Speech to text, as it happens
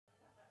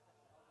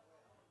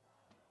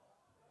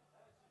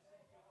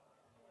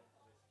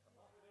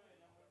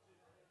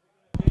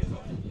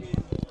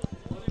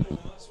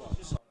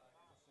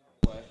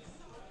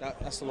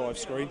That's the live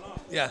screen.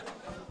 Yeah.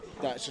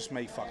 That's just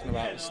me fucking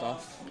about with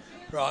stuff.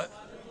 Right.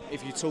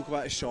 If you talk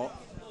about a shot,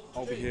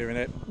 I'll be hearing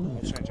it.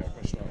 I'll change our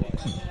question straight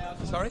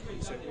away. Sorry?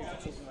 So if you're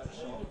talking about a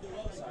shot,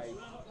 say,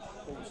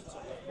 balls to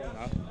top left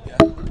corner. Yeah.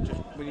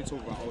 Just when you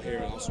talk about, I'll hear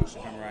it. I'll switch the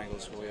camera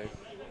angles for you.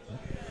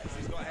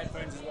 He's got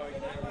headphones as well. You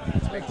can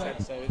hear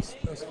it. So it's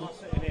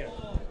in here.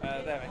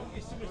 There.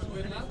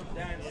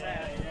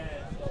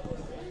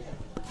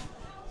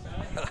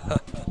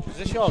 Is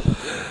this yours?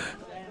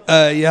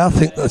 Yeah, I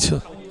think that's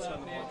yours.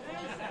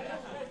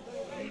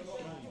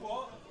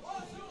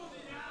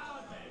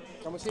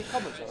 Can we see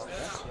comments on that?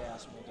 Yeah,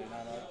 that's what we'll do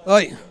now.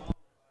 Right.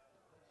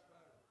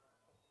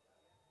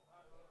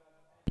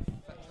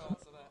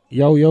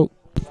 Yo, yo.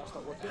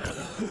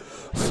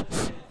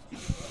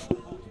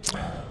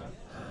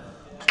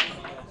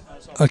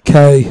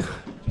 Okay.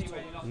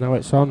 Now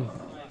it's on.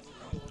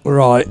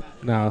 Right.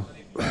 No.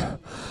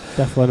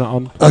 Definitely not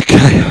on.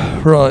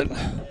 Okay. Right.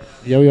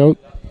 Yo, yo.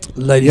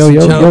 Ladies and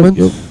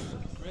gentlemen.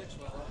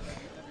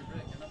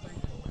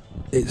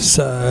 It's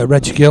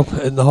Reggie Gill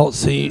in the hot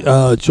seat,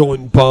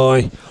 joined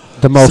by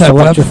the most Seb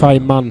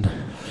electrifying man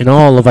in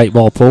all of 8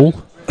 Ball Pool,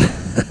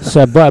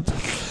 Seb Webb.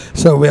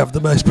 So we have the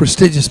most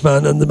prestigious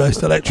man and the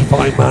most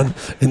electrifying man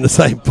in the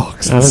same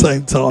box at the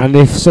same time. And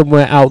if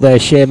somewhere out there,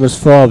 Seamus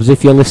Forbes,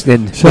 if you're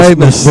listening,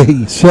 Seamus,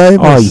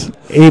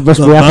 he must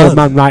be having a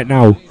man right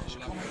now.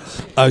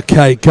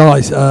 Okay,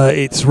 guys,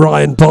 it's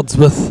Ryan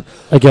Bodsworth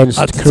against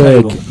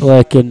Craig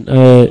Lakin.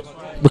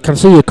 We can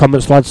see your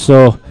comments, lads,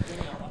 so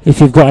if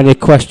you've got any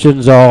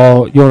questions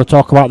or you want to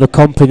talk about the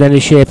comp in any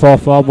shape or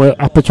form, we're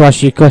happy to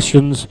ask you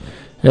questions.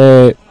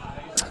 I'm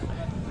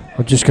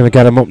just going to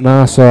get them up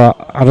now, so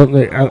I don't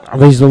think... Are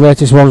these the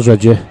latest ones,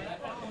 Reggie?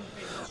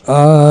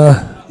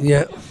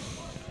 Yeah.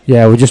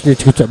 Yeah, we just need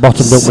to go to the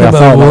bottom, don't we? I thought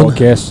that was the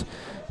case.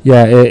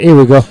 Yeah, here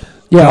we go.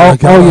 Yeah,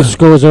 all your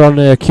scores are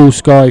on Q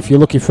Score if you're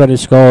looking for any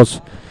scores.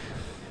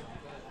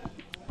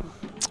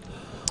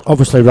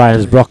 Obviously,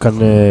 Ryan's Brock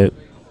and...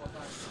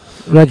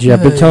 Reggie,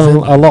 I've been telling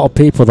a lot of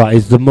people that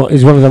he's one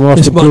of the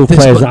most improved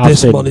players that I've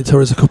seen. This monitor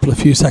is a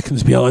few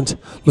seconds behind.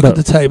 Look at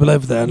the table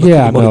over there. And look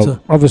at the monitor.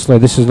 No. Obviously,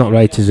 this is not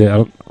right, is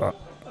it?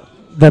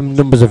 Them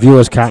numbers of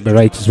viewers can't be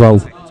right as well.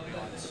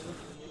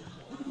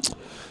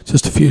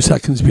 Just a few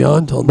seconds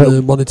behind on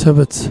the monitor,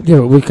 but yeah,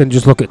 but we can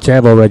just look at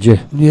table, Reggie.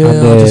 Yeah,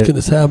 I'm just going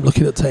to say I'm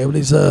looking at table.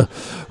 He's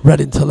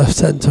read into left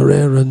centre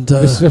here, and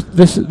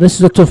this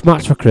is a tough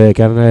match for Craig,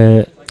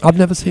 and. I've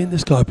never seen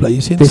this guy play.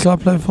 You seen this guy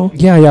play before?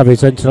 Yeah, yeah.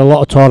 He's entered a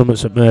lot of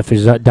tournaments at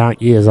Murphy's at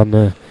dark years, and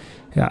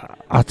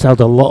I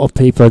told a lot of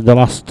people in the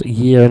last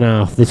year and a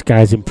half this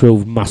guy's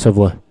improved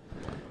massively,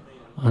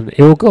 and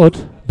he was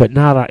good. But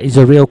now that he's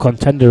a real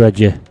contender,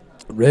 Reggie.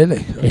 Really?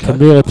 He can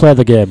really play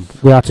the game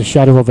without a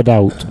shadow of a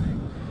doubt.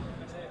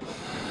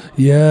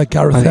 Yeah,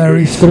 Gareth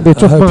Harris. It's going to be a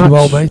tough match. I hope you're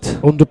well, mate.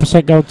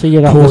 100% guarantee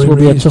you that Corey this will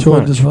be a tough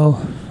joined match as well.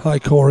 Hi,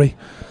 Corey.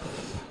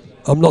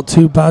 I'm not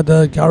too bad,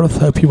 Gareth.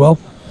 Hope you're well.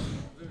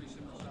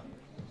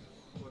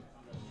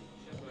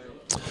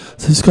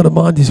 So he's got to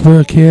mind his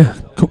work here.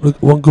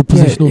 One good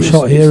positional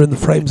shot here, and the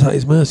frame's at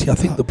his mercy. I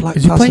think the black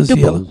pass is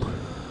yellow.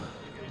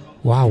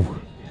 Wow.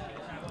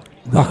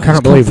 No, I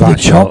can't believe that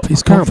shot.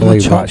 He's can't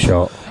believe that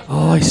shot.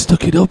 Oh, he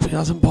stuck it up. He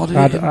hasn't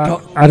bothered it.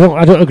 I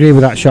don't agree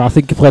with that shot. I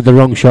think he played the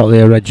wrong shot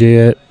there,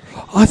 Reggie.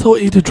 I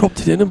thought he'd have dropped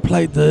it in and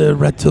played the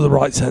red to the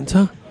right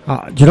centre.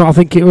 Do you know what I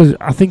think it was?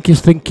 I think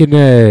he's thinking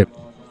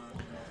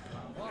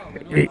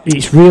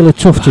it's really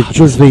tough to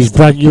judge these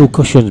brand new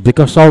cushions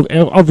because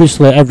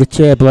obviously every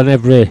table and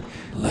every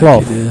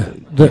cloth,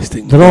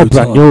 they're all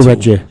brand new,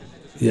 Reggie.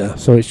 Yeah.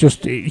 So it's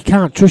just, you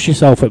can't trust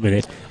yourself at the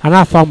minute. And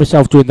I found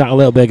myself doing that a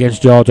little bit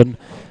against Jordan.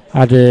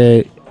 And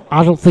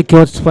I don't think he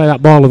wanted to play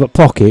that ball of a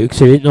pocket because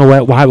he didn't know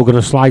where we're going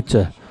to slide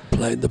to.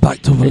 Playing the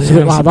back double. It's a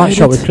bit like that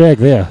shot with Craig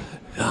there.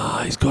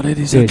 Ah, he's got it.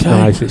 He's okay.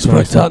 Nice, it's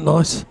worked out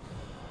nice.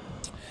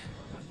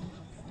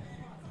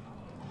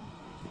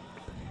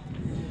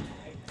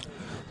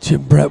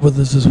 Jim Brett with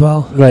us as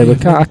well. Right,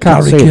 I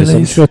can't see this.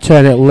 I'm just going to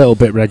turn it a little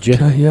bit, Reggie.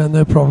 Okay, yeah,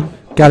 no problem.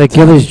 Gary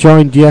Gillies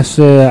joined, yes.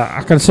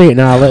 I can see it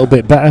now a little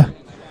bit better.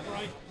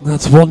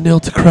 That's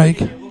 1-0 to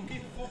Craig.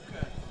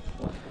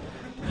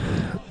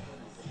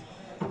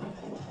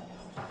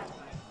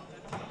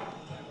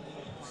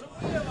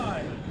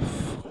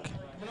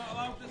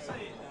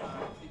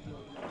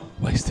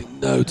 Wasting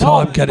no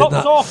time getting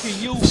that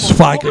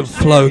swag and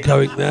flow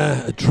going there.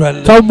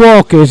 Adrenaline. Tom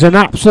Walker is an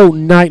absolute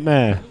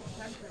nightmare.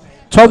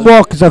 Tom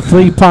Walker's had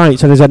 3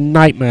 pints and is a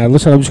nightmare.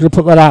 Listen, I'm just going to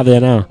put that out there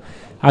now.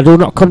 I do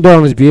not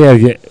condone his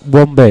behaviour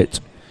one bit.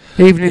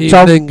 Evening,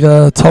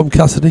 Tom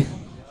Cassidy.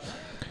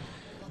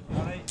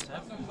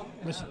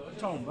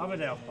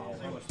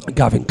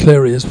 Gavin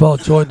Cleary as well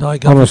joined.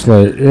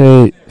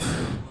 Honestly,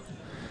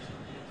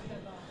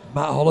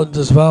 Matt Holland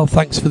as well.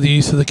 Thanks for the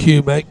use of the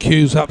cue, mate.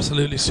 Cue's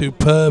absolutely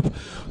superb.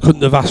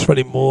 Couldn't have asked for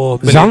any more.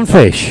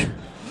 Zanfish.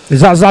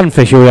 Is that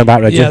Zanfish you're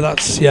about, Reggie? Yeah,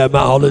 that's Matt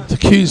Holland. The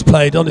cue's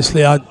played.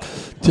 Honestly,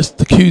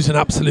 the cue's an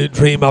absolute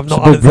dream. I've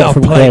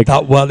played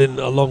that well in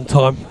a long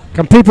time.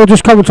 Can people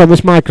just comment on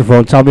this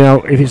microphone? Tell me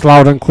if it's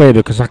loud and clear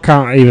because I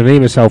can't even hear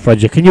myself,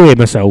 Reggie. Can you hear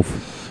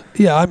myself?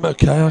 Yeah, I'm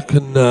okay. I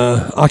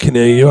can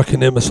hear you. I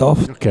can hear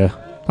myself. Okay.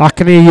 I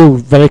can hear you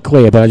very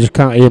clear, but I just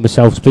can't hear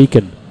myself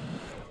speaking.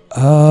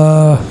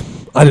 I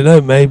don't know.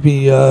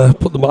 Maybe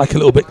put the mic a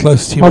little bit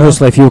closer to you.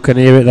 Obviously, if you can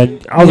hear it, then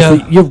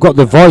obviously you've got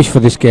the voice for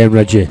this game,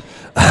 Reggie.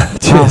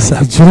 Cheers.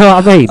 Do you know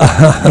what I mean?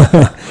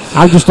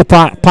 I'm just a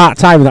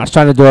part-timer that's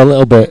trying to do a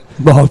little bit.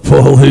 Mark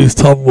Paul, who's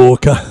Tom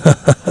Walker.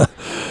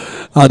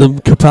 Adam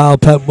Capel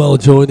Penwell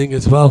joining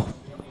as well.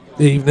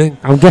 Evening.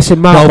 I'm guessing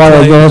Mark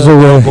Boyle knows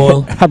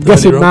who. I'm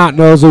guessing Mark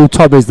knows who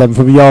Tom is then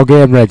from your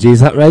game, Reggie.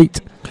 Is that right?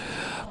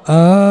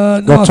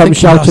 No, Tom's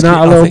shouting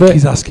out a little bit.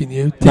 He's asking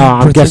you. No,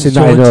 I'm guessing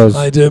that he knows.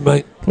 How you doing,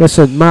 mate?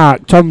 Listen,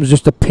 Mark, Tom's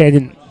just a pain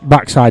in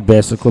backside,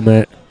 basically,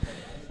 mate.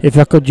 If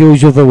I could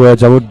use other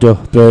words, I would do.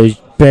 But he's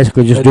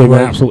basically just doing an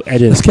absolute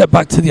edit. Let's get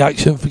back to the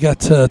action.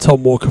 Forget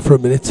Tom Walker for a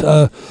minute.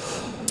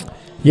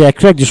 Yeah,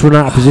 Craig just run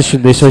out of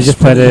position there, so he just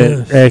played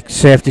a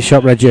safety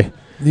shot, Reggie.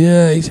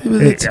 Yeah,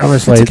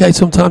 honestly, it's okay.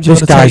 Sometimes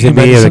this guy's in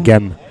the ear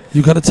again.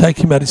 You've got to take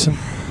your medicine.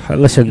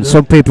 Listen,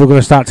 some people are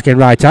going to start to get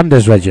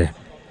right-handers, Reggie.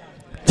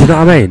 Do you know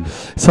what I mean?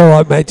 It's all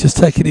right, mate. Just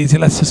take it easy.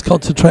 Let's just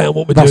concentrate on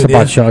what we're doing. That's a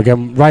bad shot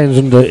again.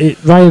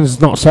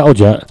 Ryan's not settled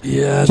yet.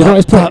 Yeah. Do you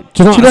know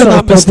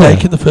that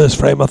mistake in the first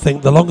frame? I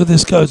think the longer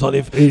this goes on,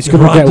 it's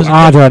going to get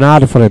harder and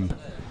harder for him.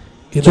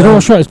 Do you know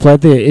what shot he's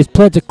played there? He's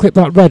played to clip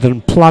that red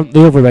and plant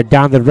the other red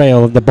down the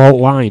rail and the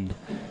bolt line,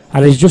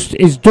 and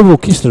he's double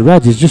kissed the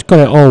red. He's just got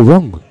it all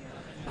wrong,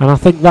 and I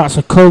think that's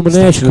a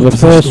culmination of the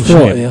first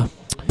frame.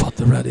 Put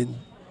the red in.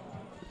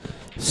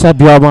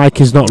 Seb, your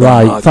mic is not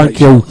right. Thank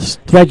you.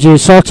 Reggie,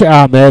 sort it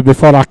out, mate,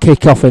 before I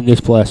kick off in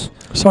this place.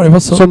 Sorry,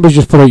 what's up? Somebody's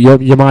just put it,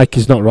 your mic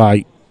is not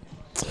right.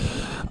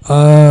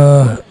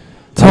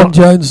 Tom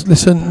Jones,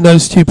 listen, no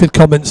stupid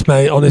comments,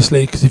 mate,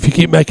 honestly, because if you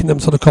keep making them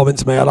sort of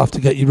comments, mate, I'll have to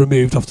get you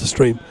removed off the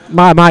stream.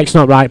 My mic's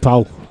not right,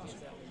 pal.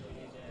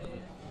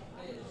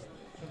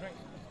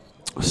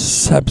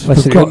 Seb's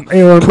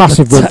you're a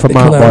massive win for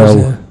Mark Boyle.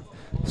 Yeah.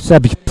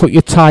 Seb, put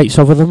your tights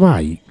over the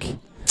mic.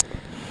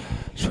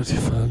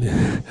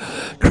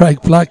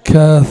 Craig Black,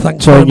 thanks very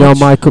much. Turn your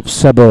mic up,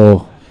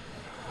 Sebo.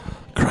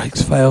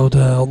 Craig's failed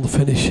on the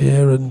finish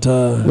here, and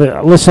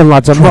listen,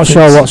 lads, I'm not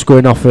sure what's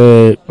going off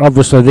here.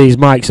 Obviously, these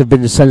mics have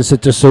been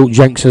censored to suit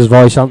Jenks'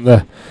 voice, haven't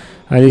they?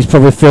 And he's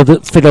probably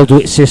fiddled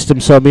with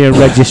system, so me and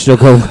Reggie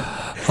struggle.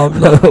 What do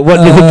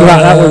you think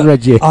about that one,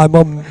 Reggie? I'm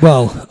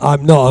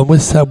not. I'm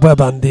with Seb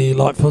Webb and the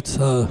Lightfoot.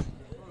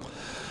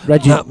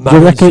 Reggie, do you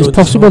reckon it's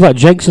possible that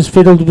Jenks has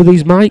fiddled with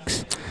these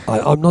mics?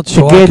 I'm not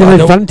sure. To gain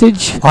an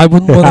advantage? I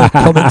wouldn't want to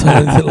comment on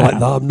anything like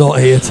that. I'm not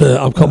here to.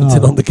 I'm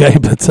commenting on the game,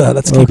 but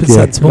let's keep it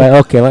sensible. Right,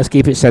 okay, let's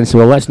keep it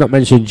sensible. Let's not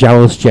mention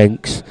Jealous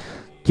Jenks.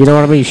 Do you know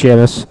what I mean,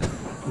 Seamus?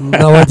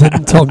 No, I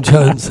didn't. Tom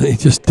Jones. He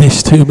just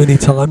dished too many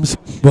times.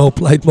 Well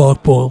played,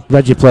 Mark Boyle.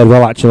 Reggie played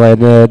well, actually,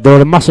 and they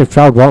were a massive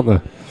crowd, weren't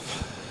they?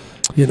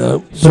 You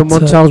know.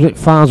 Someone tells me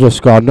Farnsworth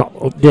scored, not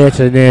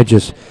updated in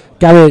ages.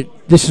 Gary,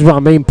 this is what I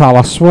mean, pal.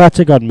 I swear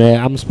to God, mate,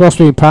 I'm supposed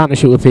to be in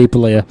partnership with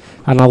people here,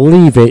 and I'll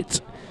leave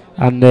it.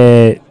 And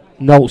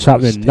notes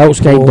happening. Notes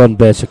getting done,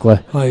 basically.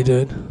 How you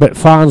doing? But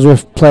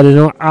Farnsworth played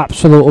an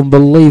absolute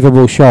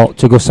unbelievable shot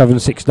to go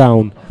 7-6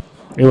 down.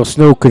 It was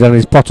snookered and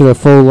he's potted a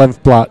full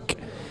length black.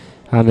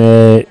 And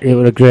it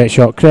was a great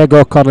shot. Craig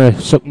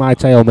O'Connor, suck my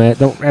tail, mate.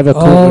 Don't ever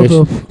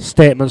quote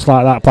statements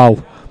like that,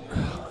 pal.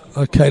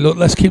 Okay, look,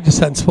 let's keep this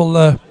sensible.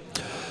 Ryan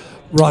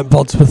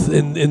Bodsworth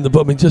in the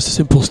but I mean, just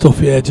simple stuff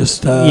here.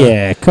 Just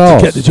yeah, of course.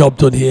 To get the job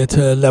done here,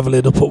 to level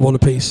it up at one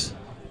apiece.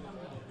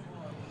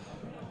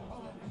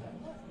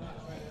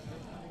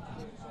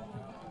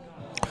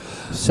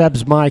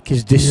 Seb's mic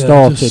is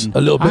distorting.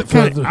 A little bit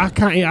further. I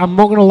can't hear, I'm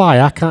not going to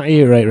lie, I can't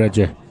hear it,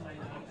 Reggie.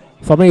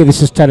 For me,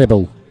 this is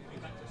terrible.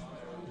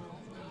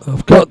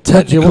 I've got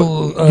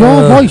technical...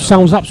 your voice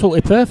sounds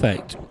absolutely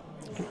perfect.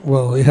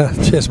 Well, yeah,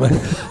 cheers, mate.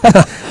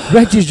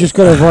 Reggie's just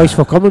got a voice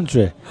for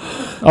commentary.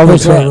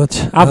 Obviously, Thanks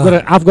very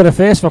much. I've got a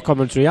face for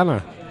commentary,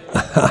 haven't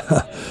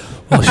I?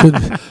 Well,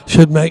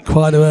 should make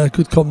quite a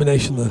good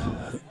combination then.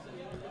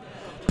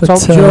 But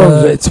Tom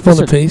Jones, it's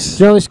one apiece.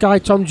 Do you know this guy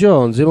Tom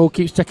Jones? He all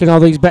keeps taking all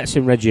these bets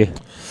in, Reggie.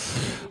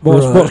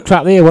 What's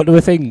crap there? What do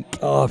we think?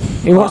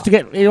 He wants to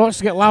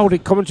get loud in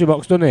commentary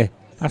box, doesn't he?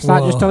 That's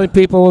like just telling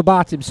people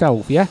about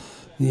himself, yeah.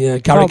 Yeah,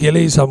 Gary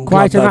Gillies. I'm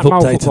glad I've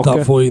updated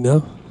that for you now.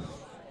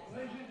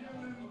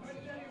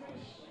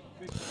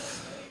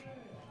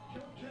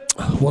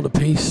 One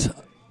apiece.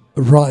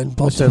 Ryan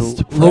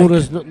Bodsworth.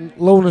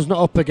 Luna's not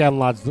up again,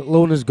 lads.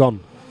 Luna's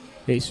gone.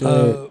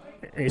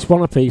 It's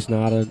one apiece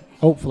now, and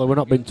hopefully we're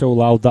not being too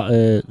loud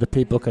that the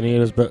people can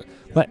hear us. But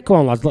come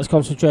on, lads, let's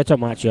concentrate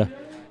on match here.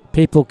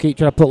 People keep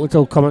trying to put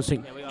little comments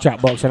in the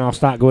chat box, and I'll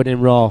start going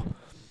in raw,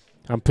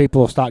 and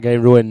people will start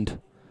getting ruined.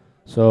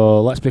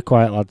 So let's be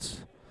quiet,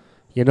 lads.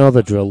 You know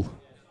the drill.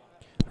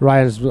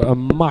 Ryan's a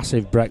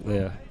massive break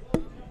there.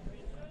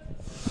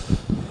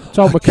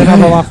 Tom, we can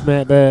have a laugh,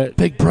 mate. But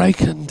big break,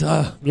 and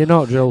you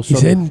know the drill.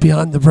 He's in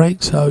behind the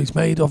break, so he's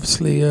made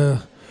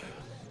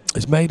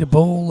he's made a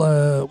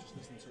ball.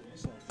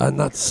 And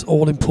that's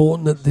all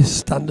important at this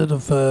standard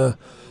of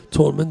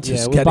tournament,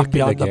 is getting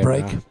behind the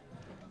break.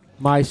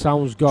 My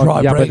sound's gone.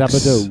 Dry Yabba brakes.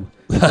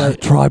 dabba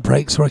doo. Dry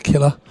brakes are a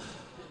killer.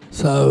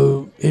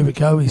 So here we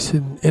go. He's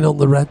in on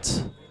the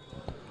reds.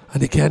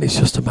 And again, it's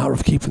just a matter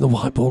of keeping the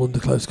white ball under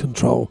close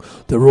control.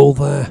 They're all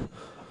there.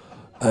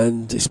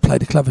 And he's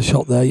played a clever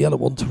shot there. Yellow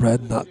one to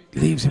red. And that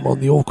leaves him on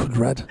the awkward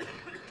red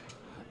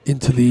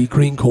into the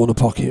green corner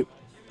pocket.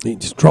 He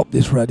just dropped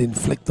this red in,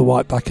 flicked the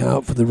white back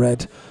out for the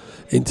red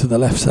into the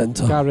left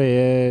centre.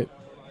 Gary,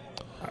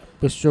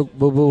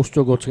 we'll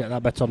struggle to get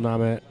that bet on now,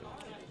 mate.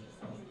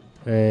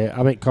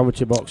 I'm in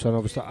commentary box, and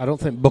obviously I don't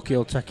think Bucky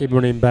will take him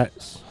running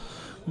bets.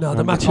 No,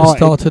 the match has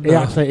started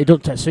now. He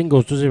doesn't take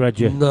singles, does he,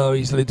 Reggie? No,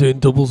 he's only doing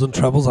doubles and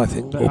trebles, I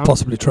think, or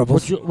possibly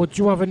trebles. Would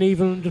you have an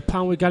even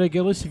 £100 with Gary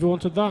Gillis if you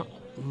wanted that?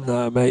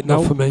 No, mate,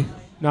 not for me.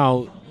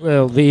 No,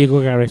 well, the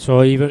Eagle, Gary.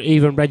 So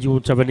even Reggie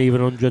would have an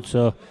even 100.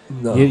 So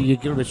no. You're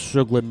going to be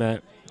struggling,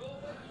 mate.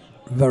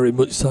 Very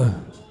much so.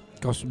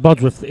 Because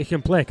Bodsworth, he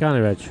can play, can't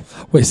he, Reg?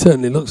 Well, he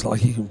certainly looks like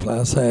he can play.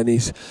 I say, and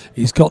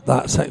he's got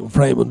that second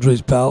frame under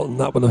his belt, and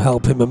that will have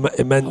helped him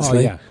immensely.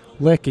 Oh, yeah.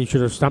 Lakin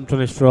should have stamped on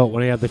his throat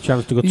when he had the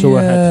chance to go two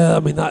ahead. Yeah,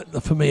 I mean,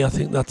 that for me, I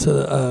think that's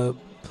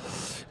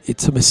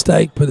it's a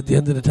mistake. But at the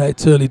end of the day,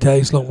 it's early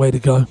days, long way to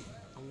go.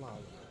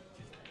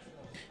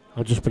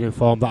 I've just been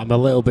informed that I'm a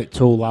little bit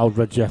too loud,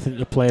 Reggie. I think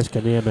the players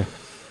can hear me,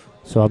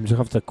 so I'm just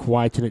going to have to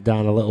quieten it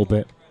down a little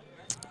bit.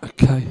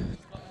 Okay.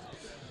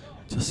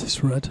 Just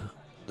this red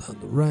down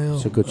the rail.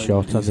 It's a good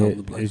shot,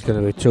 and he's going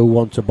to be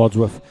 2-1 to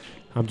Bodsworth.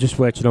 I'm just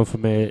waiting on for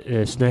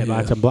me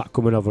snakebite and black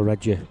coming over,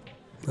 Reggie.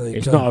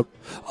 It's go. not a...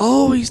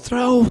 Oh, he's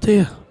thrown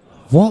here.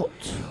 What?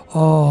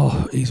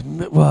 Oh, he's...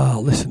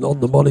 Well, listen, on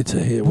the monitor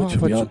here, which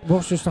will be on...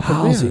 What's just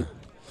happened there?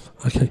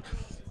 Okay.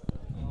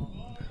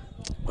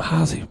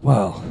 Has he?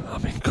 Well, I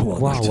mean, come on.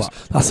 Wow,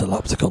 that's a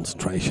lapse of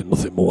concentration,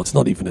 nothing more. It's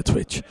not even a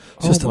twitch.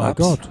 It's just a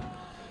lapse. Oh, my God.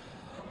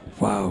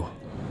 Wow.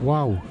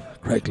 Wow.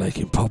 Craig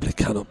Lakin probably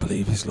cannot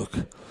believe his luck.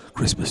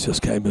 Christmas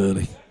just came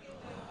early.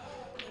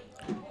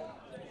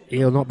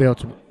 He'll not be able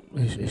to...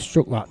 He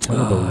struck that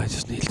terrible. I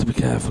just need to be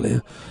careful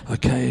here.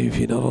 Okay, if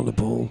you're not on the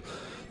ball,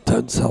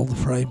 don't sell the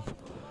frame.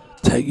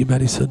 Take your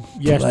medicine.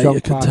 Yes, play John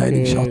a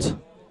containing shot.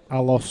 I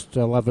lost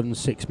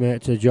 11-6,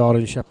 mate, to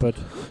Jordan Shepherd.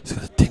 He's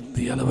going to dink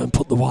the yellow and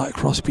put the white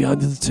across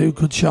behind the two.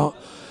 Good shot.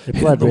 He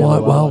Hit played the really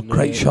white well. well,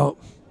 Great shot.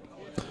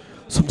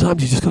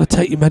 Sometimes you just got to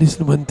take your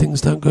medicine when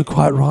things don't go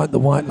quite right. The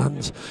white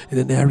lands in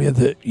an area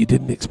that you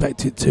didn't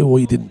expect it to or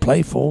you didn't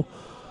play for.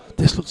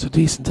 This looks a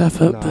decent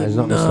effort, but it's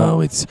not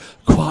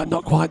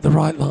quite the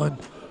right line.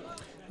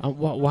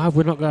 Why have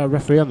we not got a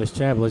referee on this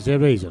table? Is there a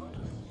reason?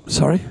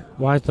 Sorry?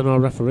 Why is there no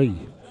referee?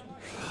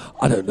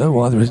 I don't know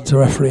why there isn't a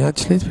referee,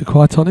 actually, to be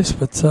quite honest,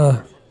 but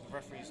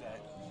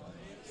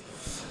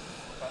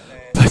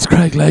it's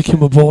Craig Lakin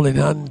with ball in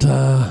hand.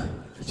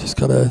 Just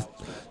got to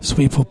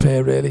sweep up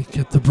here, really,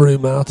 get the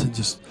broom out and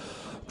just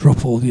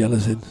drop all the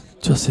yellows in.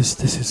 This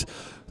is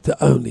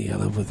the only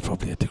yellow with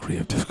probably a degree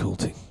of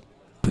difficulty,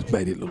 but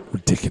made it look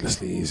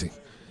ridiculously easy.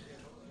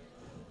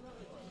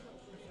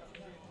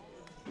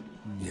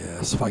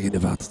 Yeah, swagging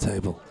about the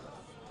table.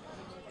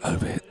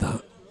 Overhit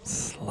that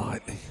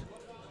slightly.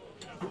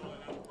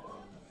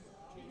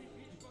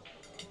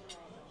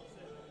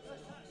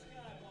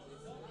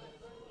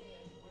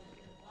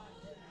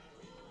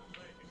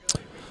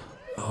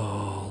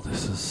 Oh,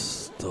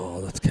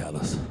 that's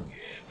careless.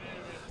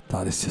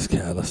 That is just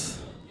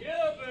careless.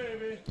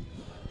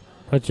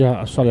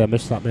 Sorry, I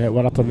missed that, mate.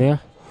 What happened there?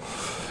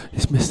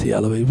 He's missed the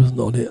yellow. He wasn't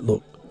on it.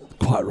 Look,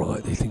 quite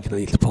right. He's thinking I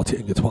need to pot it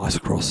and go twice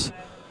across.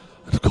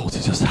 And of course,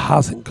 he just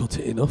hasn't got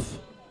it enough.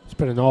 It's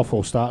been an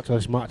awful start to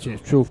this match,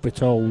 if truth be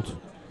told.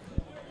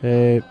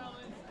 I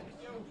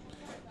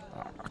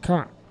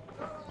can't.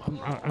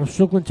 I'm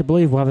struggling to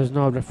believe why there's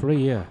no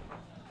referee here.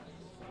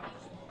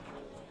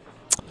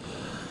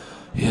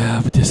 Yeah,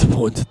 I'm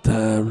disappointed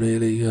there,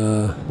 really.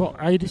 What,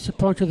 are you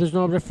disappointed there's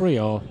no referee,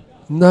 or...?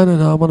 No,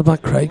 I'm on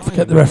about Craig.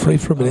 Forget the referee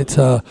for a minute.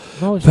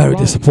 Very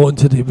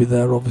disappointed he'll be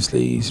there,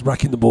 obviously. He's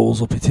racking the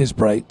balls up. It's his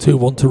break.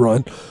 2-1 to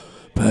Ryan.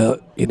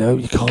 But, you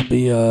can't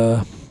be...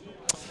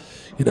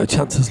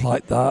 chances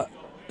like that.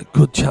 A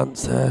good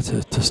chance there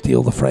to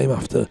steal the frame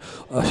after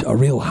a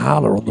real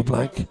howler on the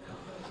blank.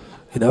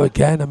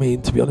 Again, I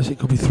mean, to be honest, it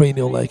could be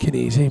 3-0 Lakin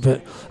easy.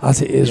 But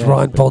as it is,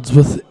 Ryan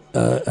Bodsworth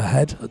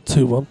ahead at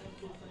 2-1.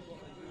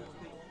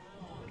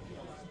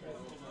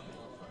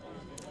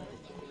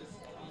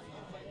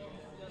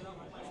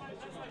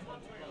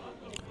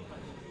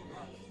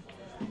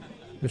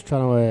 Just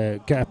trying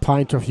to get a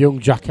pint off young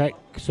Jakob.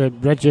 So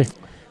Reggie,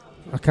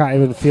 I can't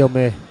even feel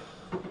me.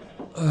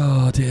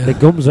 Oh dear. The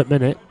gums at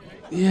minute.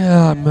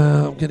 Yeah,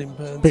 I'm getting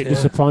burnt. Bit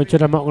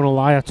disappointed. I'm not going to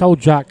lie. I told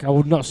Jack I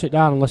would not sit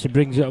down unless he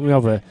brings it up me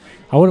over.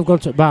 I would have gone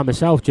to it by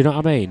myself. Do you know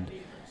what I mean?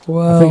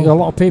 Well, I think a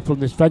lot of people in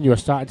this venue are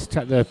starting to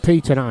take the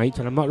pee tonight,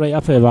 and I'm not really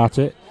happy about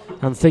it.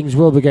 And things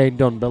will be getting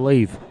done,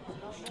 believe.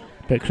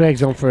 But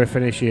Craig's on for a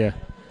finish here.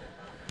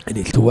 He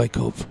needs to wake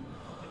up.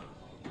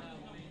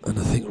 And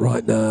I think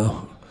right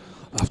now,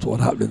 after what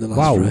happened in the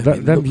last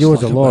frame, them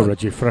viewers are low,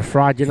 Reggie. For a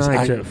Friday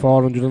night at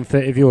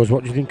 430 viewers,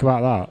 what do you think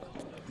about that?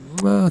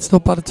 Well, it's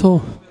not bad at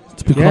all.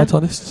 to be quite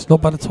honest. It's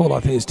not bad at all. I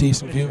think it's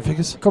decent viewing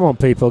figures. Come on,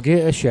 people,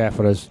 get a share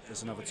for us.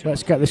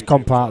 Let's get this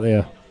comp out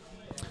there.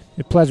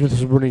 He plays with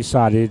his running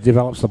side. He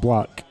develops the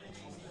black.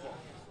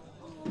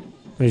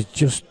 He's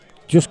just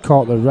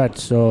caught the red,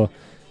 so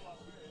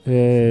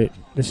this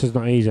is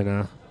not easy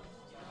now.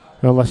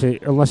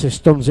 Unless he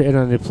stuns it in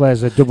and he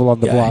plays a double on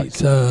the black.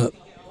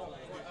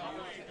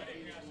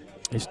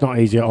 It's not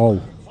easy at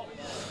all.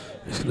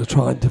 He's going to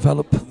try and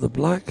develop the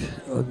black.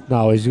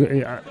 No,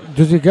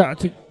 does he get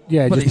to...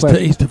 Yeah, well,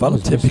 he's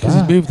developed it because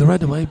he's moved the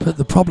red away, but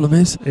the problem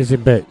is... He's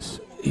in bits.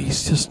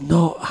 He's just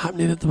not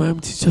happening at the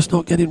moment. He's just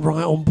not getting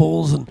right on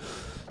balls and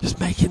just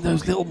making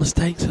those little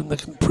mistakes, and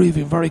they're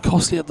proving very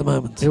costly at the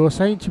moment. He was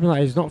saying to me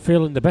that he's not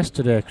feeling the best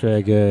today,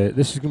 Craig.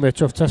 This is going to be a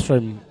tough test for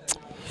him,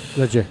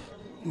 Reggie.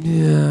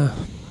 Yeah.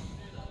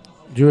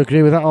 Do you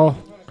agree with that, or...?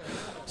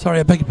 Sorry,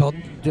 I beg your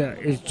pardon? Yeah,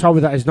 he's told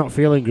me that he's not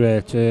feeling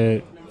great.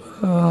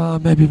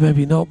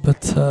 Maybe not,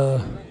 but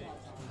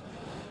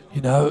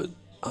you know,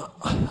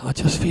 I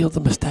just feel the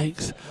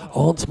mistakes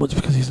aren't so much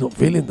because he's not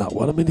feeling that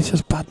well. I mean, it's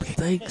just bad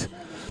mistakes.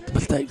 The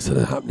mistakes that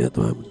are happening at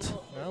the moment.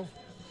 No.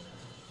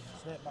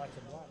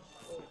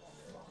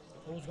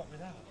 Who's got me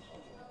there?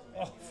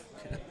 Oh.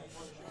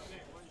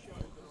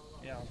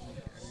 Yeah.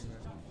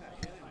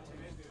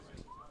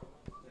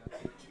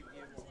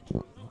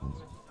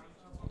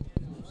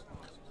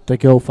 The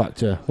goal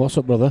factor. What's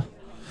up, brother?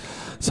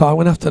 So I'm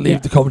going to have to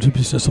leave the commentary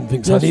position or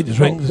something, so I need his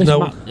ring.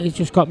 He's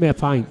just got me a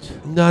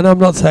pint. No, I'm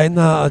not saying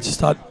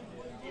that.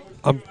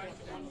 I'm...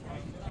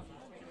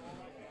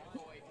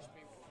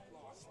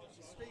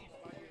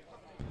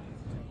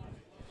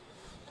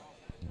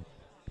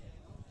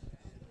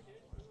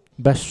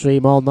 Best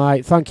stream all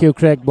night. Thank you,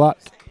 Craig Black.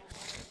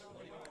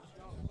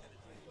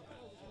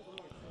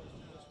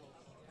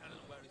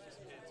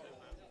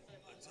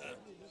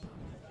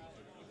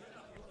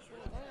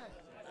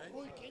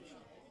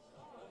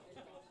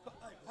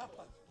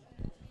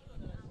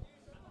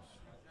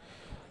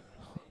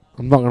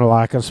 I'm not going to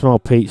lie, I can smell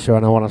pizza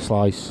and I want a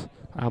slice.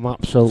 I'm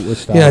absolutely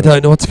starving. Yeah, I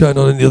don't know what's going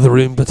on in the other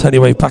room, but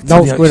anyway, back to the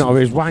action. Going on,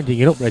 he's winding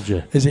it up,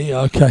 Reggie. Is he?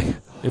 Okay.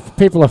 If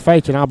people are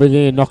fainting, I'll be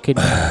there knocking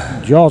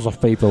jaws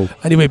off people.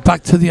 Anyway,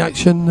 back to the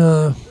action.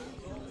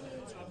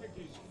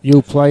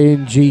 You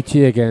playing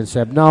GT again,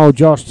 Seb? No,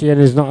 Josh Tien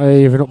is not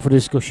even up for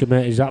discussion,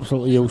 mate. He's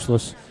absolutely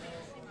useless.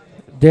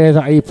 Day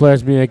that he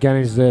plays me again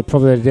is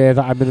probably the day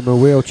that I'm in my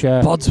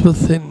wheelchair.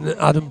 Bodsworth in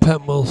Adam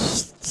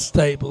Penwell's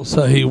stable,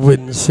 so he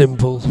wins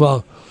simple.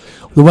 Well,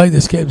 the way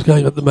this game's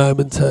going at the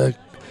moment,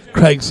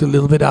 Craig's a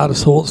little bit out of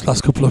sorts.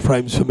 Last couple of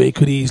frames for me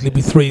could easily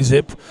be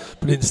 3-zip,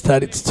 but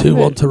instead it's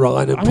 2-1 to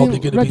Ryan, and probably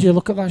going to be... Reggie,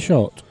 look at that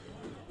shot.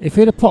 If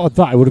he'd have potted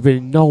that, it would have been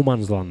in no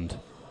man's land.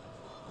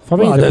 For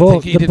me, I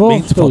don't think he didn't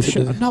mean to pot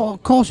it. No,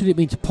 of course he didn't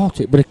mean to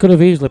pot it, but he could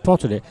have easily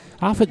potted it.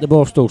 I think they're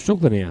both still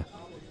struggling here.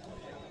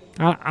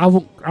 I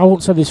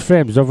won't say this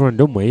frame's over and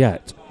done with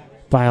yet.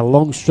 By a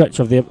long stretch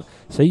of the...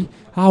 See,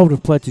 I would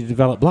have played to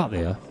develop black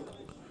there.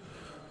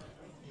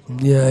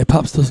 Yeah, he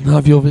perhaps doesn't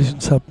have your vision,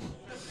 Seb.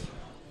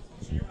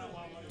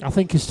 I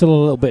think he's still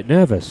a little bit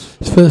nervous.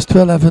 It's first to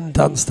 11,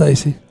 Dan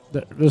Stacey.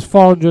 There's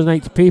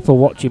 480 people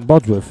watching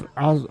Bodsworth.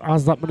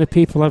 Has that many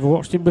people ever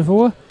watched him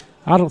before?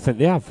 I don't think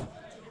they have.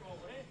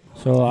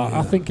 So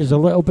I think he's a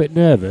little bit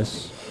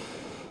nervous.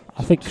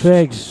 I think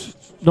Craig's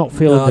not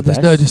feeling the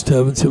best. There's no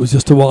disturbance. It was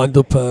just a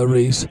wind-up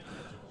Reese.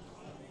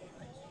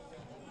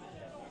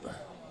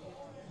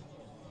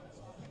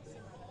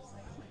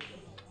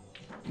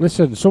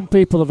 Listen, some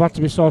people have had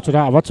to be sorted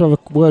out. I've had to have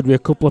a word with a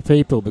couple of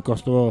people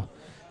because they were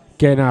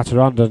getting out of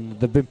hand and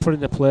they've been put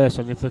in their place,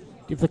 and if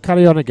they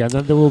carry on again,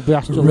 then they will be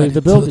asked to leave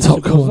the building. To the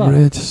top corner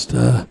here, just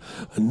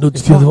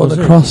nudge the other one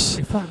across.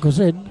 If that goes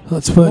in,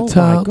 that's worked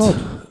out. My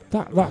God.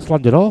 That's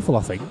landed awful,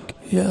 I think.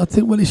 Yeah, I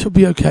think he should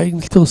be okay. You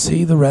can still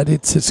see the red.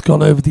 It's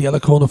gone over the yellow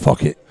corner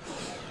pocket.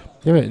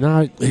 Yeah,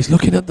 now he's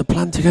looking at the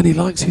plant again. He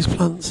likes his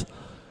plants.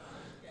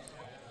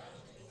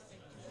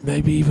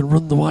 Maybe even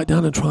run the white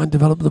down and try and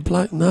develop the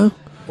black. No.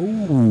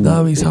 Ooh,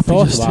 no, he's happy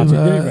just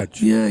to...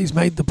 yeah, he's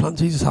made the plans.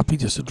 He's just happy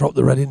just to drop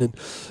the red in and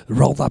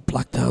roll that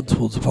black down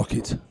towards the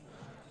pocket.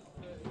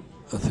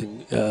 I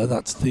think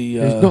that's the...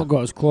 he's not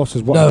got as close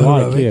as what I'd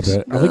like here,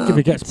 but I think if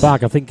he gets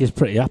back, I think he's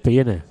pretty happy,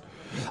 isn't he?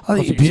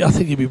 I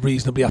think he'd be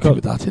reasonably happy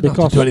with that. He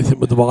doesn't have to do anything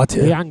with the white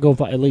here. The angle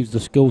that he leaves the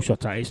school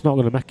shot at, it's not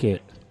going to make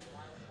it.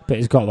 But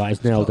he's got that,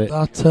 he's nailed it.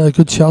 That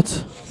good shot,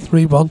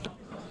 3-1.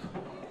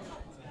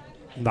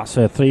 That's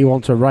a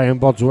 3-1 to Ryan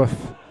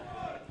Bodsworth.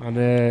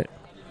 And...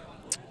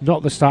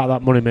 not the start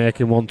that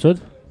money-making wanted,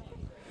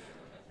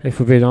 if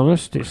we're being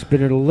honest. It's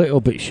been a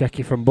little bit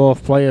shaky from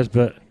both players,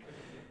 but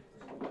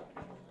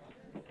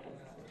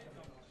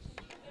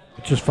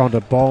I just found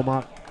a ball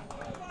mark.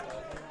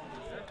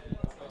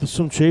 There's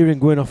some cheering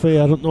going off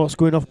here. I don't know what's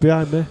going off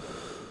behind me.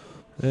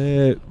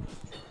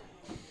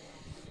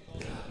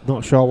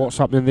 Not sure what's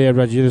happening there,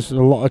 Reggie. There's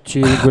a lot of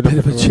cheering going on. A bit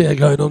of a cheer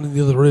going on in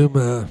the other room.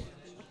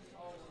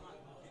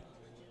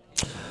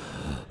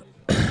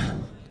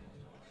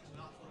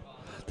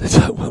 They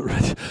don't want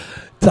Reggie.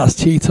 That's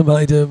Cheetah, how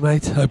you doing,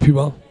 mate? Hope you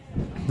well.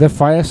 The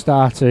fire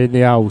starter in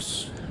the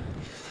house.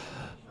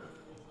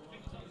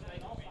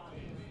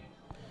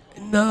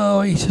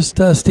 No, he's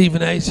just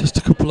Stephen A's just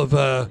a couple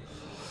of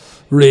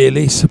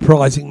really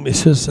surprising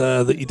misses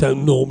that you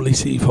don't normally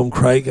see from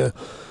Craig.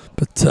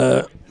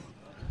 But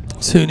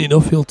soon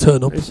enough he'll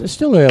turn up. It's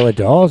still early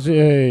doors.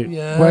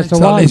 Yeah, where's the exactly.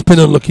 white? He's been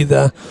unlucky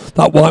there.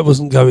 That white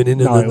wasn't going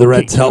in, and No, then the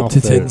Reds helped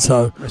it in.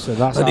 So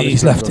that's and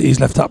he's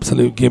left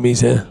absolute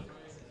gimmies here.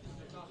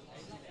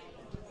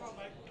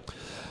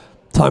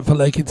 Time for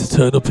Lakin to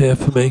turn up here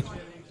for me.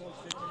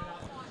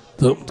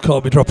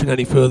 Can't be dropping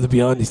any further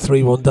behind. He's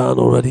 3-1 down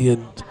already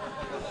and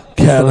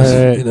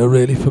careless,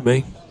 really for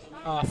me.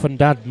 Arf and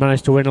Dad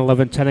managed to win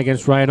 11-10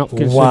 against Ryan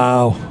Hopkinson.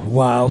 Wow,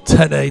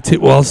 10-8 it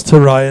was to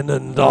Ryan,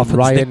 and Arf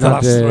nicked the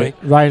last three.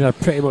 Ryan had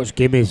pretty much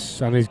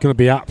gimmies, and he's going to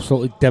be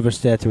absolutely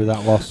devastated with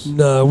that loss.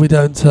 No, we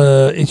don't.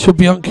 It should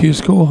be on Q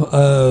score.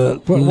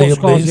 What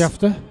score is he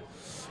after?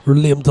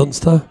 Liam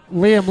Dunster.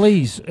 Liam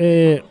Lees.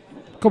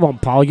 Come on,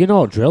 pal, you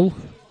know drill.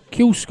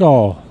 Q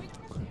score.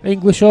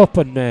 English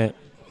Open, mate.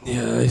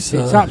 Yeah, it's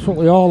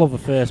absolutely all over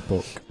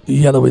Facebook.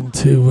 Yellow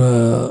into,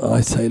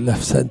 I say,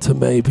 left centre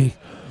maybe.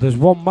 There's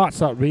one match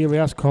that really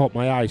has caught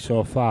my eye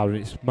so far, and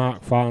it's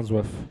Mark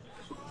Farnsworth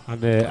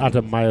and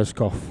Adam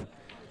Myerscough.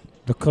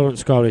 The current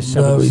score is 7-7.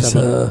 No,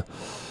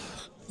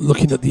 he's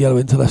looking at the yellow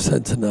into left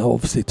centre now.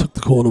 Obviously, took the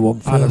corner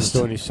one first. Adam's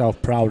doing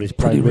himself proud. He's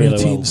pretty playing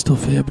routine really well.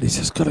 Stuff here, but he's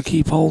just got to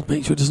keep hold,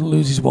 make sure he doesn't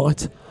lose his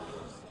white.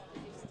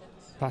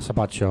 That's a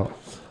bad shot.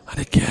 And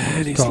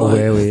again, he's got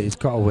away with it. He's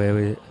got away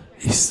with it.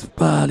 He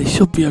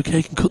should be okay.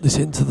 He can cut this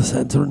into the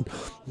centre and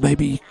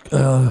maybe.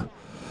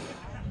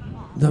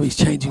 No, he's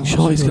changing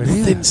shot. He's going to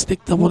thin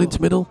stick that one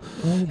into middle.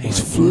 He's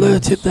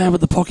flirted there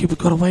with the pocket, but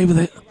got away with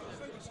it.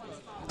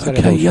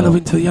 Okay, yellow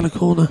into the yellow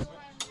corner.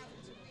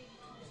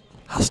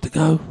 Has to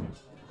go.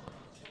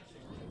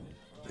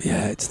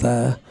 Yeah, it's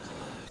there.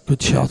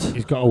 Good shot.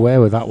 He's got away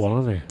with that one,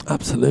 hasn't he?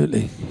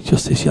 Absolutely.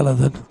 Just this yellow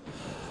then.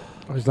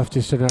 Oh, he's left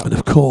his chin out. And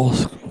of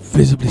course,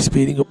 visibly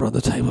speeding up around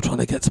the table, trying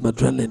to get some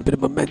adrenaline, bit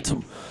of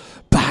momentum.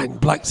 Bang,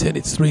 blank's in,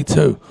 it's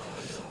 3-2.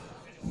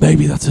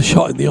 Maybe that's a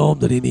shot in the arm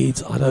that he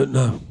needs, I don't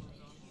know.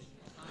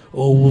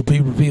 Or will be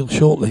revealed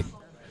shortly.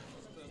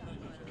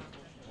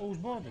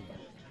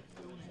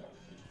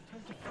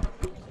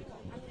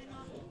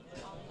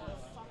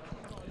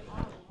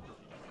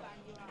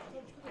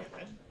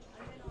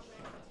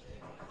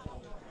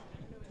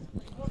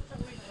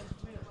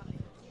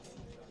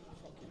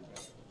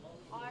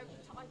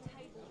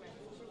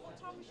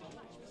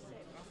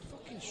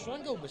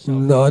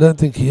 No, I don't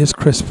think he is,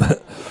 Chris.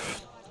 But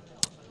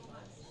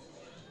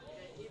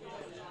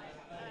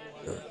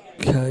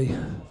okay.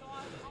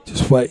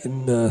 Just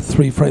waiting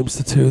 3 frames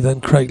to 2, then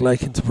Craig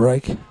Lakin to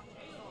break.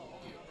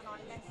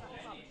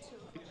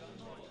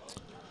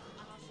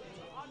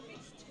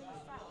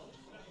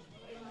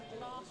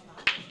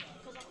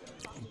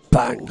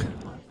 Bang.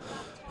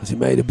 Has he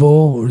made a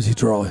ball or is he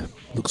dry?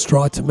 Looks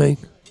dry to me.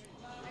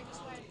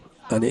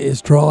 And it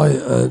is dry,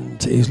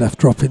 and he's left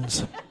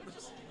droppings.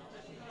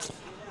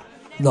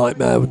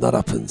 Nightmare when that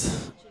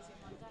happens.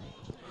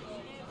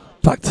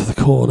 Back to the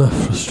corner,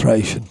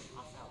 frustration.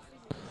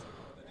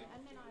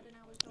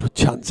 Good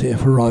chance here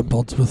for Ryan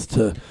Bodsworth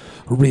to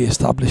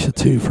re-establish a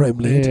 2-frame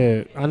lead.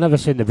 Yeah, I never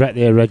seen the break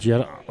there, Reggie.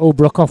 Oh,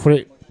 broke off with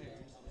it.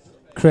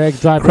 Craig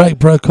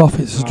broke off.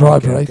 It's a dry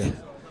break.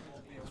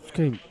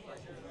 Okay.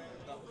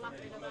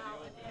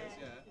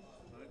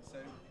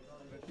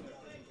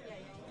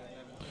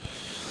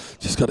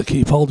 Just got to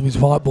keep hold of his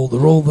white ball.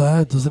 They're all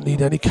there. Doesn't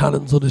need any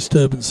cannons or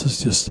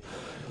disturbances. Just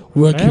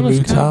working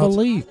route out. I can't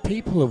believe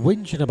people are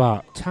whinging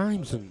about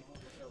times, and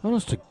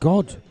honest to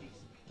God,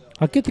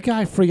 I give the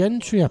guy free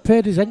entry. I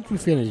paid his entry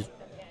fee and he's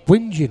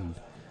whinging.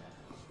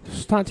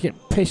 Starting to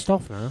get pissed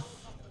off now.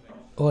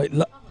 Wait,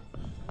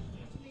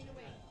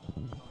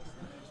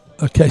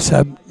 okay,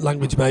 Sam,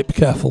 language mate, be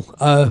careful.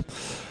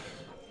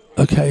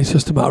 Okay, it's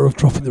just a matter of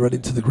dropping the red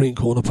into the green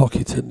corner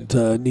pocket,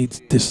 and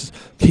needs this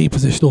key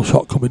positional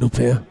shot coming up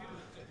here.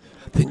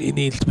 I think he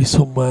needs to be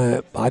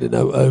somewhere, I don't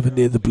know, over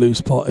near the blue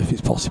spot if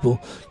it's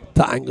possible.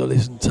 That angle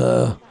isn't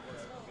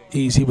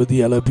easy with the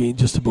yellow being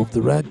just above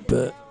the red,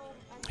 but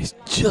he's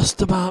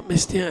just about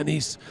missed it, and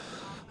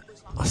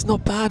that's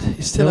not bad.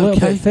 He's still okay. A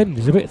little bit thin.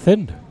 He's a bit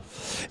thin.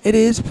 It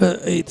is,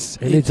 but it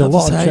needs a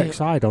lot of check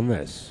side on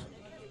this.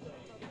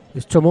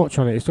 There's too much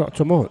on it. It's got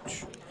too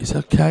much. It's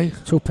okay.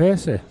 It's too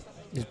pacey.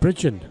 He's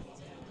bridging.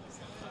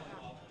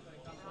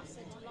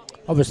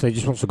 Obviously, he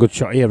just wants a good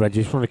shot here, Reggie.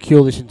 You just want to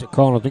cue this into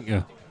corner, don't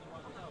you?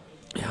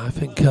 Yeah, I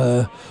think.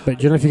 But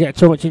do you know if you get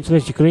too much into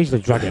this, you can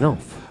easily drag it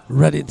off.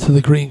 Red into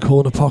the green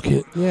corner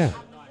pocket. Yeah.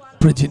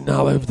 Bridging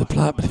now over the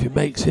plat, but if he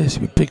makes this,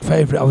 he'll be a big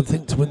favourite, I would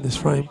think, to win this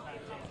frame.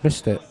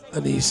 Missed it.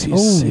 And he's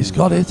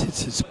got it.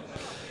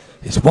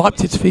 It's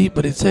wiped its feet,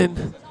 but it's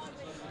in.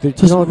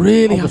 Doesn't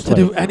really have to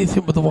do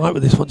anything with the white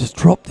with this one. Just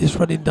drop this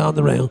running down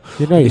the rail.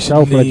 You know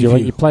yourself, Reggie,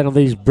 when you're playing on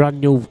these brand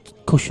new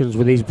cushions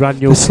with these brand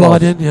new. They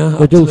slide in, yeah.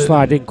 They do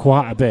slide in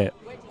quite a bit.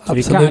 So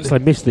you can't actually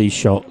miss these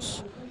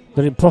shots.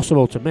 They're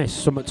impossible to miss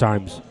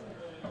sometimes.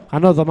 I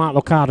know they might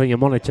look hard on your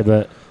monitor,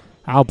 but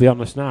I'll be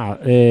honest now.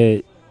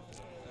 They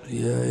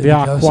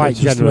are quite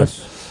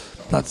generous.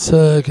 That's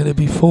going to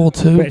be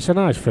 4-2. But it's a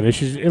nice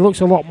finish. It looks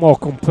a lot more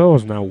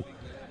composed now.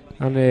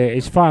 And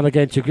he's finally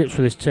getting to grips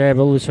with this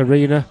table, this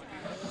arena.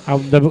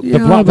 And the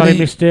blackberry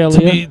missed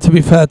earlier. To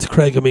be fair to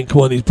Craig, I mean,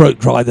 come on, he's broke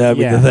dry there. I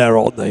mean, they're there,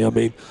 aren't they? I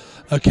mean,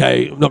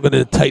 okay, I'm not going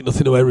to take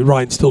nothing away.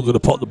 Ryan's still going to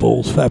pot the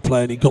balls, fair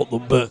play, and he got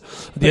them. But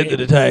at the end of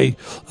the day,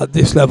 at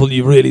this level,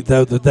 you really,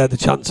 they're the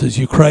chances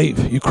you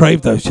crave. You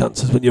crave those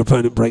chances when your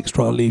opponent breaks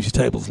dry and leaves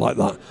your tables like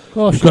that.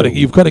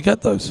 You've got to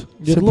get those.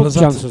 You'd love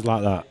chances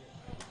like that.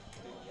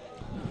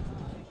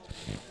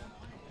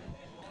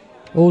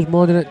 Who's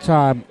more than at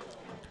time?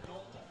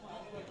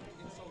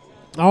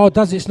 Oh,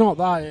 it's not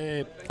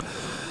that.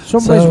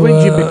 Somebody's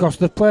whinging because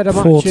they've played a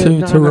match at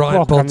 9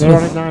 o'clock and they're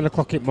on at 9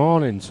 o'clock in the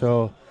morning.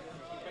 So,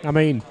 I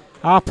mean,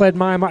 I played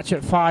my match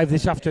at 5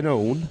 this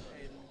afternoon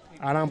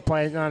and I'm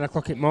playing at 9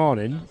 o'clock in the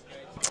morning.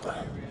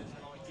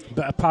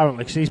 But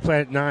apparently, because he's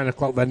playing at 9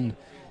 o'clock, then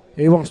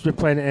he wants to be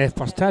playing at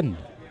 10:30.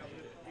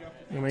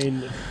 I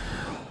mean...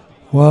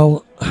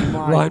 Well,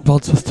 Ryan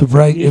Bodsworth to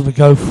break. Here we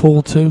go,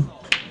 4-2.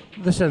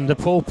 Listen, the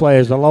pool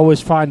players, they'll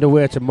always find a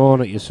way to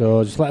moan at you,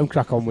 so just let them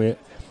crack on with it.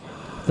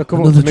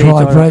 Another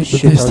try break,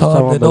 but this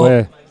time they're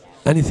not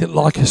anything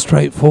like as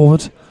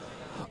straightforward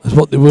as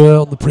what they were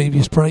on the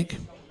previous break.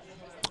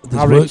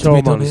 There's work to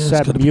be done here.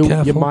 Seb,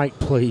 mute your mic,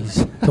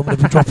 please. Don't want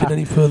to be dropping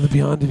any further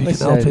behind if you can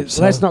help it.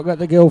 So. Let's not get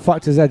the gill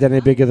factor's head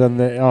any bigger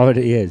than it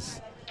already is.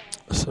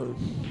 So,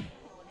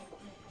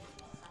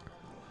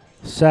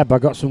 Seb, I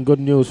got some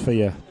good news for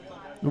you.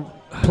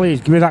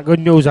 Please, give me that good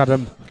news,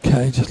 Adam.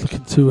 Okay, just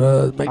looking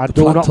to make the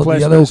do plant not on play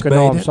the yellows. snooker,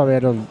 no, I'm sorry, I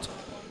don't.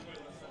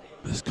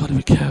 Just got to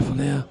be careful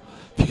here.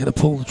 If you're going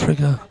to pull the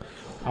trigger,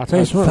 I'll tell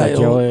you something,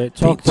 Joe.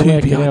 Talk to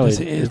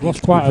Lakin. He's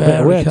lost quite a bit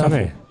of weight,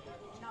 hasn't he?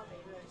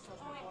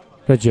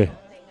 Reggie.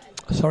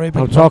 Sorry,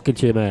 I'm talking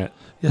to you, mate.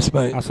 Yes,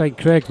 mate. I think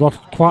Craig's lost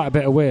quite a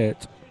bit of weight.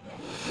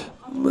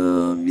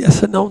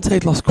 Yes, and no,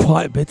 he's lost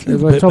quite a bit.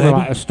 We're talking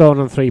like 1 stone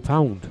and 3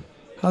 pounds.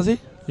 Has he?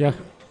 Yeah.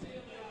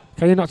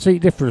 Can you not see the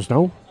difference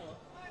now?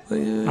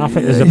 I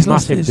think there's a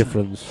massive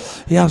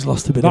difference. He has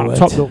lost a bit of weight.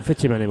 That top don't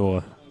fit him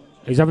anymore.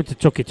 He's having to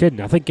tuck it in.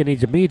 I think he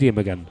needs a medium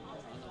again.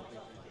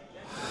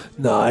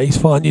 No, he's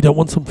fine. You don't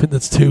want something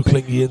that's too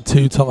clingy and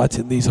too tight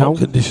in these hot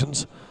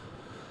conditions.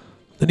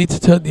 They need to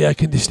turn the air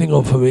conditioning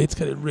on for me. It's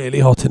getting really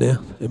hot in here,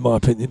 in my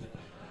opinion.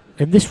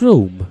 In this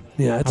room?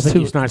 Yeah, I think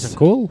it's nice and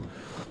cool.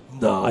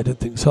 No, I don't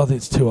think so. I think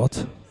it's too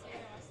hot.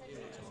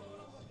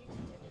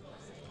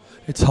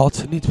 It's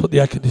hot. I need to put the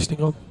air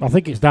conditioning on. I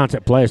think it's down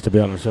to players, to be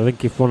honest. I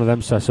think if one of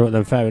them says something,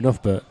 then fair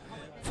enough. But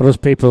for us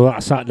people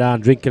that sat down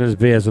drinking us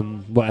beers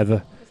and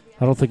whatever,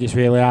 I don't think it's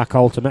really our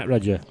call to met,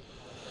 Reggie.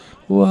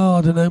 Well,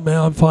 I don't know, mate.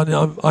 I'm finding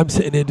I'm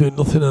sitting here doing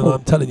nothing, and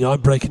I'm telling you,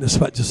 I'm breaking a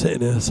sweat just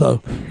sitting here.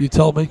 So you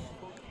tell me.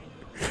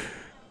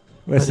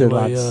 Listen,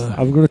 anyway, lads,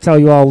 I'm going to tell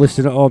you all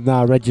listening at home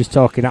now. Reggie's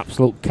talking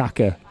absolute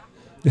caca.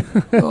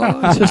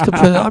 It's just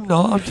I'm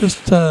not. I'm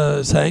just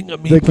saying.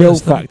 The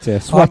guilt factor.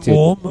 Sweating. I'm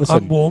warm. Listen,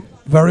 I'm warm.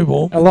 Very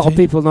warm. A lot of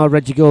people know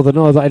Reggie Gill. They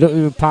know that I don't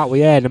even part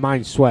with air and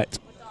mind sweat.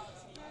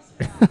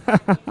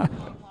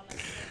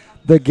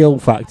 The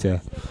guilt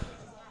factor.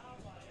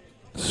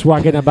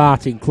 Swagging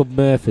about in Club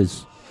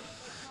Murphys.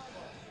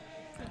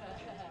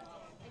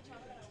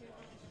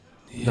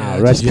 Yeah,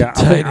 no, Reggie,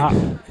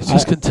 it's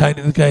just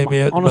containing the game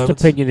here. Honest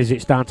opinion is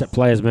it's down to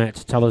players, mate,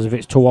 to tell us if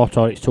it's too hot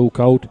or it's too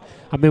cold.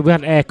 I mean, we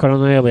had aircon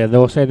on earlier and they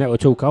were saying that it was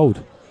too cold.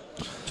 Do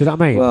you know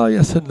what I mean? Well,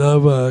 yes and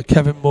no.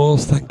 Kevin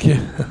Moores, thank you.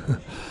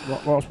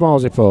 What's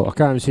Moresy for? I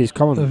can't even see his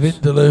comments.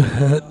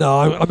 Vindaloo. No,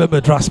 I'm a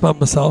Madras man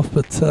myself,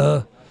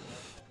 but...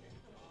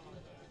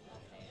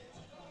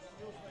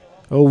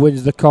 Who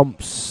wins the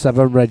comps?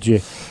 7 Reggie.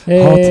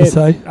 Hard to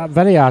say.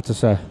 Very hard to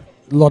say.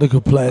 A lot of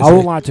good players. I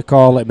wouldn't like to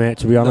call it, mate,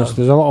 to be honest. No.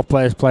 There's a lot of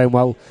players playing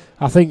well.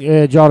 I think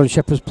Jordan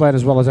Shepherd's playing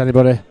as well as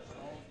anybody.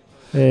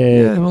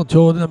 Yeah, well,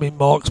 Jordan, I mean,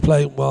 Mark's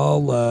playing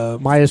well.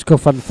 Myers,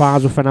 Cuff and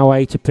Farnsworth are now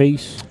 8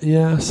 apiece.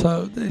 Yeah,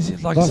 so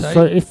like I say.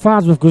 So if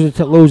Farnsworth goes into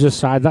the loser's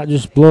side, that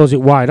just blows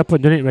it wide up,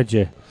 doesn't it,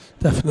 Reggie?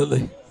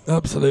 Definitely.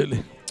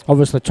 Absolutely.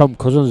 Obviously, Tom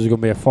Cousins is going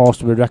to be a force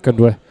to be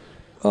reckoned with.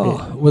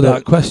 Oh,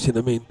 without question.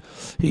 I mean,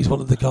 he's one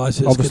of the guys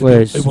that's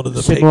obviously one of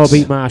the Seymour picks.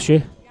 beat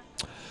Marshy.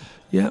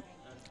 Yeah.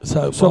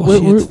 So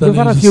we've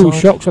had a few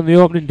shocks on the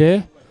opening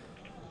day.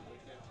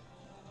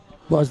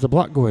 What is the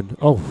black going?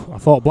 Oh, I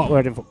thought black were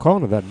heading for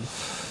corner then.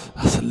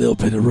 That's a little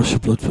bit of rush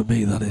of blood for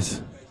me, that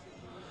is.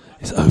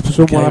 It's open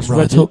the game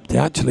right up. They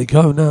actually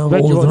go now.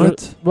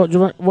 What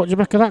do you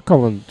make of that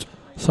comment?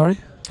 Sorry?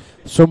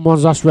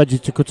 Someone's asked Reggie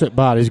to cut it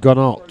bar. He's gone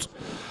out.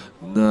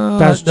 No,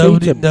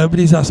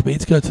 nobody's asked me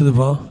to go to the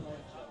bar.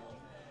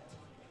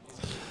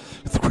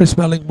 Chris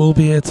Melling will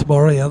be here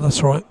tomorrow, yeah,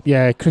 that's right.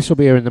 Yeah, Chris will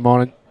be here in the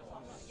morning.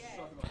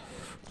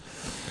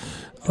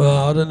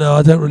 I don't know,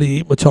 I don't really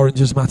eat much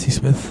oranges, Matty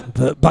Smith,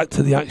 but back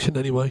to the action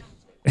anyway.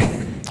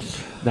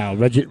 Now,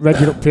 Reggie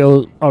don't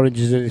feel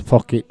oranges in his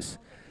pockets.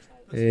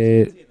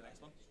 He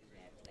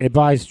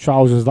buys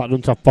trousers that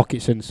don't have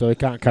pockets in, so he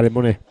can't carry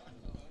money.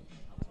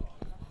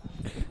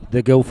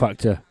 The guilt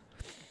factor.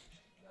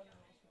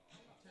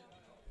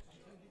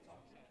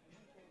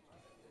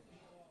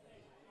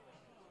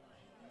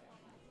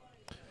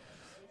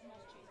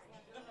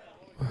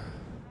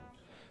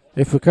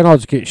 If we can all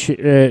just get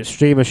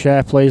stream a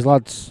share, please,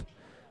 lads.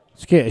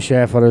 Just get a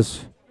share for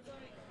us.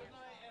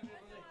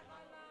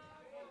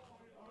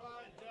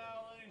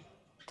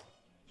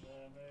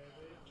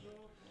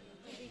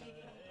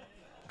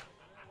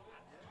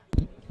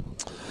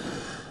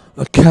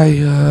 Okay,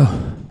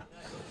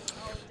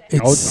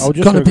 it's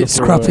gone a bit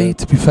scrappy,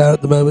 to be fair,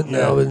 at the moment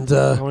now, and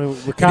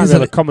we can't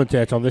really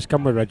commentate on this,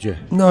 can we, Reggie?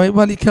 No,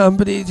 well, you can,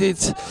 but it's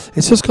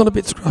just gone a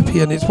bit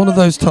scrappy, and it's one of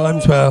those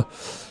times where,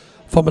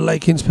 from a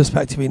Lakin's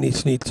perspective, he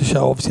needs to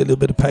show obviously a little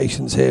bit of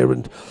patience here,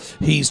 and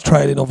he's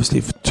trailing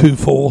obviously for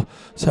 2-4,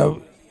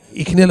 so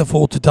he can ill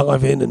afford to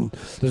dive in and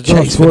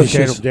chase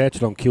finishes. There's no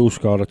updated on kill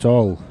score at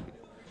all.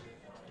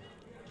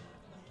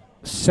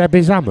 Seb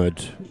is hammered.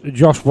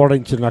 Josh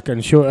Warrington, I can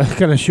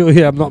assure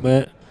you I'm not,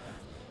 mate.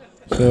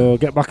 So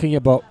get back in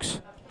your box.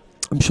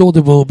 I'm sure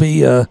there will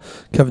be,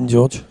 Kevin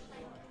George.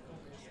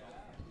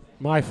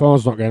 My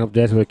phone's not getting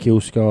updated with a kill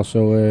score,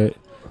 so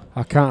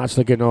I can't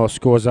actually get no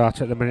scores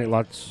out at the minute,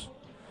 lads.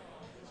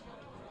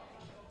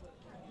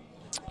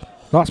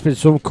 That's been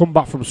some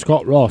comeback from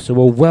Scott Ross, who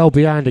were well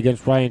behind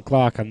against Ryan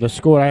Clark, and the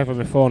score I have on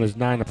my phone is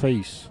 9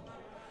 apiece.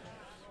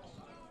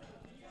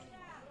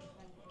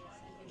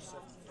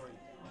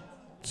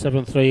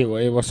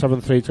 7-3. It was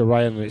 7-3 to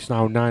Ryan, and it's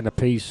now 9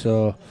 apiece.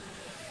 So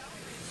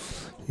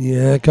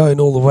yeah, going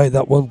all the way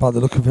that one by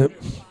the look of it.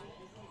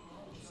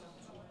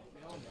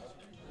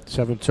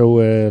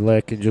 7-2.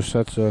 Lakin just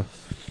said so.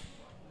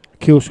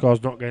 Q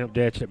score's not getting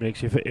updated. It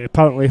makes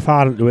apparently if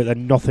I don't do it,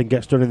 then nothing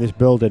gets done in this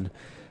building,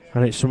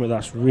 and it's something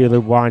that's really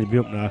winding me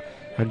up now.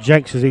 And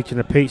Jenks is eating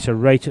a pizza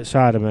right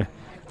outside of me,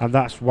 and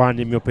that's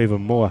winding me up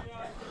even more.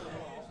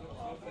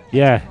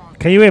 Yeah,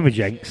 can you hear me,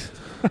 Jenks?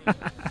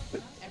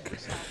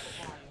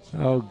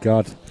 Oh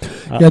God!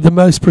 Yeah, the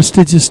most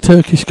prestigious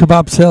Turkish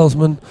kebab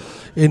salesman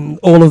in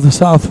all of the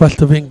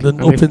southwest of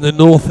England, up in the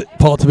north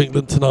part of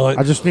England tonight.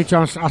 I just need to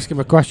ask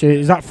him a question.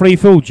 Is that free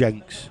food,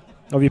 Jenks?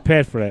 Have you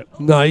paid for it?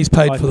 No, he's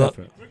paid for that.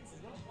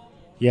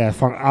 Yeah,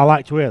 fine. I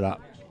like to hear that.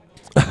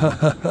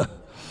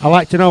 I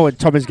like to know when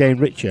Tommy's getting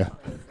richer.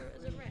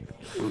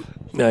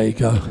 There you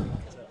go.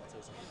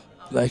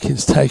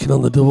 Lakin's taking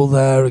on the double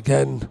there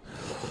again.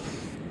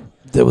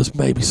 There was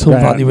maybe some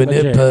value in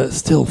it, but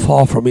still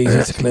far from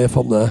easy to clear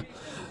from there.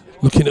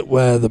 Looking at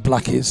where the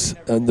black is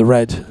and the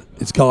red,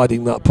 it's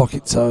guiding that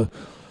pocket. So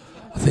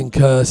I think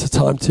it's a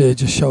time to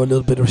just show a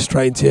little bit of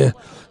restraint here.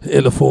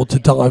 Ill afford to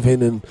dive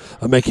in and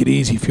make it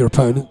easy for your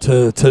opponent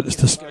to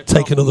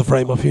take another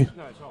frame off you.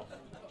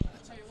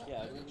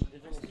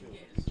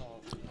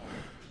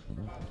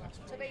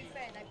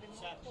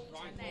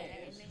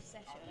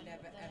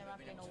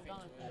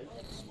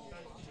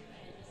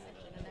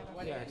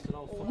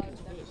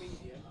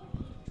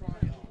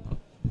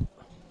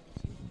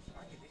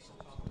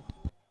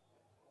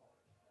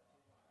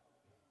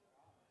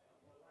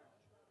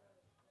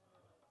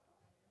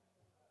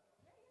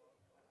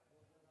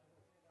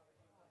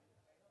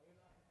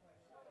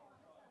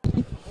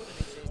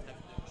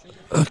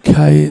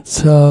 Okay,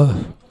 it's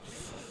Ryan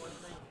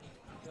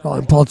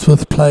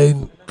Bodsworth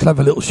playing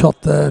clever little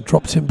shot there,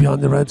 drops in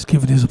behind the reds,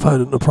 giving his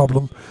opponent a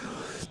problem.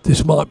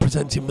 This might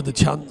present him with a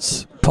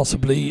chance,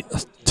 possibly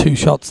 2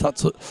 shots.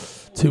 That's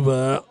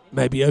to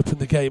maybe open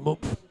the game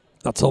up.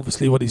 That's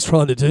obviously what he's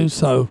trying to do.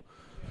 So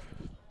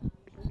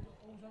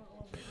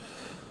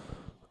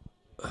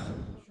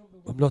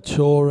I'm not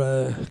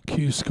sure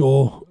Q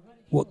score,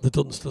 what the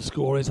Dunster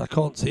score is. I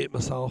can't see it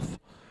myself.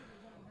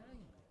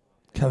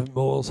 Kevin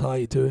Moores, how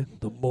you doing?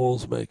 The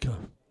Moores maker.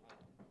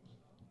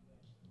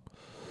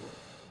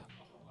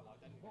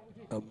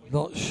 I'm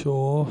not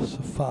sure. It's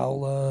a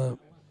foul.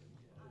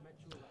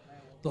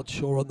 Not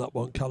sure on that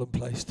one, Callum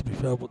Place, to be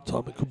fair. What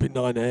time? It could be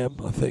 9 AM,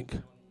 I think.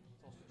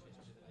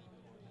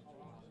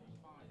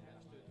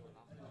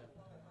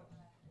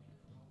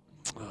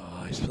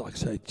 Oh, he's, like I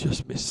say,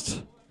 just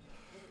missed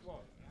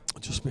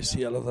the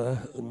yellow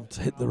there and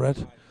hit the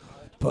red.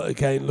 But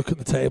again, look at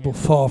the table,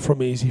 far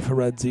from easy for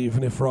Reds,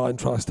 even if Ryan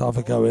tries to have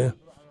a go here.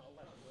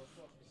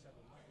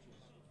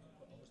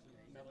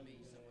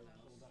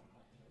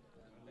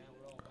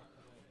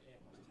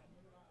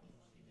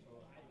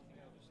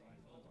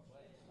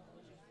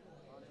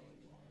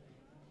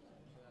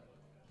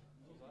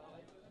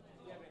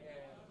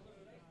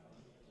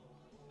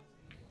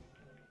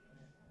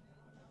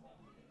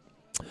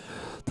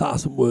 That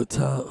hasn't worked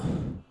out.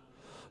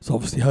 So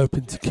obviously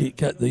hoping to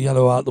get the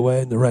yellow out of the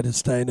way and the red is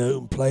staying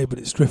open play, but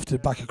it's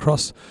drifted back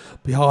across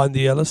behind the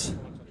yellows.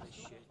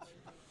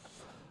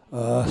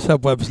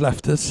 Seb Webb's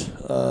left us,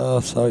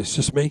 so it's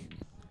just me.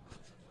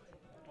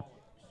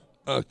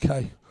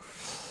 Okay.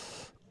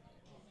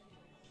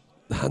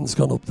 The hand's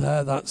gone up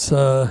there. That's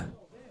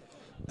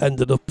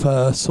ended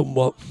up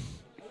somewhat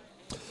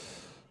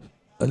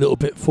a little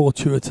bit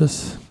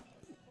fortuitous.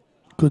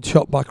 Good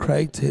shot by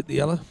Craig to hit the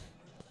yellow.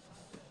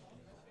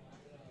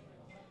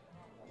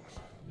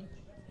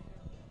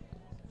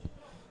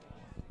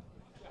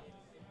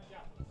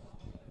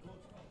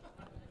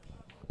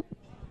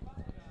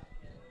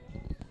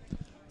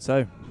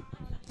 So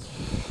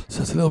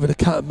it's a little bit of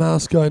cat and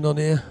mouse going on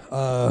here.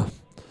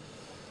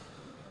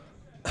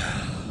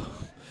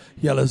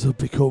 yellows have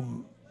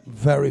become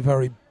very,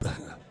 very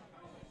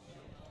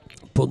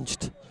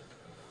bunched.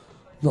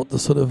 Not the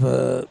sort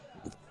of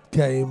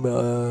game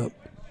we're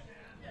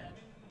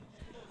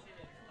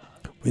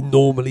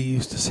normally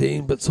used to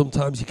seeing, but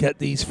sometimes you get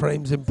these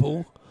frames in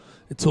pool.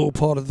 It's all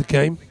part of the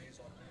game.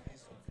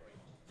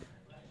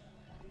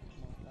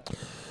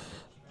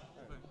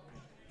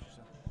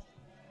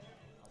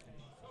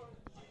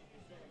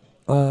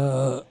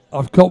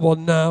 I've got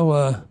one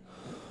now.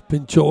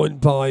 Been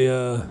joined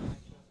by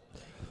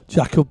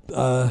Jakob.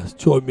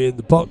 Joined me in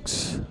the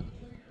box.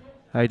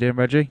 How you doing,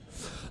 Reggie?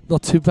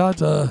 Not too bad.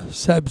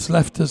 Seb's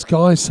left us,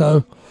 guys,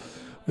 so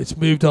it's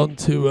moved on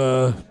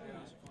to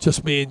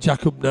just me and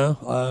Jakob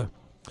now.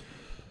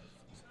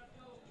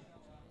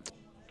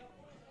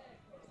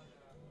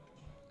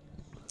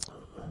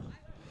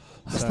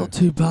 That's not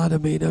too bad. I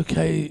mean,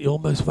 okay, he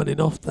almost went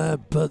in off there,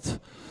 but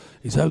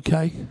he's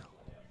okay.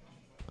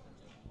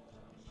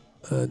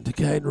 And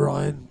again,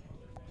 Ryan,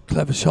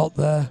 clever shot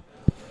there.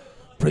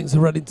 Brings the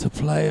red into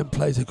play and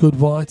plays a good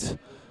white.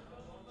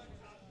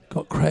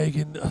 Got Craig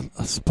in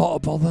a spot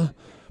of bother,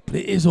 but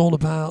it is all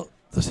about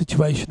the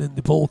situation in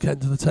the bulk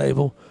end of the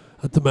table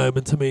at the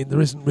moment. I mean,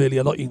 there isn't really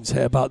a lot you can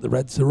say about the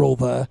Reds. They're all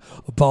there,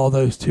 bar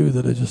those two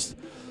that are just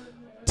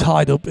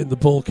tied up in the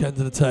bulk end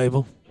of the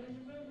table.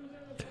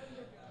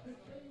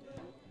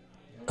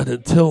 And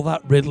until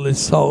that riddle is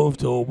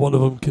solved, or one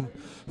of them can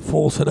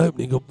force an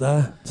opening up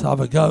there to have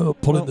a go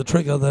at pulling the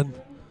trigger, then...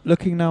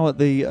 Looking now at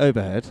the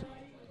overhead,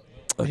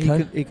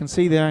 Okay. he can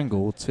see the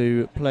angle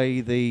to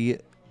play the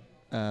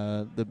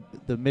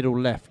middle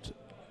left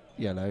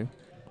yellow,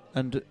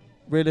 and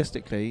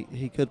realistically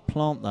he could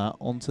plant that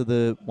onto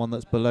the one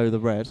that's below the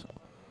red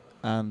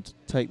and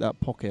take that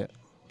pocket.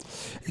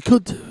 He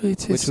could do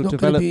it. It's not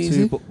going to be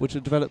easy. Which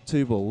would develop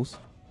two balls.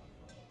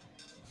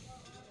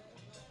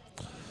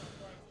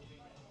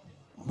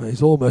 Well,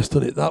 he's almost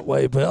done it that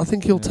way, but I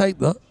think he'll take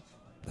that.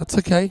 That's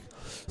okay.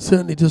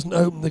 Certainly doesn't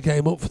open the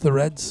game up for the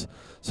Reds.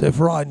 So if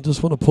Ryan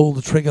does want to pull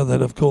the trigger,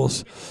 then of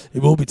course he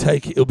will be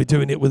he'll be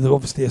doing it with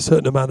obviously a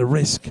certain amount of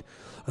risk.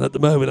 And at the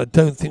moment, I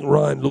don't think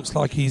Ryan looks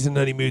like he's in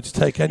any mood to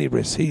take any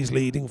risks. He's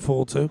leading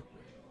 4-2.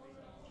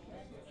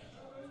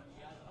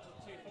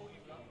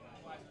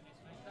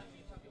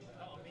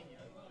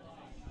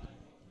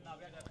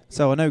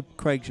 So I know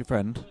Craig's your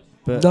friend,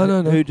 but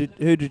No. who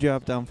did you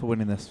have down for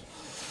winning this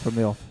from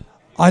the off?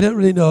 I don't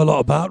really know a lot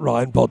about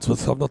Ryan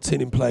Bodsworth. I've not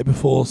seen him play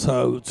before,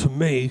 so to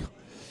me,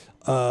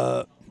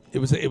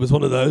 it was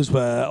one of those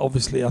where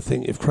obviously I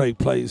think if Craig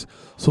plays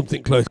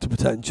something close to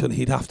potential,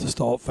 he'd have to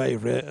start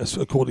favourite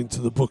according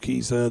to the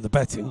bookies, the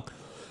betting.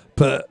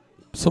 But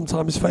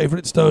sometimes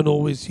favourites don't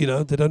always, they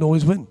don't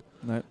always win.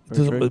 No,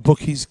 The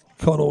bookies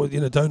can't always,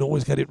 don't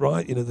always get it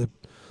right.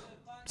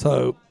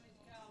 So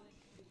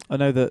I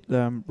know that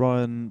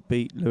Ryan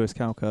beat Lewis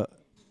Calcutt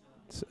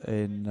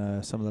in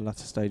some of the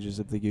latter stages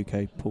of the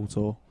UK pool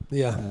tour.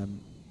 Yeah.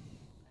 And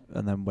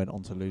then went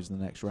on to lose in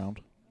the next round.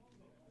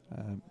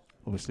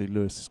 Obviously,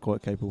 Lewis is quite a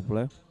capable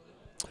player.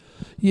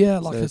 Yeah,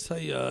 like I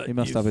say, he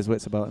must have his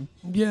wits about him.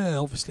 Yeah,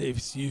 obviously,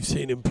 if you've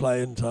seen him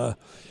play, and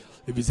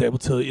if he's able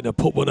to,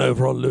 put one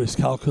over on Lewis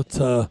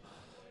Calcutt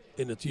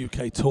in a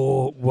UK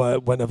tour,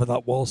 whenever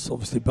that was,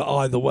 obviously. But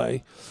either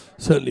way,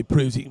 certainly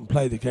proves he can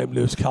play the game.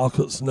 Lewis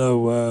Calcutt's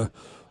no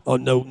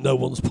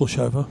one's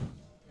pushover.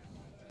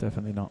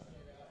 Definitely not.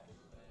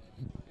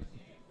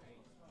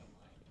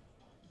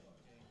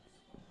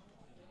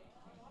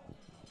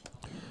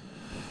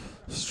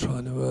 Just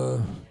trying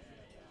to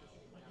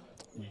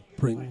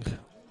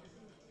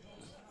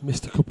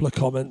missed a couple of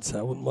comments.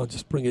 I wouldn't mind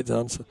just bring it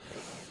down. So,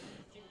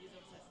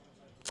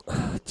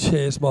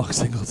 cheers, Mark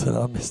Singleton.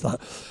 I missed that.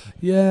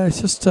 Yeah,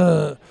 it's just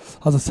as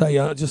I say.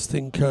 I just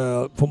think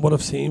from what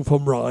I've seen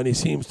from Ryan, he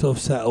seems to have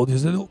settled.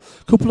 There's a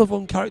couple of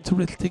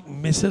uncharacteristic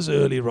misses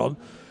earlier on,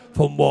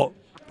 from what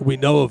we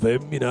know of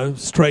him.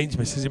 Strange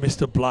misses. He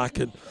missed a black,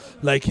 and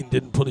Lakin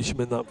didn't punish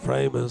him in that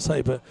frame, as I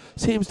say, but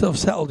seems to have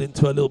settled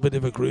into a little bit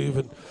of a groove,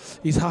 and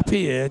he's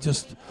happy here,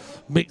 just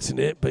mixing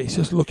it, but he's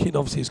just looking,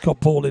 obviously he's got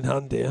ball in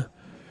hand here.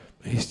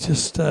 He's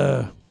just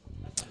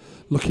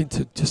looking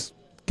to just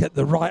get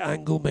the right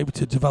angle, maybe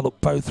to develop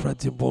both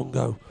threads in one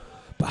go.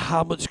 But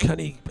how much can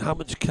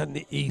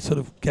he sort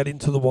of get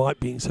into the white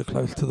being so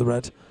close to the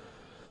red?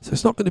 So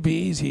it's not going to be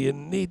easy,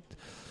 and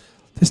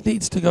this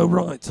needs to go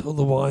right,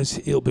 otherwise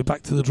he'll be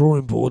back to the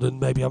drawing board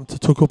and maybe have to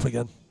tuck up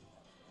again.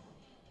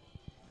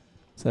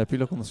 So if you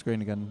look on the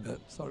screen again,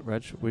 sorry,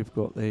 Reg, we've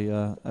got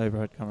the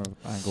overhead camera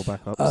angle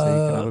back up, so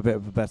you can have a bit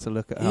of a better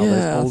look at how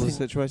those balls are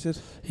situated.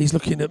 He's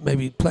looking at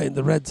maybe playing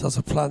the reds as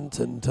a plant,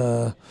 and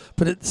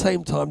but at the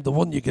same time, the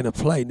one you're going to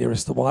play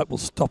nearest the white will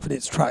stop in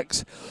its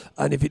tracks,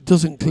 and if it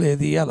doesn't clear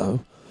the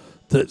yellow,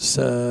 that's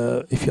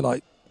if you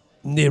like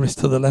nearest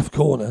to the left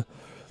corner,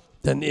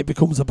 then it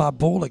becomes a bad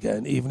ball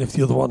again, even if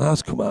the other one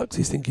has come out, because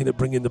he's thinking of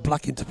bringing the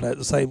black into play at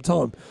the same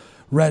time.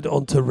 Red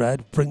onto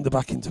red, bring the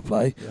back into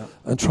play,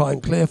 and try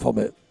and clear from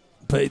it.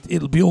 But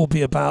it'll all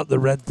be about the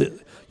red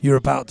that you're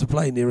about to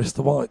play nearest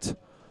the white.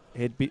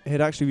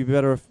 he'd actually be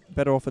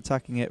better off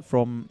attacking it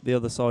from the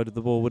other side of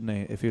the ball, wouldn't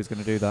he? If he was going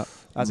to do that,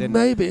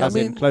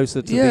 in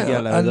closer to the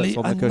yellow and that's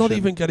on the cushion. Not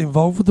even get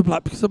involved with the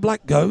black because the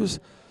black goes.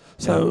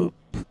 So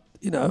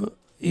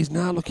he's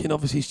now looking.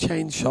 Obviously, he's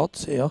changed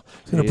shots here.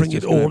 He's going to bring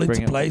it all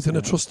into play. He's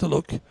going to trust the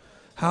look.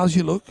 How's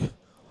your look?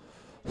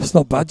 It's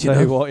not bad,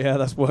 Tell you what,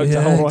 that's worked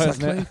out all right,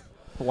 exactly. hasn't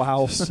it?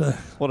 Wow,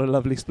 what a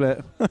lovely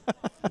split.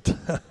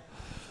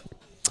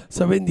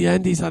 So in the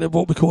end, he's had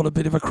what we call a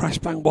bit of a crash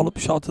bang wallop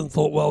shot and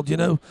thought, well,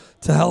 to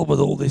hell with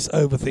all this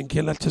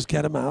overthinking, let's just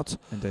get him out.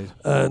 Indeed.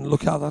 And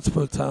look how that's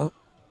worked out.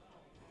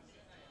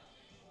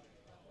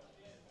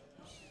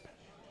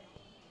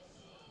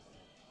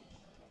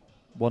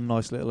 One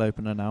nice little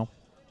opener now.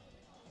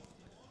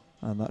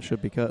 And that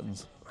should be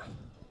curtains.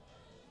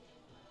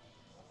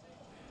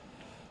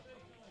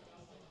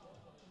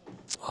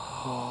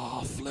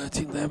 Oh,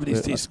 flirting there, but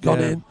he's gone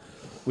in.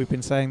 We've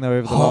been saying though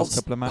over the last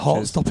couple of matches.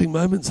 Heart-stopping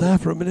moments there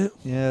for a minute.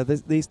 Yeah,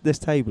 this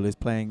table is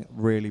playing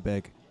really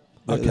big.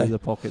 The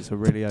pockets are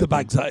really open. The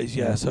bags, that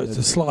is, so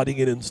it's sliding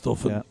in and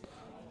stuff. And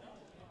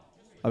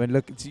I mean,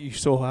 look, you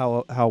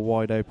saw how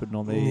wide open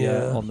on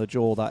the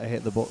jaw that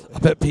hit the ball. I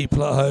bet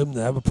people at home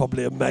there were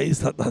probably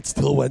amazed that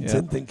still went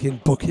in,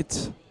 thinking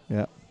buckets.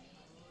 Yeah.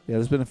 Yeah,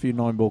 there's been a few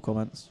 9-ball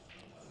comments.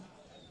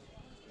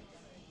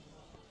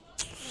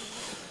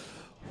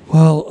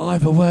 Well,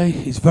 either way,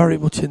 he's very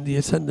much in the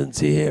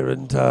ascendancy here,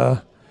 and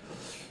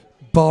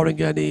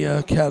barring any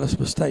careless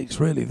mistakes,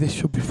 really, this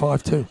should be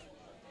 5-2.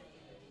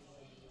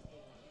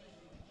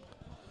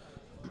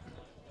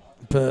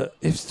 But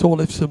if it's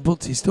all ifs and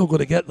buts, he's still going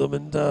to get them,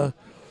 and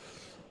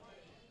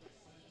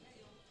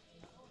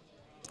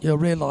he'll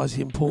realise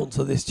the importance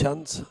of this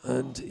chance,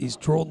 and he's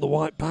drawn the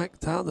white back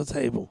down the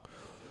table.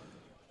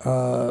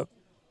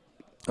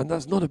 And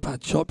that's not a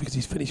bad shot because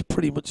he's finished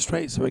pretty much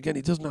straight. So again,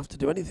 he doesn't have to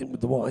do anything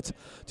with the white.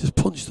 Just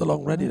punch the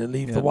long red in and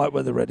leave the white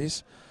where the red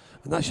is.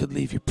 And that should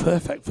leave you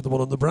perfect for the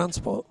one on the brown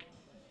spot.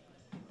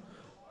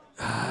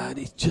 And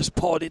he's just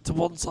potted it to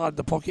one side of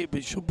the pocket,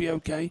 but it should be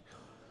okay.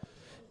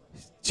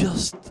 It's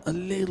just a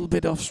little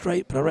bit off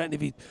straight, but I reckon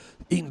if he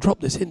can drop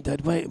this in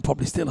dead weight and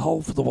probably still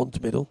hold for the one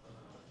to middle.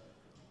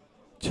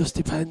 Just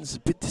depends. A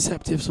bit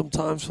deceptive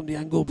sometimes from the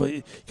angle, but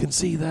you can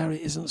see there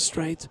it isn't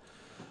straight.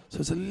 So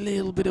there's a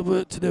little bit of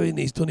work to do, and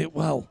he's done it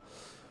well.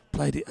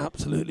 Played it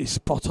absolutely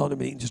spot on. I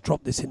mean, he can just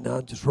drop this in now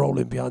and just roll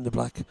in behind the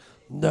black.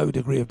 No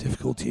degree of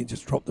difficulty, and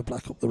just drop the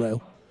black up the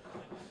rail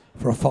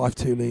for a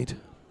 5-2 lead.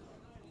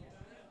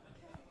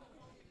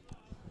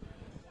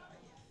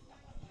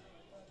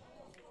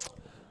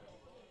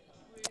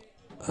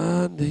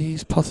 And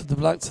he's potted the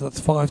black, so that's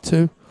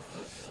 5-2.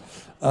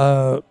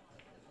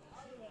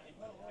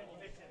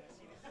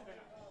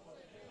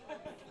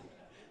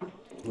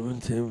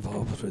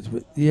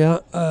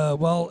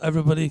 Well,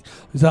 everybody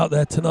who's out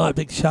there tonight,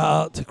 big shout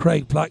out to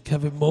Craig Black,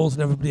 Kevin Moores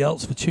and everybody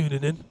else for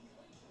tuning in.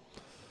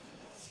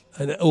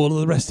 And all of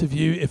the rest of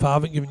you, if I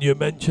haven't given you a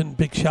mention,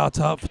 big shout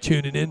out for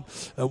tuning in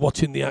and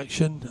watching the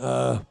action.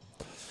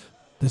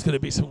 There's going to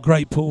be some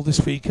great pool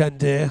this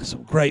weekend here,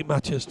 some great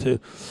matches to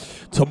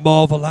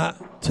marvel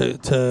at,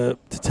 to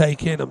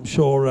take in, I'm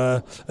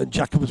sure. And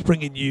Jakob was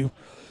bringing you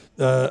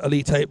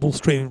Elite 8 Ball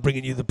Stream,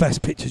 bringing you the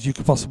best pictures you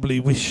could possibly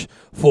wish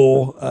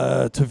for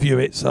to view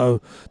it.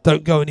 So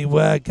don't go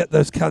anywhere. Get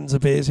those cans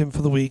of beers in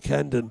for the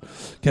weekend and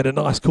get a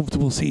nice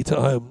comfortable seat at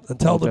home, and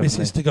tell the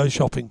missus to go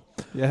shopping.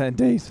 Yeah,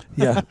 indeed.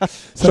 Yeah.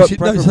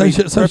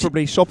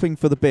 Preferably shopping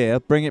for the beer,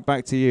 bring it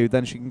back to you,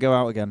 then she can go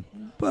out again.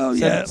 Well,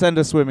 send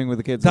her swimming with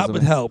the kids. That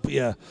would help,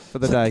 for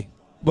the day.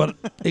 Well,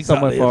 exactly.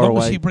 Somewhere far as long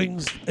away. as she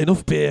brings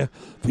enough beer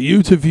for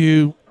you to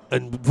view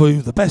and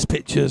view the best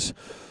pictures,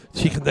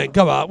 she can then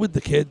go out with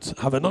the kids,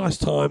 have a nice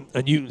time,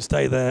 and you can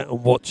stay there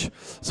and watch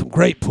some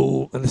great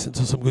pool and listen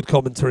to some good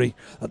commentary.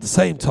 At the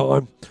same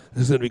time,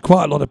 there's going to be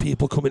quite a lot of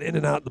people coming in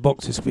and out the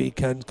box this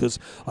weekend, because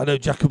I know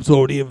Jakob's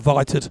already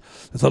invited.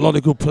 There's a lot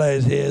of good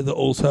players here that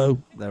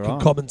also can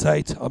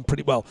commentate. I'm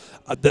pretty well.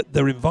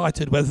 They're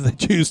invited. Whether they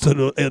choose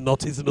to or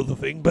not is another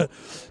thing. But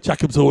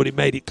Jakob's already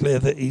made it clear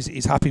that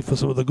he's happy for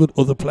some of the good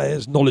other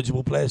players,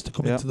 knowledgeable players, to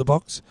come into the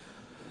box.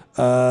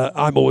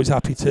 I'm always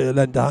happy to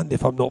lend a hand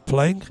if I'm not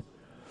playing.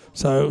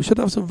 So we should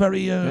have some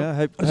very.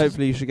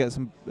 Hopefully you should get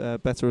some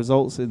better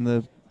results in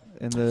the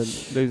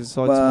loser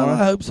side tomorrow. tomorrow. I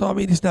hope so. I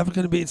mean, it's never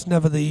going to be. It's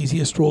never the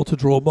easiest straw to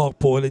draw. Mark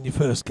Boyle in your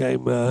first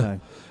game,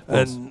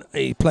 and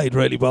he played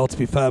really well. To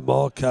be fair,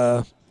 Mark.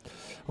 I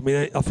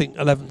mean, I think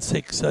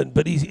 11-6,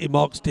 but he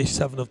marks dish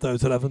 7 of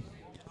those 11.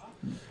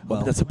 Well,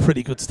 I mean, that's a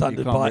pretty good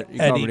standard by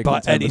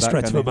any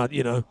stretch of a man,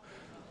 you know.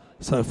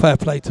 So fair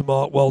play to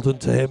Mark. Well done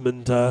to him,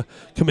 and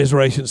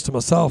commiserations to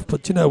myself.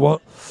 But you know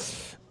what?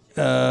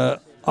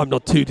 I'm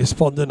not too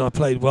despondent. I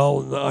played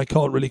well, and I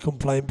can't really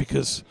complain,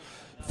 because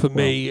for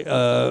me,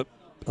 as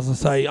I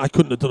say, I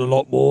couldn't have done a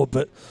lot more.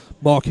 But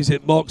Mark's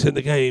in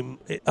the game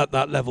at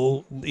that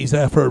level. He's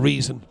there for a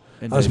reason,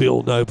 as we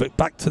all know. But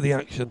back to the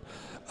action.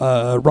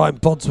 Ryan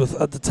Bodsworth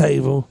at the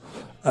table,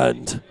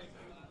 and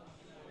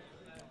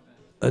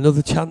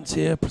another chance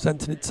here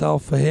presenting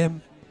itself for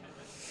him.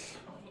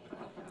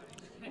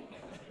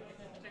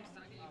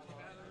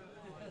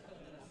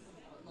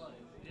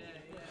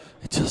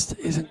 just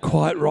isn't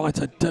quite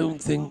right. I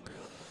don't think.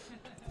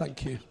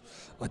 Thank you.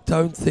 I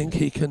don't think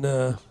he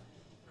can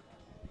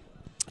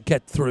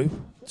get through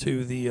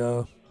to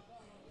the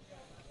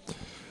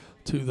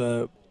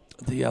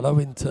yellow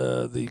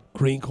into the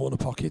green corner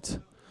pocket.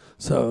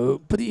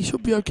 So, but he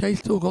should be okay.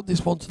 Still got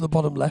this one to the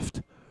bottom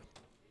left.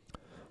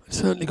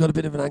 Certainly got a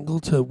bit of an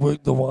angle to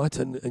work the white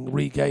and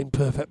regain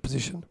perfect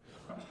position.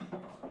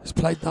 He's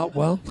played that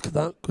well. Look at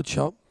that. Good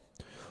shot.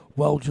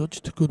 Well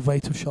judged. Good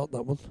weight of shot,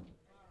 that one.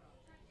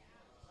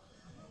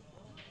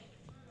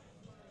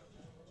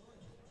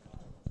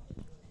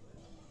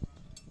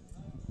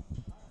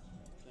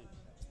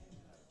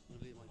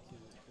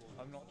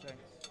 I'm not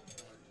Jenks.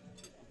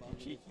 I'm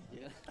cheeky,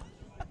 yeah.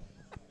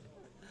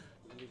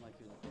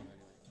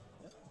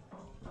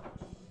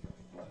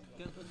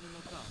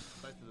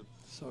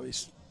 So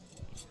he's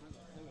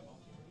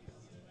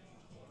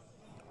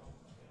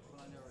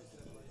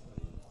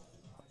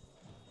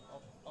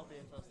I'll be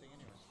in first thing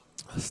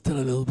anyway. still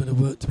a little bit of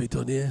work to be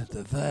done here.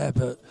 They're there,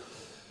 but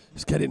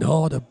it's getting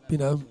harder. You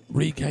know,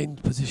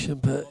 regained position,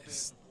 but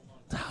it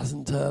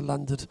hasn't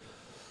landed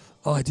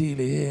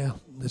ideally here.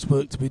 There's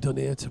work to be done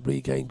here to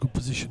regain good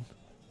position.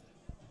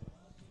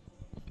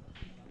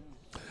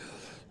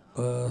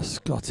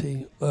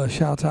 Scotty,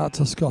 shout out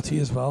to Scotty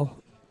as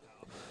well,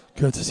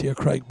 courtesy of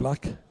Craig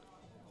Black.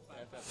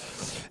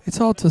 It's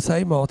hard to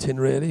say, Martin,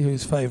 really,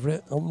 who's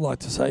favourite. I would like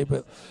to say,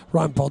 but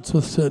Ryan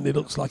Bodsworth certainly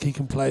looks like he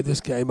can play this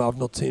game. I've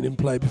not seen him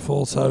play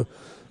before, so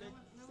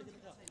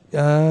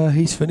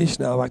he's finished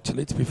now,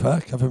 actually, to be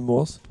fair. Kevin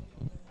Moore's.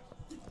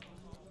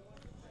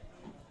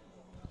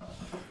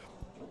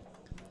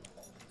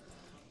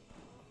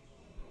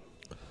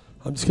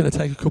 I'm just going to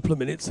take a couple of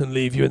minutes and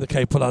leave you in the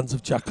capable hands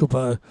of Jakob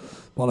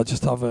while I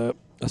just have a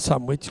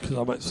sandwich, because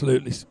I'm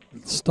absolutely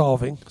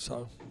starving.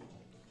 So,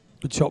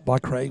 good shot by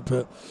Craig,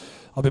 but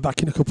I'll be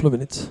back in a couple of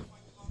minutes.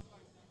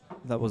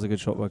 That was a good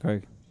shot by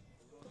Craig.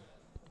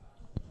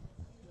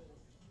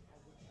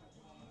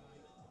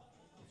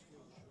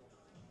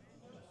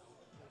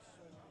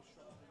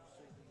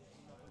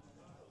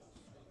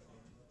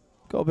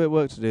 Got a bit of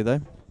work to do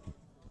though.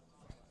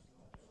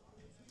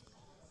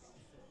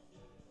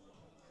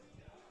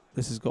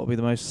 This has got to be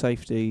the most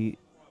safety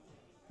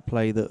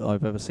play that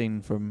I've ever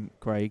seen from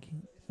Craig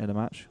in a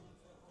match.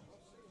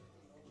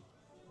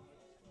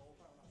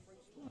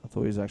 I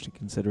thought he was actually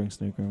considering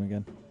snookering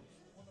again.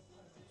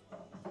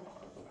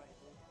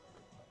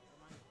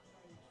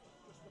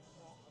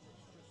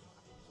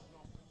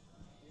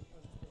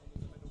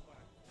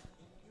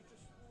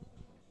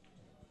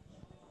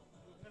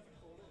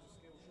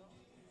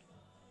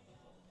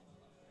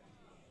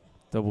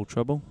 Double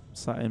trouble,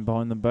 sat in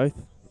behind them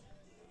both.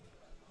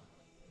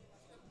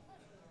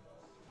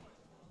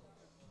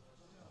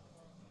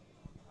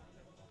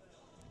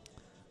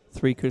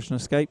 Three cushion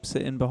escape,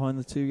 sitting behind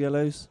the two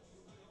yellows.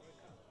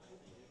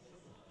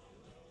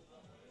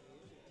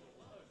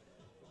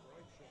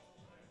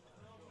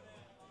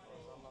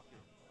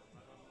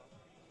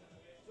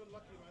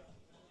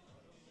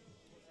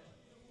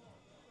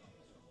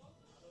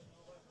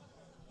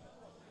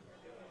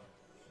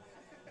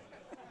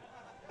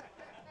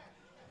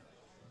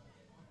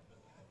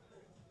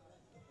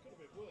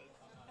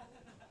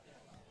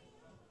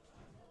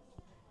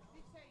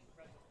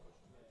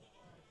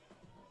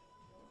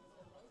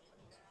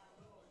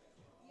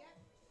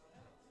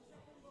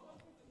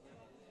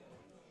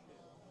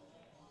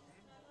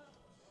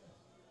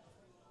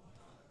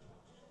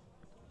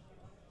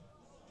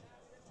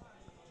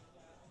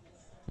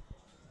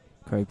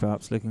 Craig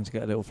perhaps looking to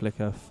get a little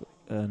flicker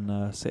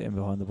and sitting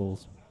behind the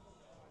balls.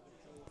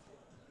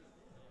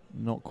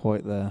 Not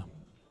quite there.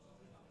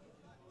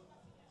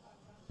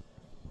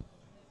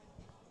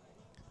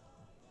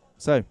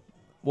 So,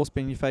 what's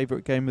been your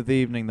favourite game of the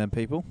evening then,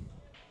 people?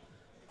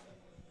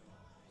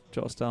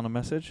 Jot us down a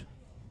message.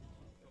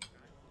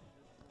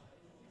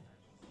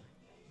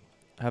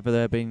 Have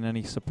there been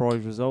any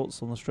surprise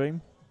results on the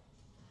stream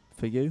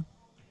for you?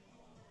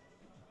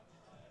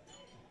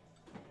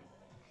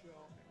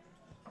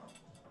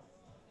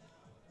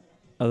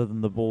 Other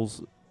than the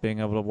balls being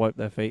able to wipe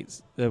their feet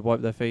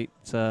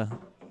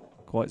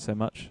quite so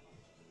much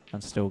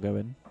and still go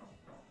in.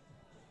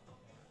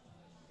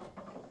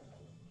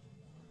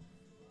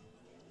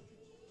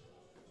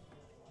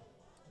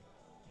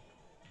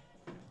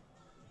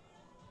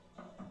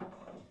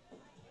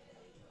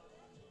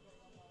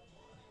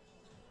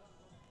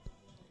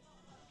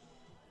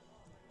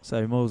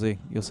 So Morsey,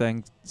 you're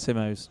saying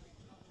Simos.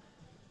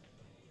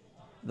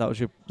 That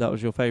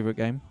was your favourite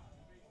game?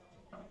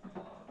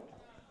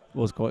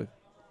 Was quite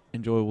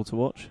enjoyable to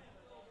watch.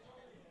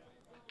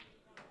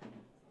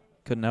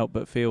 Couldn't help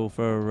but feel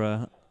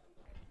for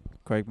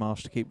Craig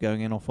Marsh to keep going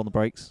in off on the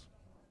breaks.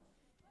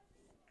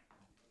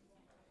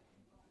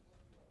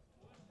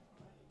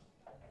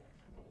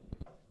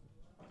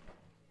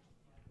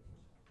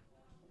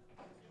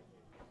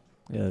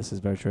 Yeah, this is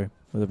very true.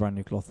 With a brand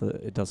new cloth,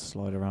 it does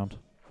slide around.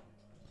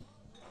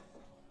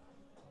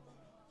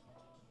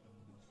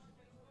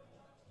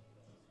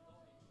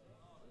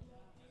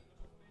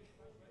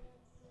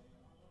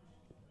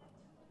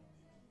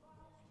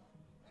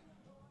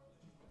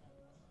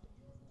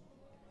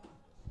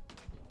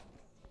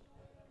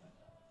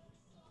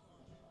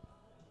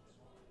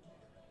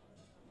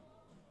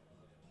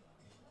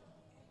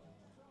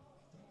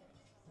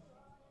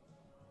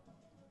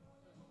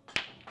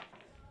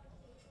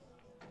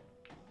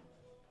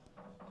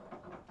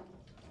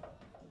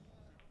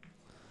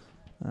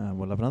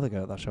 We'll have another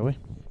go at that, shall we?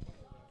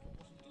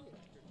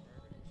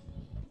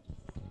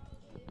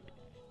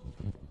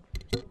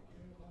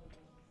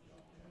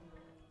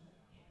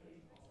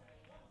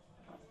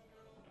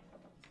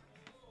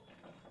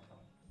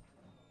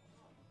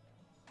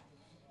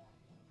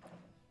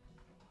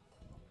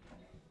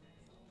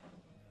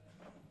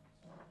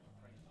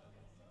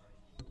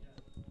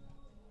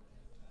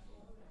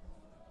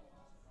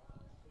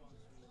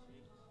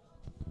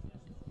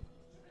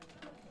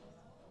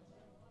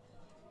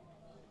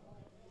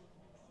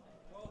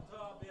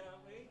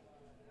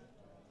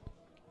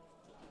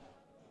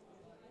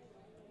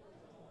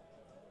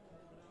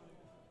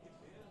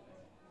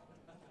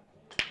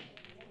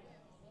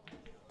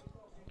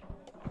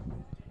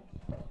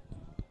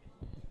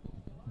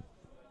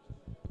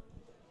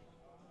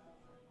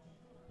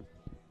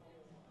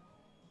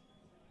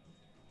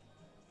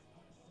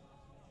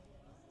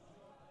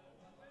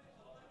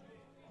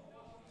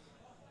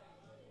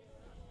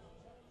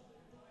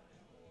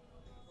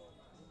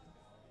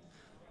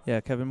 Yeah,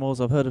 Kevin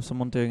Moores, I've heard of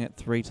someone doing it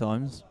 3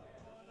 times,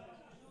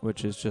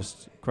 which is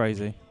just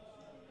crazy.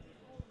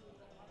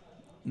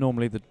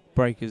 Normally the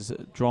break is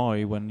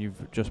dry when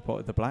you've just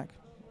potted the black,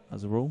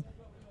 as a rule.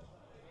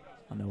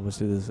 And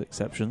obviously there's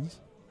exceptions.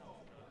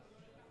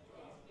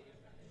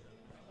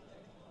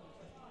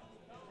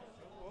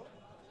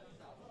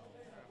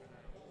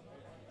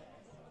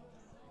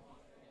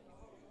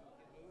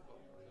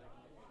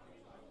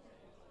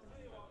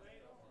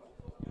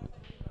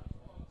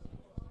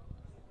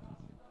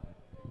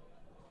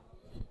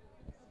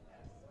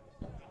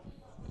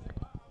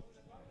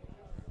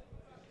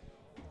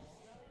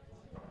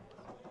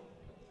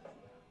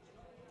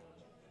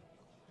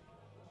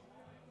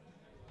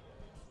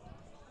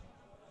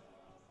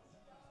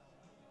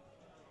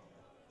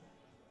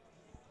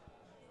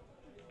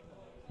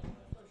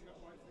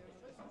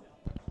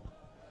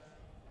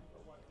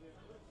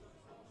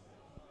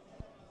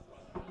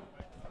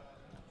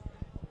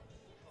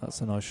 That's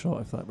a nice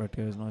shot if that red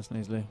goes nice and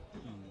easily.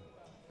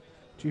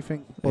 Do you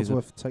think These are-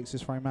 Bodsworth takes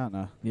his frame out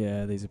now?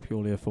 Yeah, these are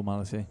purely a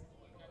formality.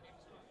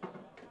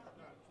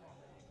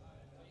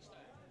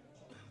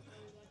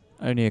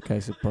 Only a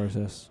case of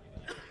process.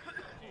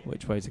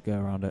 Which way to go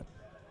around it.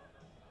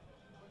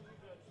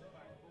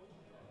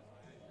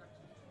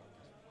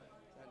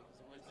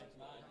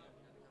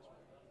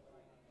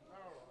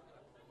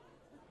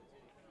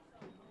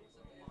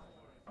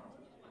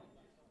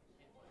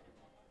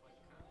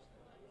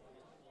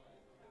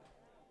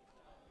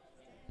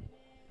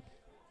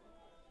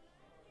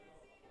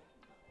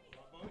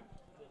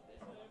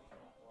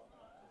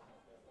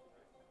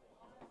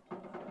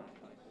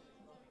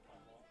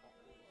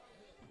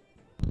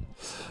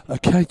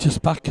 Okay,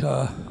 just back.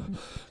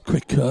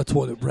 Quick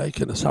toilet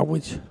break and a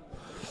sandwich.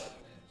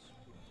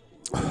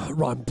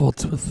 Ryan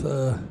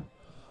Bodsworth.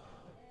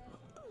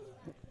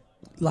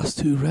 Last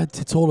 2 reds.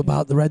 It's all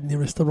about the red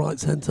nearest the right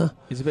centre.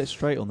 He's a bit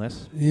straight on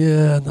this.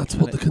 Yeah, and that's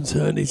what the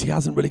concern is. He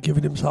hasn't really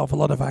given himself a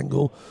lot of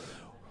angle.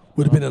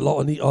 Would have been a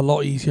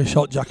lot easier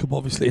shot. Jakob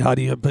obviously had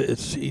it, but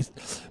he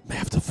may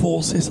have to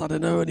force this. I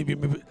don't know. And he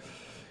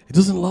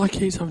doesn't like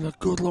it. He's having a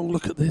good long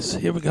look at this.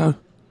 Here we go.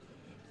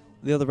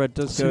 The other red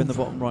does go in the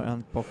bottom right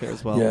hand pocket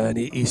as well. Yeah, and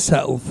he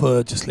settled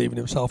for just leaving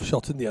himself a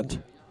shot in the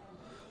end.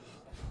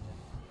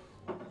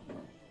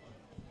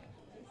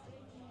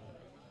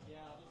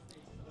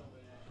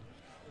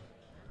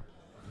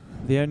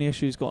 The only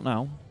issue he's got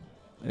now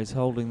is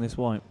holding this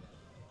white.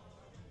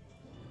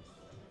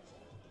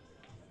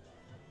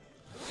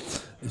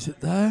 Is it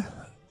there?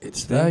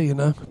 It's there, you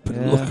know. But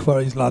Yeah. look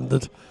where he's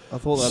landed. I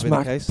thought that would be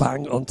Smack the case.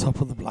 bang on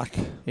top of the black.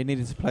 He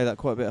needed to play that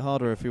quite a bit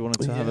harder if he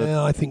wanted to have a.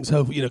 Yeah, I think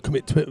so. You know,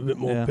 commit to it a bit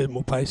more, Yeah. bit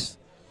more pace.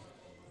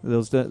 There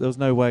was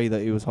no way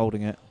that he was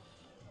holding it.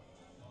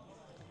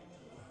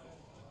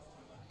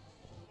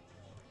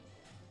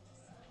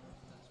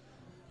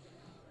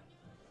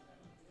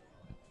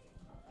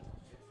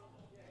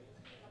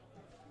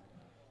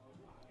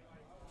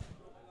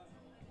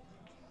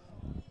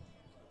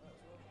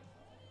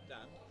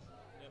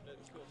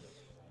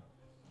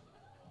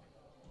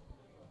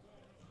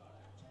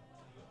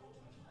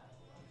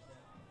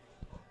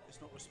 It's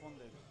not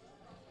responding.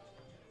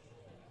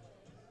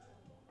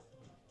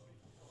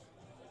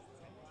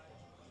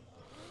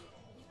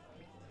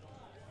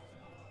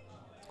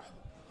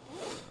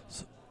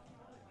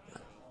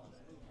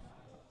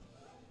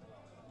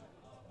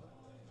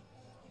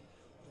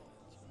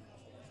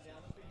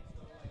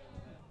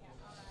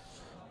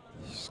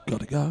 It's got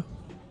to go.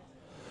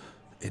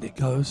 In it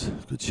goes.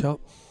 Good shot.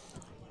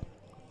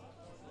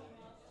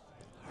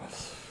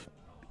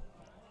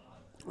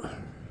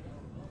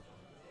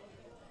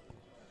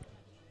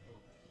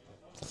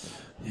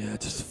 Yeah,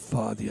 just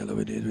fire the yellow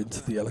in here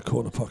into the yellow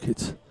corner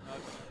pocket.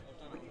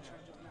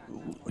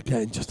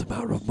 Again, just a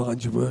matter of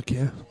mind your work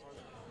here.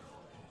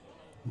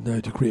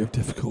 No degree of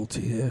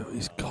difficulty here.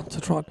 He's gone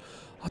to try.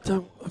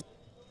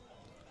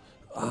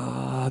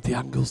 The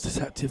angle's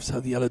deceptive, so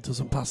the yellow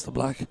doesn't pass the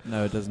black.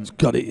 No, it doesn't. It's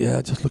got it,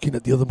 yeah. Just looking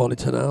at the other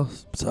monitor now.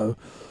 So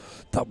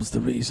that was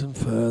the reason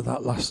for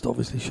that last,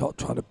 obviously, shot,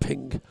 trying to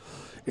ping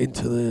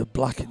into the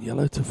black and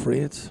yellow to free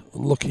it.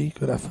 Unlucky,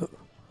 good effort.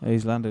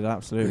 He's landed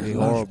absolutely He's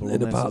horrible in on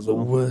this about as the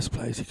well. worst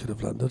place he could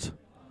have landed.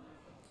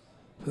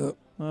 But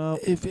Well,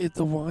 if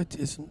the white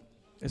isn't,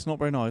 it's not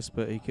very nice,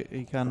 but he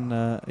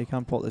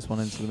can pot this one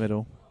into the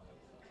middle.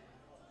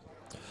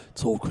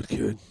 it's awkward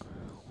queuing.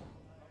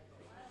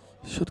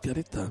 Should get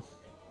it though.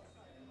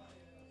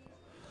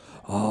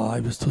 Ah,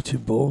 he was touching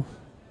ball.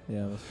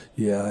 Yeah.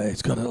 Yeah,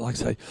 it's got to, like I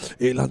say,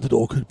 it landed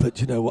awkward,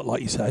 but you know what,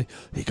 like you say,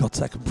 he got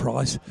second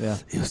prize. Yeah.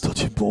 He was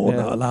touching ball, and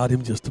Yeah. that allowed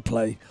him just to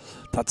play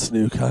that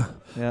snooker.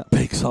 Yeah.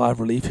 Big sigh of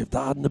relief. If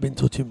that hadn't have been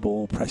touching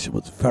ball, pressure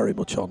was very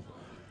much on.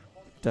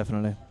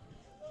 Definitely.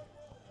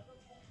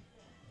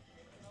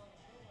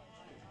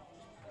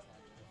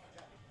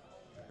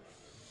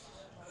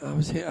 How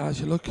is it? How's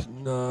you look?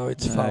 No,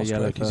 it's No, foul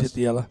yellow stroke. He's hit first.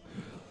 the yellow.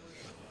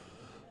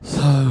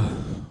 So,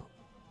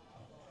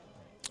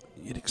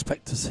 you'd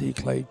expect to see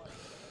Clay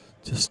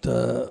just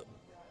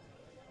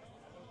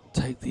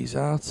take these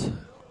out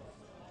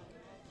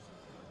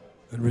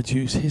and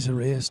reduce his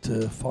arrears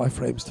to 5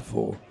 frames to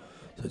 4.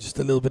 So just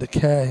a little bit of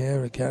care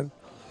here again.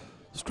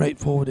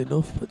 Straightforward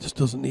enough, but just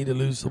doesn't need to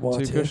lose the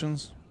white 2 here.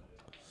 cushions.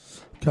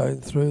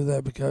 Going through,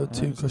 there we go. Yeah,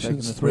 2 he's taking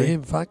cushions, the 3 3.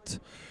 in fact.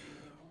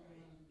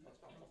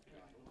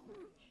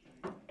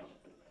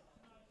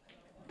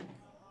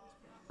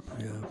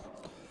 Yeah.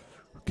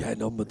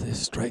 Getting on with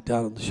this, straight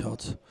down on the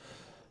shot.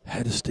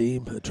 Head of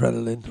steam,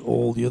 adrenaline,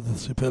 all the other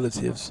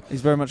superlatives.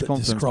 He's very much a that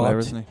confidence described. player,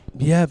 isn't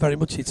he? Yeah, very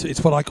much.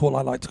 It's what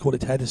I like to call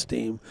it head of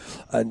steam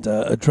and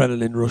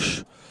adrenaline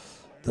rush.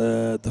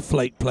 The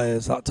flake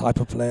players, that type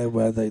of player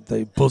where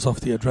they buzz off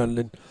the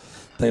adrenaline.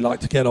 They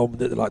like to get on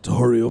with it. They like to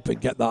hurry up and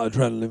get that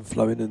adrenaline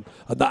flowing, and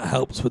that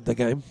helps with the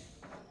game.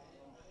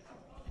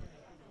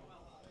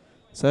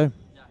 So,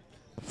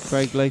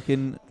 Craig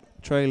Lakin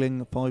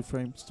trailing 5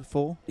 frames to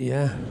 4.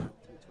 Yeah.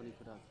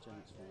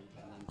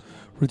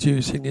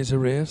 Reducing his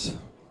arrears.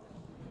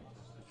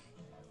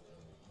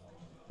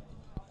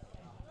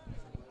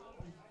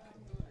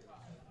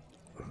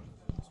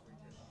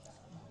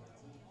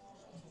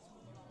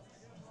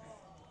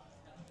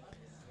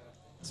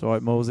 It's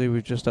alright, Morsey,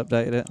 we've just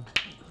updated it.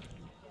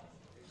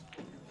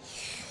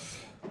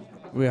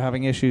 We're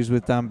having issues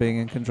with Dan being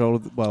in control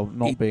of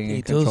not being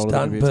in control does, of the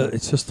Dan, computer. but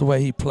it's just the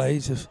way he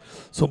plays. If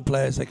some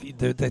players they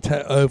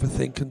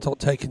overthink and not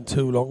taking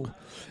too long,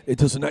 it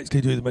doesn't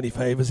actually do them any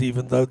favours.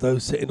 Even though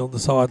those sitting on the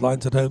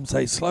sidelines at home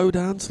say, "Slow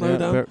down, slow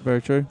down." Very,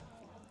 very true.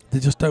 They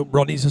just don't.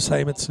 Ronnie's the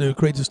same at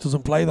snooker. He just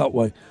doesn't play that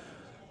way.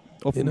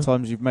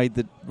 Oftentimes you've made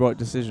the right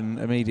decision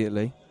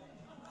immediately,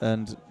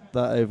 and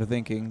that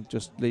overthinking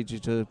just leads you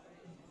to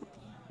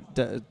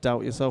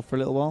doubt yourself for a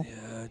little while.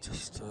 Yeah,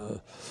 just a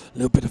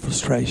little bit of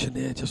frustration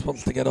here. Just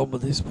wants to get on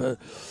with this, but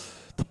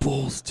the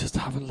balls just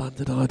haven't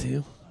landed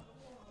ideal.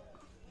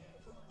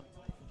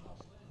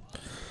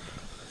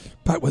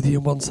 Back with you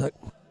in 1 sec.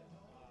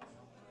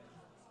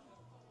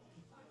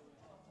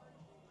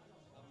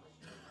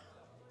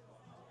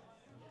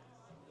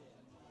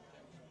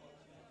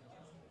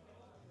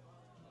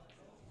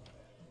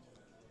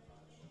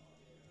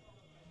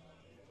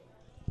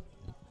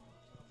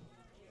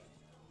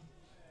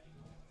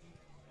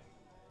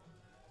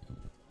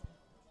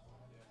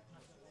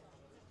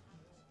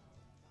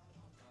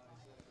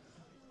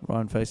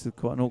 Ryan faces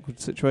quite an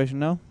awkward situation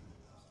now.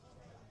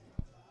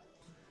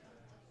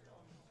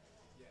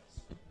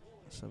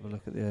 Let's have a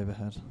look at the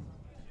overhead.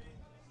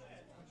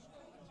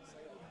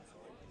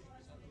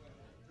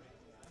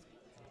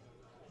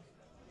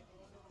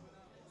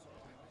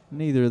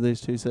 Neither of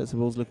these 2 sets of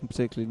balls looking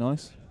particularly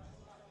nice.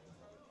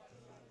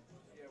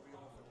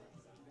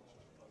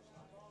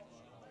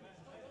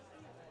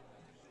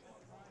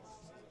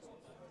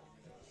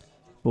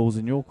 Balls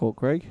in your court,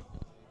 Craig.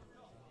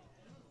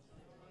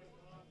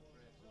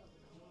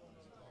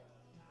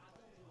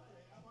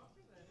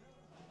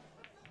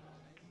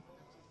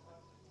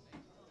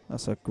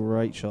 That's a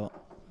great shot.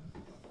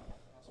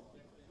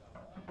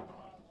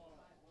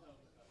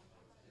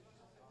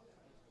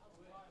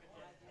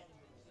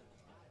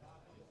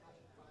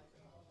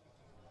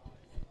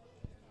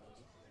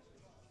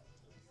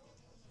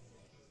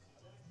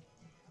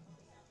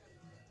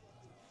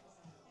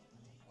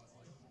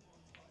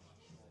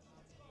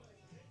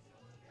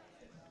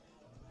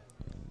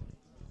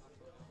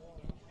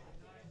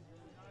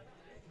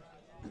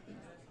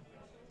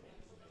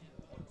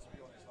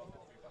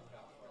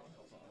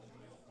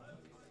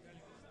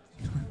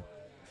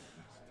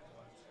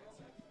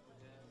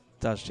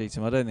 Dad's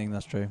cheating. I don't think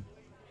that's true.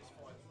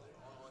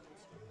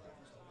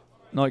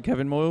 Night,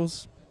 Kevin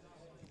Moyles.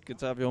 Good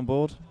to have you on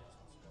board.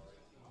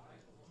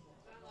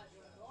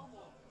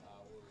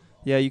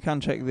 Yeah, you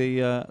can check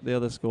the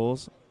other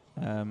scores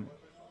on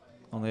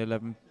the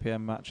 11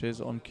 PM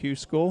matches on Q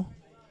Score.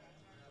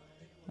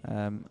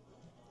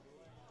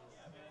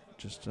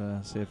 Just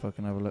see if I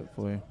can have a look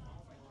for you.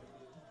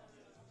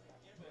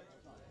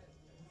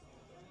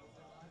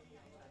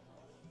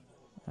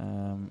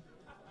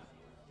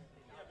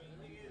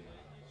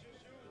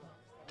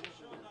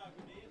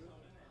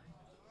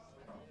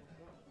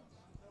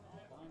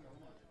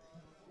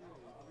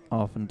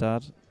 Arf and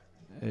Dad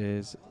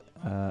is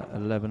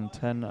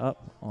 11-10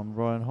 up on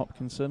Ryan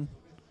Hopkinson.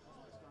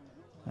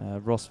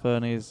 Ross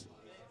Fernie's...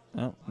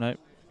 Oh, no.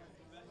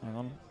 Hang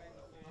on.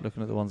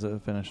 Looking at the ones that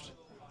have finished.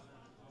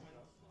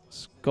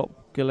 Scott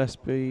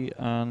Gillespie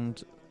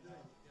and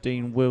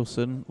Dean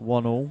Wilson,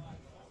 1-all.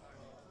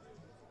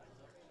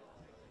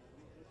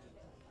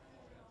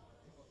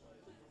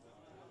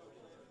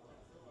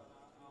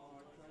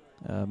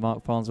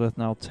 Mark Farnsworth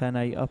now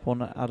 10-8 up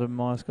on Adam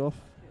Myerscough.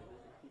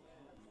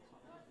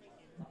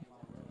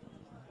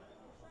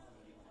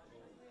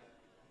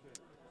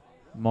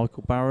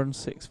 Michael Barron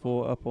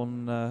 6-4 up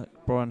on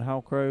Brian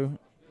Halcrow.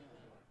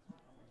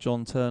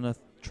 John Turner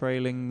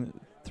trailing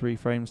 3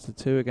 frames to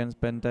 2 against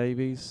Ben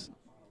Davies.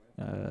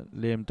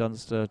 Liam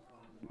Dunster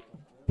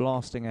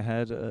blasting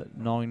ahead at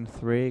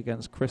 9-3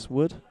 against Chris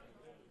Wood.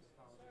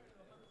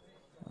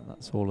 And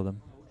that's all of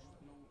them.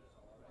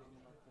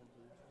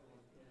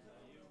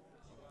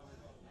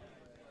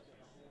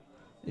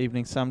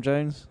 Evening, Sam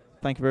Jones.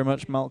 Thank you very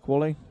much, Malk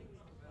Wally.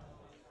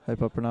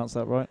 Hope I pronounced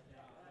that right.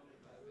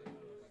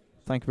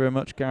 Thank you very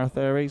much, Gareth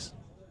Aries.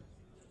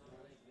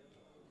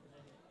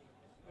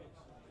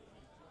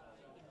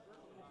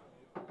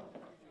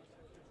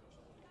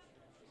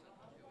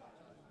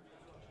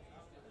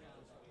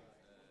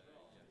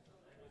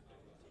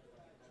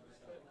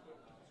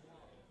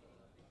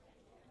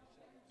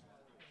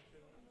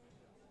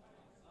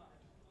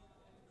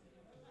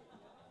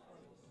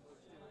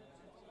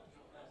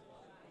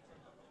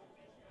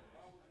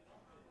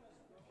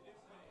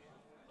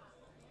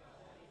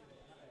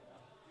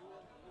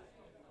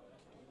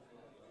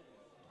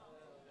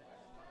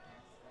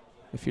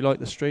 If you like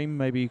the stream,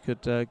 maybe you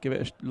could give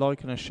it a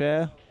like and a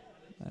share.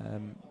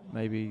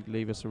 Maybe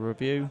leave us a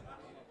review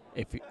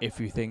if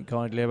you think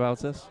kindly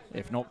about us.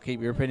 If not,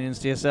 keep your opinions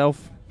to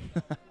yourself.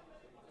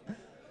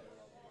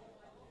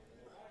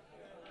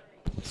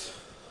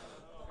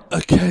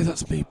 Okay,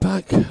 that's me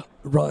back.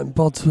 Ryan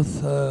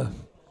Bodsworth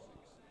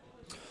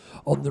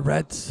on the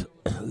Reds,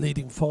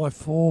 leading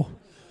 5-4.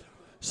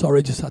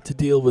 Sorry, just had to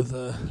deal with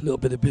a little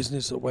bit of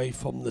business away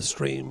from the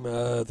stream,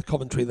 the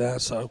commentary there,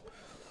 so...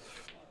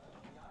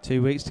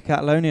 2 weeks to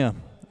Catalonia.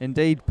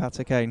 Indeed,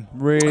 Patrick Kane.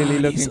 Really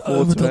looking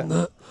forward to it.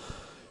 That.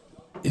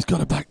 He's got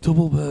a back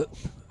double, but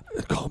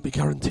it can't be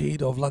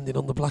guaranteed of landing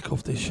on the black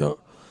off this shot.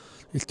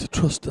 It's to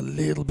trust a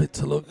little bit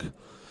to luck.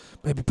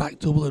 Maybe back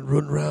double and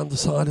run round the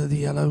side of the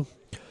yellow.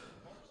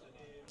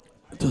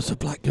 Does the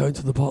black go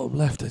into the bottom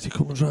left as he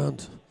comes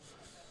round?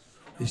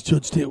 He's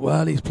judged it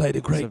well. He's played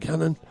a great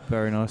cannon.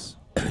 Very nice.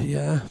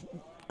 Yeah,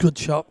 good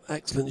shot.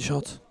 Excellent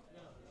shot.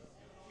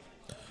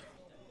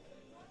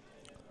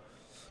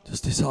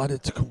 Just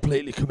decided to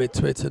completely commit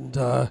to it and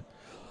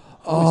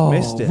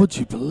missed it. Would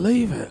you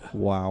believe it?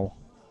 Wow.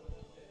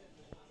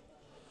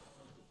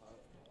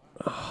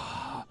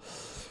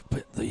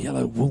 But the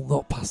yellow will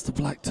not pass the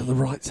black to the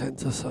right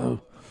centre,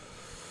 so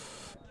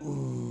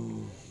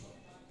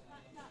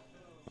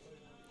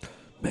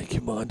make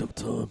your mind up,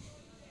 Tom.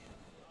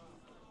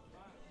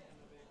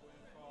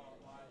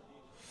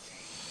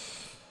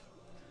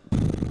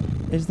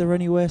 Is there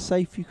anywhere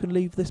safe you can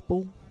leave this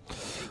ball?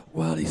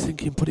 Well, he's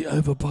thinking put it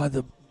over by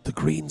the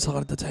green side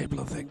of the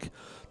table, I think.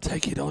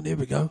 Take it on, here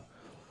we go.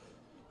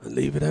 And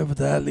leave it over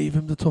there, leave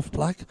him the tough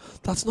black.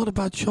 That's not a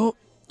bad shot.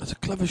 That's a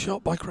clever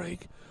shot by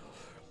Craig.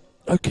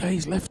 Okay,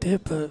 he's left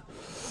it, but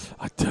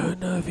I don't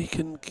know if he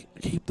can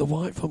keep the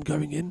white from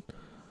going in.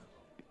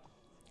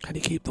 Can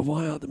he keep the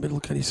white out the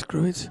middle? Can he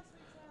screw it?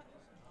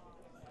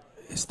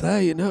 It's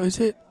there, you know, is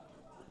it?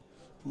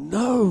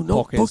 No,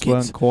 not buckets. Buckets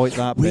Weren't quite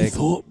that we big.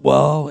 thought,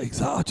 well,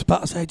 exactly. I was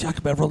about to say,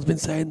 Jakob, everyone's been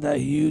saying they're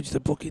huge, the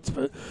buckets,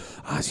 but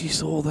as you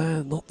saw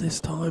there, not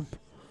this time.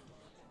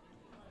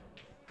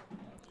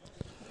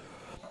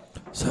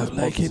 So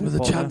Lakin with a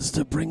chance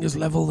to bring us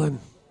level then.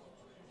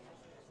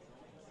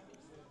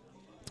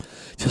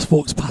 Just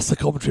walks past the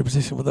commentary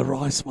position with a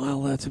wry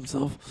smile there to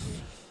himself.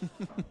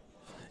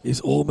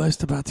 He's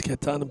almost about to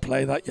get down and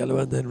play that yellow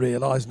and then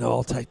realise, no,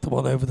 I'll take the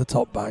one over the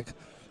top bag.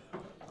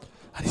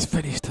 And he's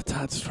finished a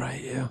tad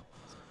straight here.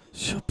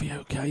 Should be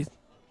okay.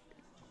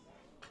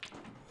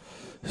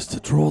 Just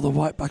to draw the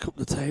white back up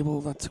the table.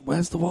 That's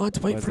where's the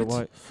white? Wait Where's for the it.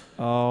 white?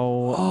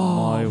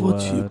 Oh my would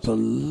word. you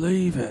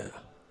believe it?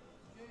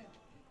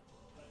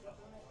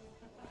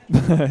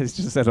 He's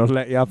just said, I'll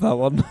let you have that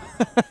one.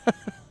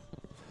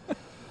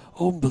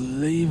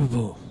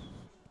 Unbelievable.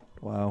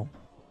 Wow.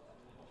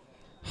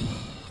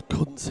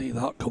 Couldn't see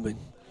that coming.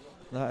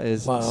 That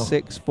is Wow.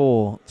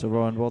 6-4 to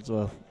Ryan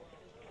Bodsworth.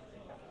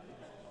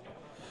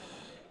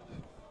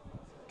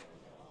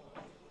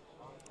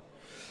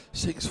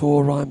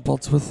 (6-4) Ryan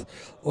Bodsworth.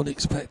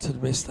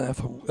 Unexpected miss there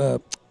from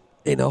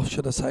in-off,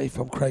 should I say,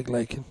 from Craig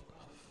Lakin.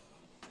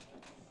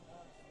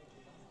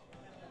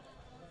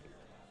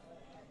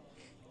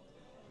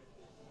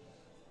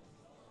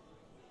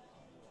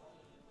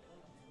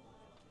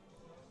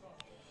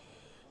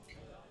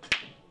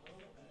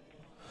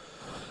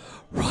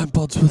 Ryan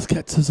Bodsworth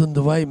gets us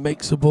underway,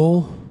 makes a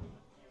ball.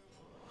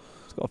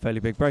 He's got a fairly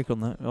big break on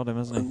that, on him,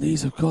 hasn't he? And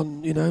these have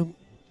gone, you know,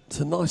 it's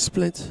a nice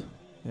split.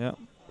 Yeah.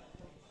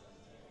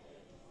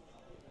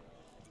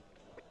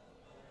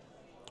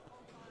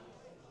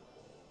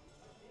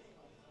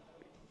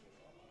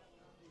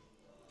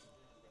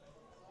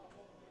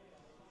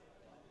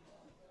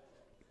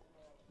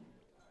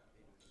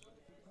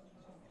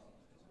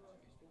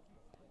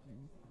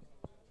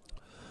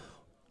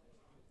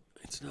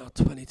 It's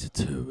now 20 to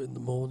 2 in the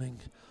morning,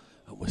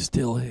 and we're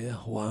still here.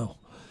 Wow.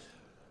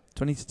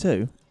 20 to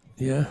 2?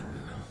 Yeah.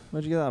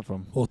 Where'd you get that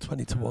from? Or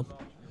 20 to 1.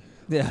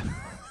 Yeah.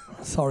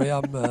 Sorry,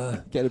 I'm...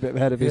 Getting a bit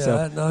ahead of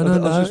yourself.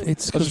 No. I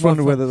just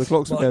wondered whether the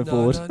clocks were going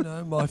forward.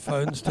 No, my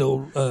phone's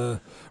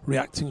still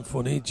reacting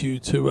funny due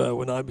to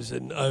when I was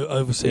in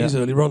overseas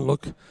earlier on.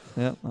 Look,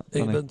 yeah,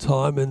 England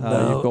time and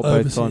you've got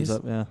overseas. both times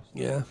up, yeah.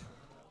 Yeah.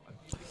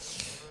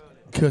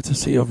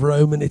 Courtesy of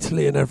Rome and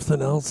Italy and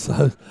everything else.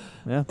 So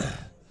yeah.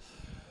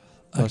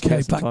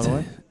 Okay, back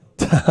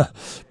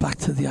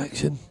to the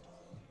action.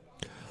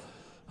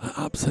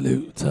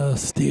 Absolute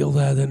steal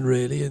there then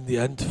really in the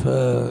end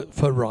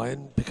for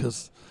Ryan,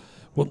 because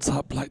once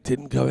that black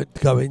didn't go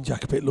in,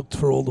 Jakob looked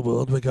for all the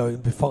world. We're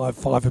going to be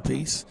 5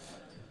 apiece.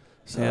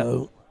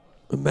 So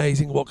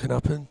amazing what can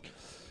happen.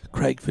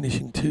 Craig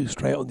finishing 2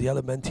 straight on the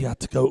element. He had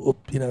to go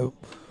up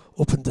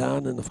and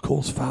down, and of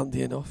course found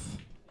the enough.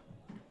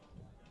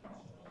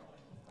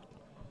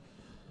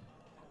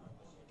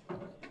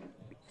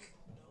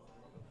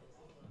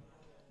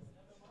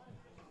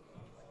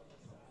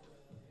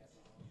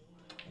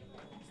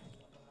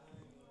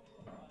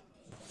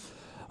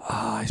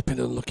 He's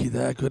been unlucky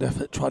there. Good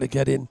effort. Try to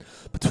get in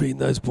between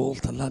those balls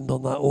to land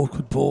on that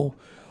awkward ball.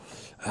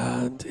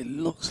 And it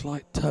looks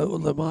like total.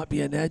 There might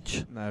be an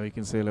edge. No, we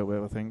can see a little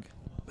bit, I think.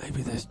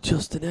 Maybe there's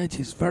just an edge.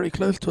 It's very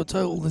close to a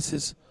total. This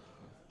is...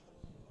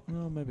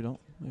 No, maybe not.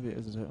 Maybe it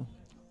is a total.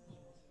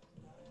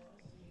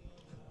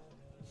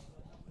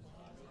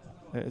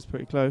 It is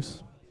pretty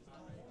close.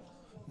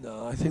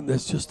 No, I think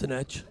there's just an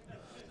edge.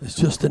 There's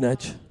just an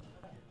edge.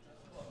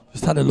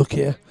 Just had a look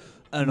here.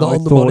 And Not I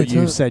on the thought monitor.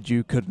 you said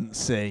you couldn't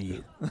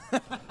see.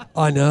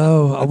 I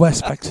know. I wear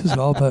specs as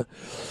well, but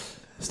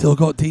still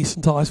got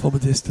decent eyes from a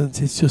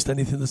distance. It's just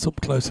anything that's up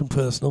close and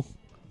personal.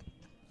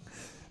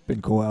 Been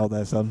caught out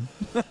there, son.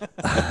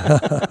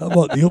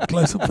 What, the up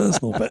close and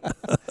personal bit?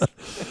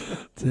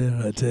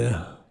 Dear, oh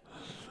dear.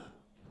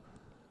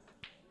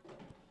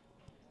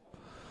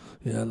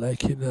 Yeah,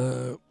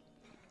 Lakin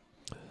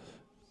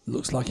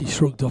looks like he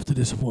shrugged off the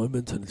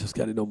disappointment and just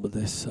getting on with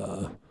this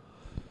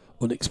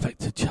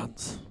unexpected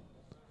chance.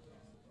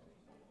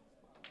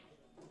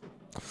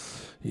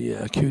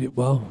 Yeah, cued it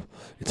well.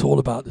 It's all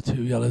about the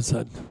 2 yellows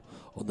then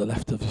on the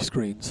left of your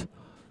screens.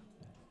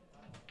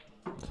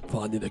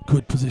 Finding a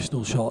good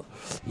positional shot.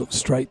 Looks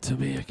straight to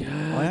me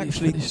again. He's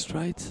finished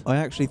straight. I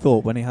actually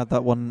thought when he had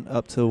that one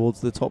up towards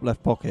the top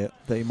left pocket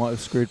that he might have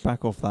screwed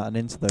back off that and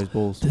into those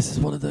balls. This is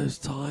one of those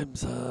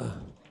times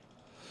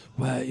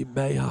where he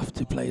may have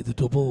to play the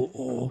double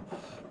or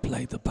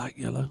play the back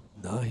yellow.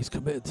 No, he's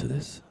committed to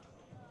this.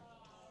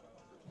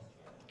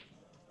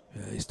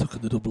 Yeah, he's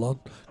taken the double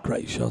on.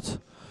 Great shot.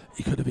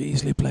 He could have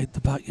easily played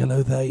the back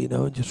yellow there,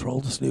 and just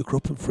rolled the snooker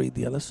up and freed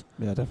the yellows.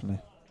 Yeah, definitely.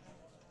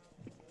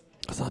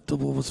 Because that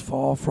double was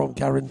far from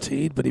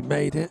guaranteed, but he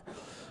made it.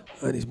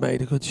 And he's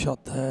made a good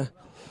shot there.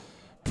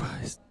 But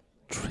it's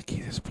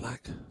tricky, this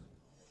black.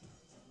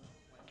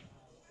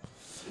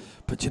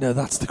 But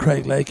that's the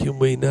Craig Lakin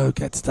we know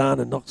gets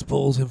down and knocks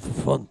balls in for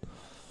fun.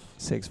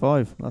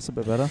 6-5, that's a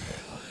bit better.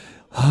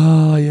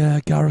 Oh, yeah,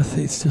 Gareth,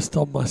 it's just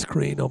on my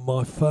screen on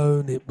my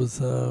phone. It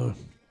was...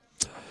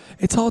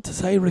 it's hard to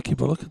say Ricky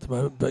Bullock at the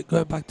moment, but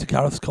going back to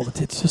Gareth's comment,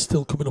 it's just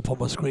still coming up on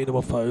my screen on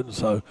my phone.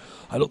 So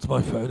I looked at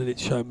my phone and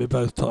it's showing me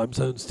both time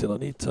zones still. I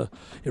need to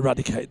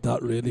eradicate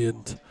that, really.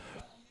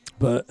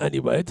 But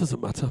anyway, it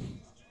doesn't matter.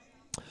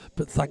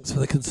 But thanks for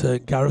the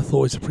concern, Gareth.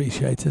 Always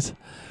appreciate it.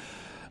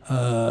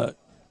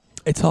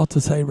 It's hard to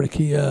say,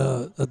 Ricky,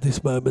 at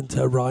this moment.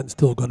 Ryan's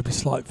still going to be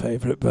slight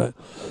favourite, but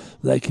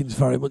Lakin's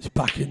very much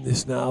back in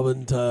this now,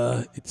 and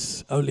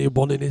it's only a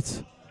 1 in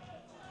it.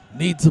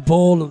 Needs a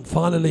ball, and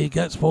finally he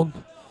gets one.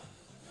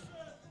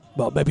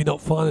 Well, maybe not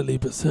finally,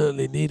 but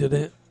certainly needed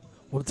it.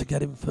 Wanted to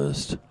get him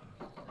first.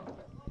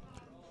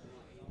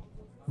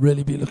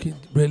 Really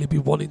be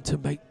wanting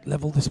to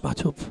level this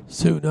matchup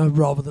sooner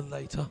rather than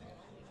later.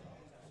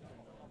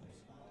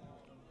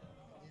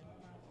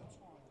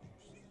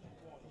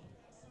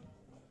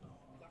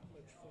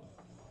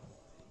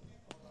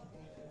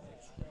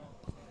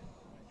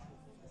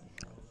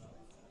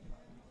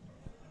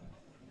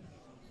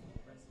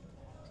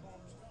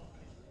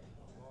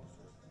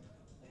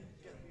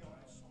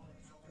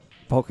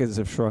 Pockets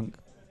have shrunk.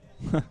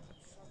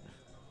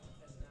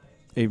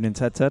 Evening,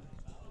 Ted.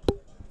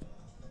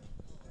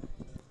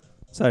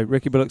 So,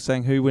 Ricky Bullock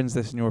saying, who wins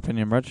this in your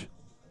opinion, Reg?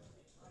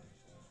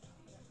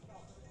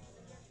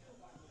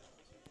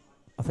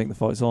 I think the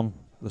fight's on.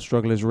 The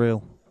struggle is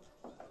real.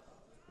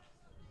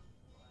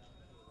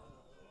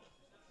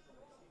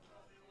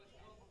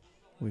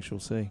 We shall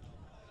see.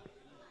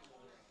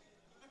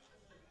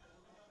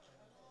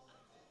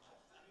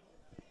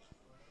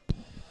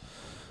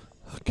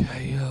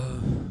 Okay,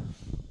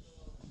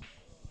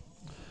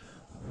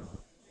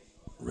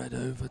 red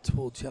over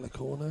towards yellow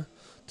corner.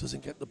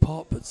 Doesn't get the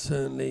pot, but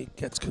certainly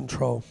gets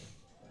control.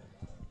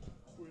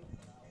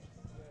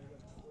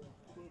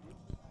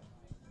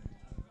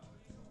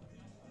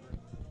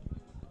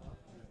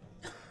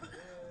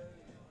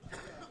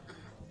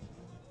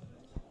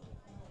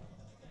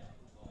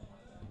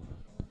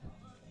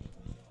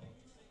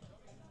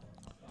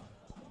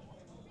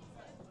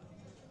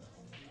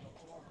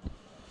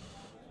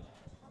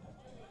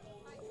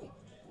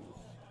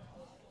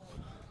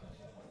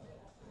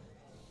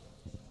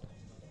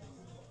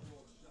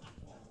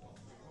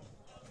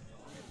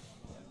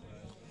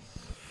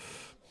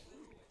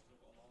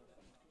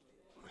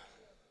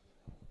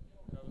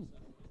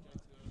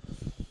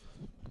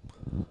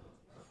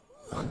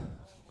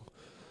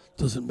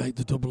 doesn't make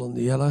the double on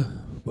the yellow.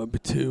 Won't be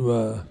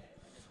too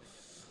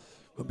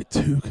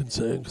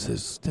concerned because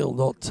it's still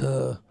not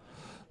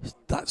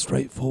that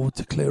straightforward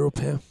to clear up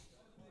here.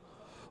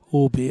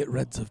 Albeit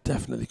Reds have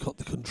definitely got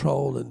the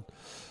control and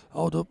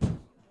hold up.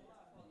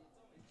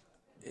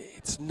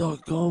 It's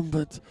not gone,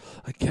 but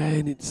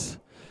again,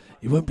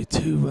 he won't be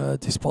too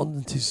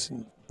despondent. He's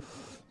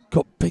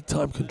got big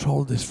time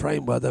control of this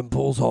frame where them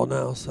balls are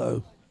now,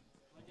 so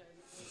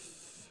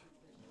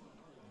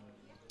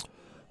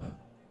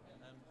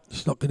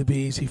it's not going to be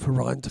easy for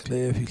Ryan to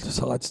clear if he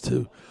decides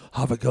to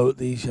have a go at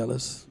these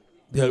yellows.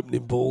 The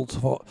opening ball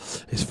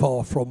is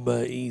far from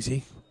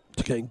easy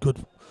to gain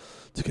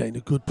a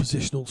good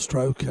positional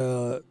stroke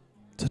to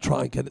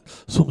try and get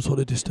some sort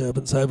of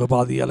disturbance over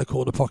by the yellow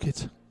corner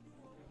pocket.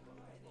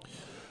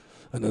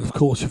 And then of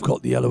course you've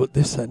got the yellow at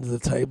this end of the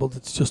table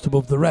that's just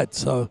above the red,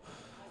 so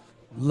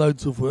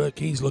loads of work.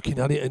 He's looking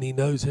at it and he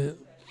knows it.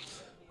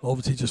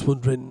 Obviously just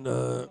wondering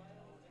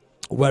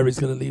where he's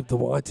going to leave the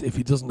white if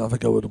he doesn't have a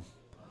go at them.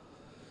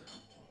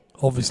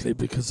 Obviously,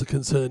 because the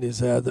concern is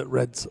there that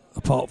Reds,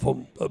 apart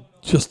from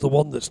just the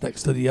one that's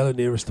next to the yellow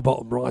nearest the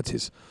bottom right,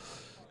 is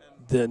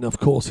then of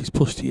course he's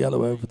pushed the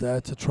yellow over there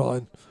to try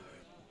and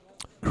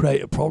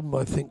create a problem.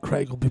 I think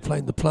Craig will be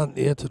playing the plant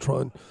here to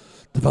try and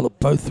develop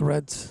both the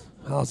Reds.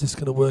 How's this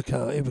going to work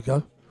out? Here we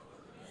go.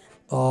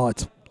 Oh,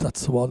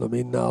 that's the one. I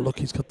mean, now look,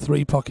 he's got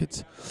 3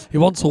 pockets. He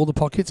wants all the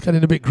pockets,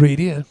 getting a bit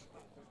greedy here.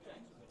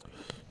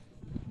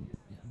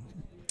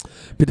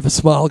 Bit of a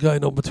smile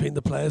going on between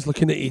the players,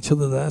 looking at each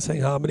other there,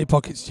 saying, how many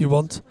pockets do you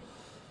want?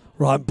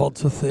 Ryan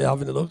Bodsworth there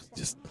having a look,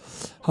 just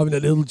having a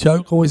little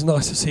joke. Always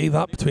nice to see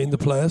that between the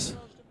players.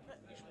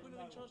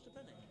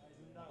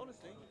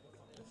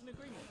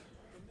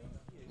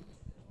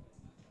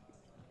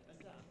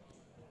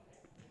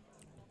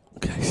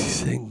 Casey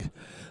Singh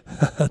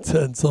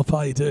turns up.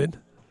 How you doing?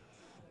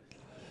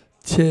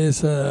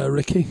 Cheers,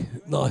 Ricky.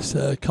 Nice,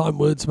 kind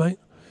words, mate.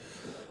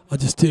 I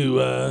just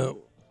do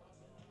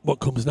what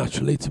comes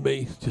naturally to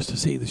me, just to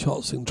see the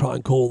shots and try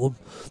and call them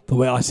the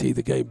way I see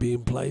the game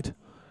being played.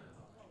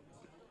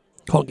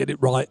 Can't get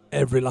it right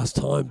every last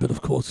time, but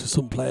of course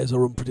some players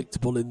are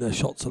unpredictable in their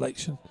shot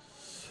selection.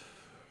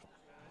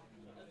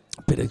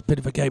 Bit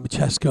of a game of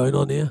chess going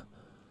on here.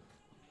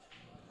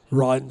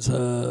 Ryan's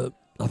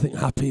I think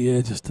happy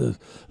here just to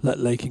let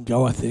Lakin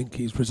go. I think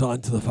he's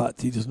resigned to the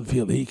fact he doesn't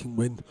feel he can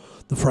win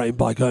the frame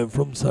by going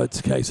from, so it's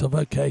a case of,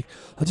 okay,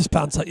 I'll just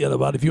bounce that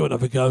yellow out. If you want to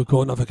have a go,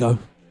 go on, have a go.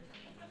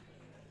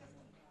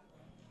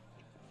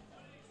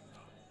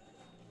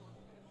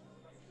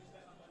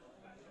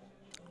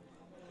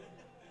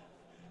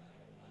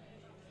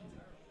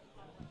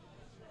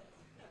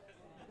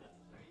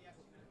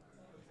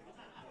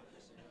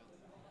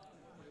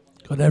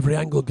 Got every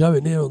angle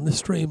going here on this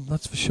stream,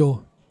 that's for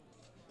sure.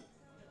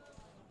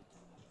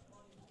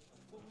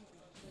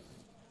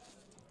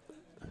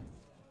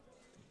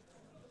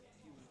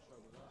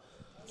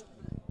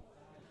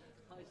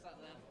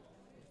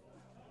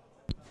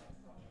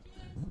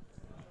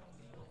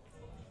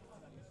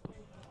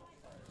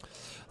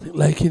 I think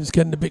Lakin's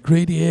getting a bit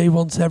greedy here. He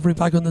wants every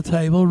bag on the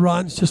table.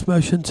 Ryan's just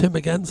motioned to him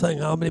again, saying,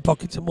 how many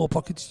pockets and more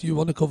pockets do you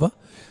want to cover?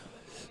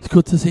 It's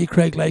good to see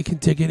Craig Lakin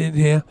digging in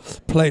here,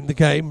 playing the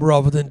game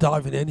rather than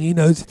diving in. He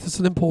knows it's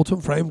an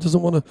important frame.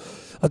 Doesn't want to,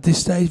 at this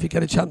stage, if you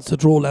get a chance to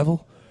draw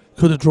level.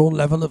 Could have drawn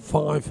level at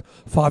 5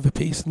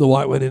 apiece and the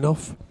white went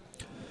enough.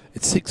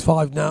 It's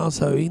 6-5 now,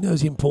 so he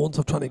knows the importance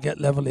of trying to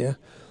get level here.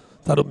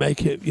 That'll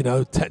make it, you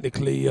know,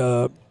 technically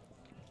a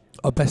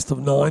best of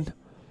 9.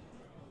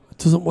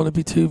 Doesn't want to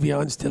be too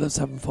behind still at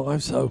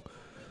 7-5, so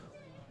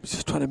he's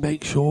just trying to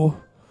make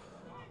sure,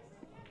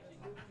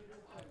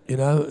 you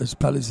know, as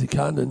well as he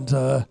can and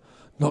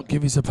not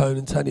give his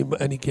opponent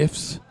any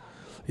gifts.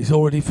 He's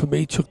already, for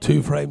me, chucked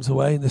 2 frames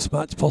away in this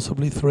match,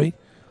 possibly 3,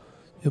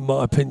 in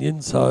my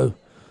opinion. So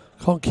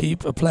can't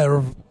keep a player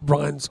of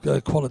Ryan's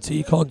quality.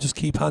 You can't just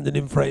keep handing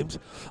in frames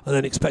and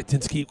then expect him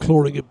to keep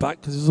clawing it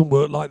back, because it doesn't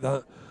work like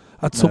that.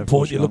 At some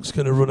point, your luck's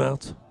going to run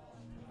out.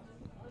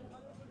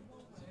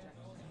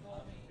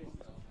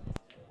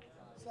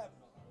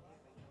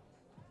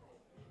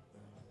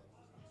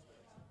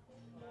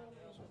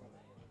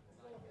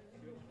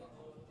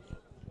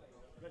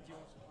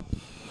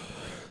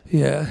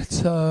 Yeah,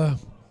 it's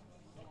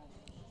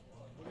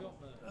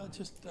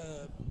just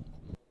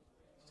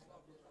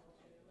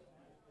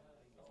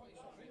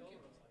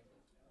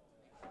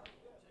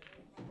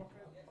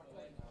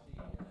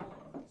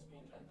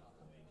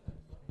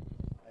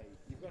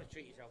you've got to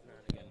treat yourself now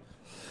and again.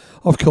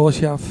 Of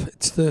course you have.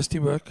 It's thirsty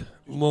work.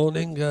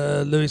 Morning,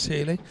 Lewis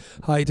Healy.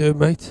 How you doing,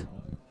 mate?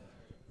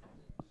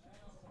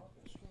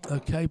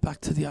 Okay,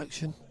 back to the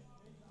action.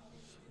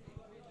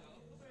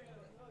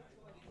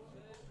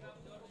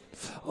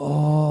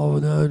 Oh,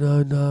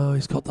 no,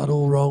 he's got that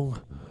all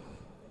wrong.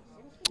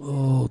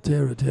 Oh,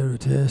 dear, oh dear, oh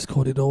dear, he's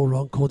caught it all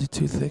wrong, caught it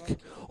too thick.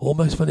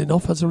 Almost went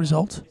enough as a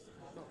result.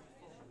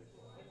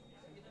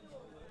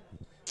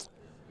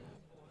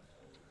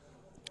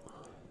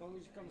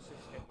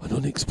 An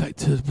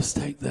unexpected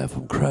mistake there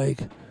from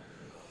Craig.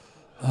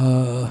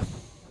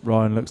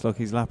 Ryan looks like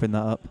he's lapping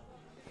that up.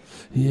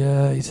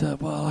 Yeah, he's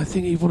well, I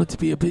think he wanted to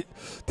be the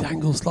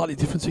angle slightly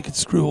different so he could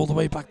screw all the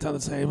way back down the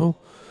table.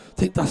 I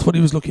think that's what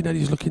he was looking at.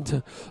 He was looking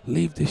to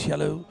leave this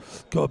yellow,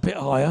 go a bit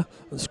higher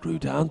and screw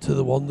down to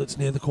the one that's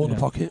near the corner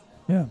pocket.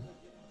 Yeah.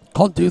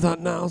 Can't do that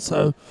now,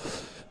 so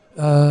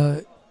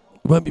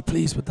won't be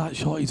pleased with that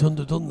shot. He's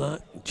underdone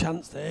that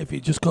chance there. If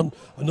he'd just gone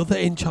another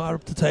inch higher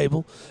up the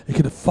table, he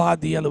could have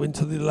fired the yellow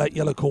into the late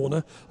yellow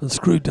corner and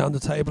screwed down the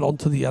table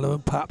onto the yellow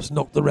and perhaps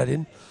knocked the red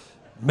in.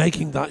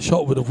 Making that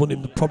shot would have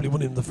probably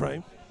won him the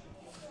frame.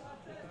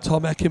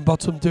 Tom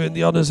Eckenbottom doing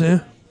the honours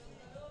here.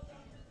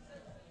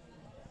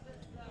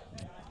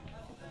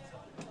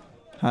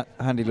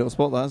 Handy little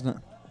spot, that, isn't it?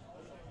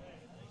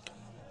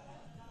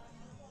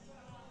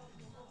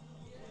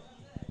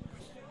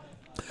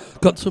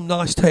 Got some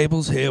nice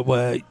tables here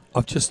where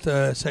I've just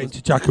saying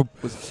to Jakob,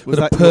 Was with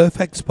a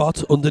perfect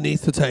spot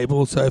underneath the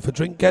table, so if a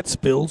drink gets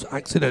spilled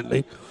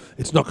accidentally,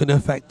 it's not going to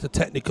affect the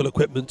technical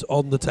equipment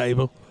on the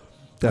table.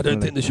 Definitely. I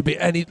don't think there should be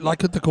any,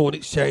 like at the Corn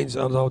Exchange,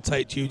 and I would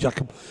say to you,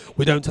 Jakob,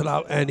 we don't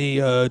allow any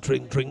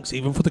drinks,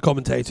 even for the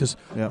commentators,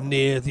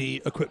 near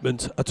the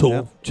equipment at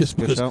all, just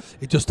because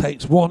it just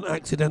takes one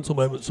accidental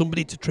moment,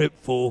 somebody to trip,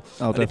 fall,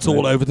 and it's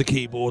all over the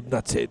keyboard, and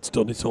that's it, it's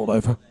done, it's all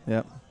over.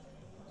 Yeah.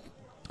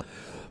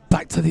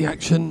 Back to the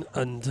action,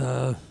 and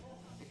the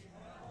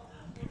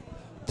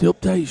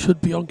update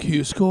should be on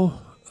QScore.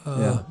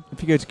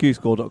 If you go to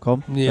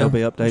qscore.com, there'll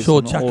be updates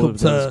sure on all of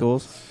the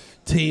scores.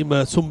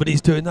 Team, somebody's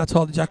doing that,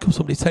 are they, Jakob?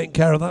 Somebody's taking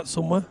care of that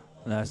somewhere?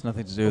 No, it's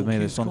nothing to do with me,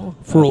 this one.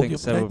 For all I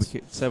think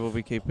the Seb will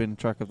be keeping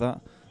track of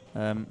that.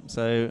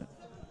 So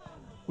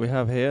we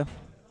have here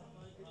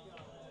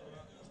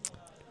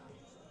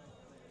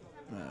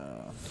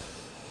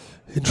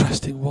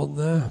interesting one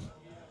there.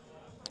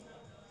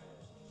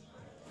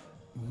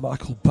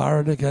 Michael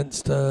Barron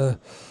against Brian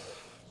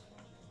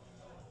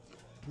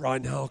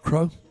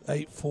Halcrow.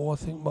 8-4, I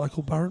think,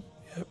 Michael Barron.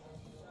 Yep.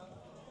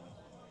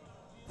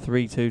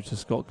 3-2 to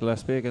Scott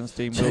Gillespie against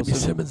Dean Jamie Wilson.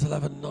 Simmons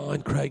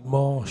 11-9, Craig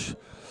Marsh.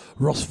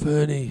 Ross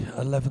Fernie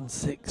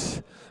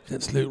 11-6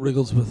 against Luke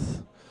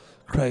Wrigglesworth.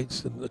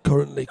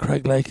 Currently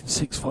Craig Lakin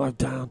 6-5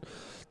 down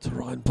to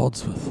Ryan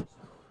Bodsworth.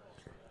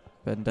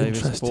 Ben Davis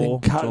Interesting 4.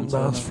 cat and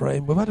mouse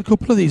frame. We've had a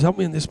couple of these, haven't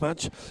we, in this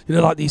match? You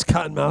know, like these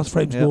cat and mouse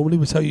frames. Normally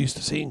we're so used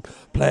to seeing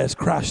players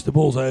crash, the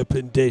ball's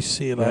open, dish,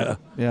 see you later.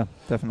 Yeah,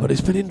 definitely. But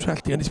it's been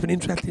interesting, and it's been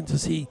interesting to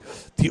see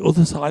the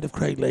other side of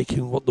Craig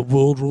Lakin, what the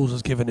world rules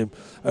has given him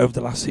over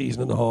the last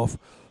season and a half,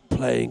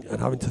 playing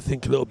and having to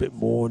think a little bit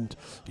more and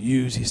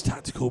use his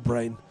tactical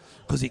brain,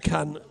 because he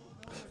can,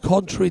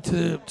 contrary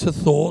to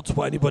thought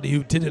by anybody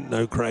who didn't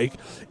know Craig,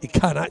 he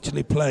can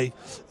actually play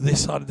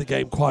this side of the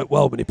game quite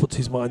well when he puts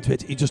his mind to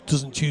it. He just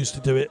doesn't choose to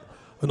do it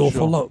an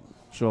awful lot.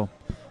 Sure.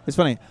 It's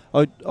funny.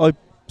 I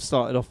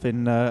started off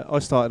in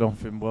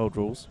World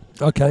Rules.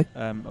 Okay.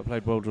 I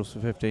played World Rules for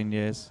 15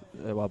 years.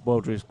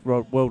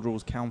 World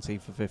Rules County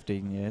for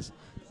 15 years.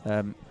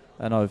 And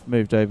I've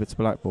moved over to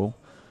Blackball.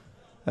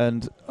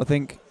 And I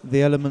think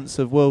the elements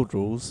of World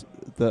Rules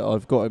that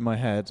I've got in my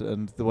head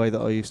and the way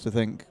that I used to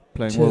think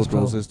playing World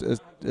Rules has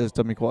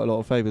done me quite a lot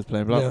of favours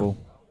playing Blackball,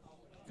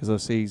 because I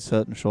see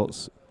certain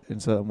shots in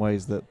certain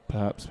ways that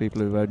perhaps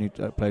people who've only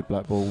played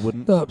Blackball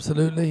wouldn't. No,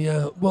 absolutely,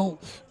 yeah. Well,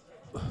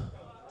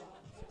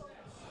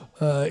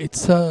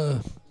 it's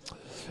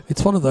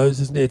one of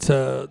those, isn't it?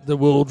 The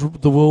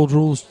world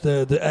rules,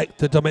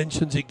 the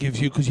dimensions it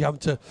gives you, because you have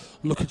to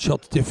look at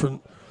shots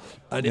different.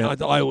 And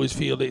I always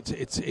feel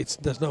it's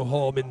there's no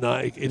harm in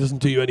that. It doesn't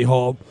do you any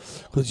harm,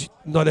 because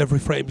not every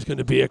frame is going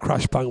to be a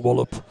crash bang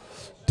wallop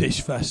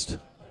dish fest.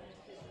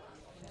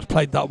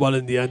 Played that well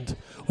in the end,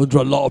 under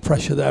a lot of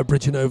pressure there,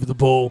 bridging over the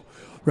ball.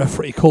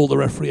 Referee called the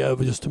referee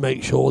over just to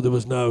make sure there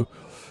was no,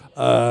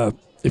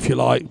 if you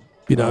like,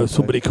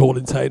 somebody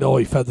calling saying, oh,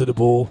 he feathered the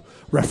ball.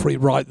 Referee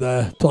right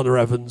there, Donna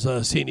Evans,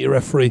 senior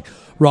referee,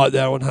 right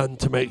there on hand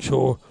to make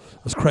sure,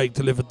 as Craig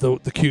delivered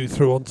the cue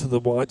through onto the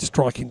white,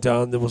 striking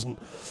down, there wasn't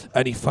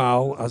any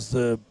foul, as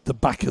the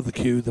back of the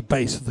cue, the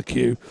base of the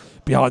cue,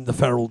 behind the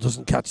ferrule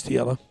doesn't catch the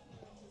yellow.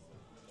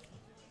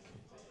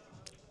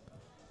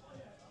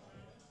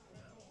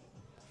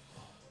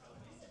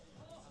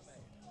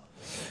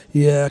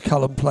 Yeah,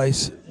 Callum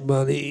plays.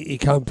 Man, he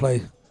can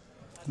play.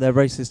 Their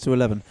races to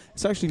 11.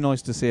 It's actually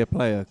nice to see a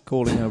player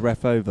calling a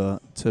ref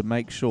over to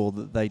make sure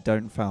that they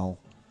don't foul.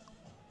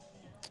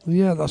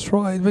 Yeah, that's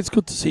right. It's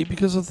good to see,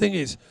 because the thing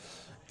is,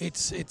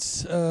 it's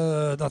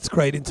that's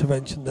great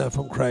intervention there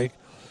from Craig.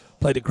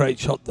 Played a great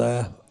shot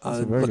there,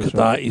 and look at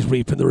that. He's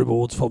reaping the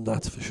rewards from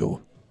that for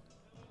sure.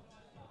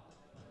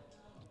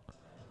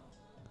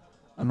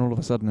 And all of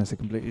a sudden, it's a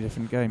completely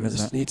different game, isn't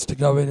it? It needs to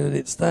go in, and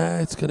it's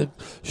there.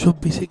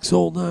 Should be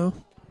 6-all now.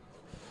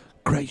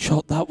 Great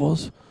shot that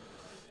was.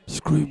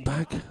 Screwing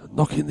back,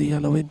 knocking the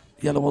yellow in,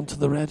 yellow onto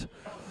the red.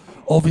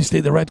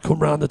 Obviously, the red come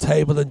round the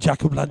table, and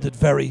Jakob landed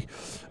very,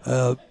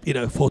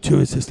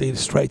 fortuitously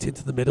straight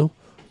into the middle.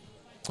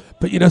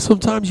 But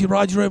sometimes you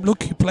ride your own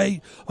luck. You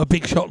play a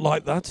big shot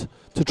like that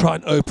to try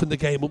and open the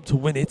game up to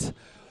win it.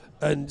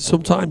 And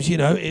sometimes, as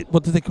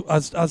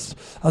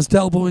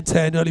Delbo and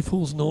Tay, early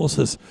fools and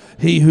horses,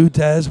 he who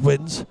dares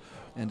wins.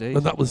 Indeed.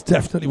 And that was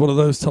definitely one of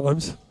those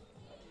times.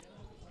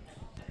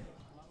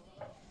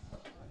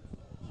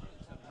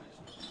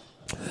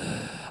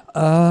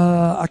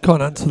 I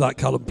can't answer that,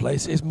 Callum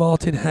Place. Is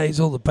Martin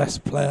Hazel the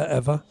best player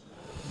ever?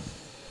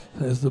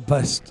 Is the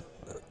best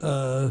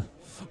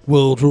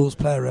World Rules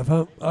player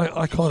ever?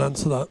 I can't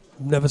answer that.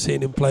 Never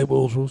seen him play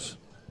World Rules.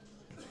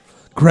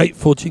 Great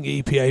fudging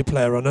EPA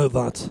player, I know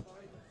that.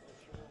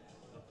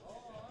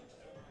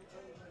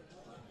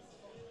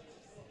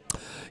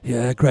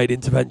 Yeah, great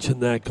intervention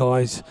there,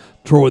 guys.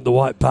 Drawing the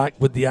white back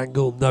with the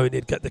angle, knowing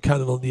he'd get the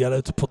cannon on the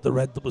yellow to put the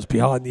red that was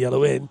behind the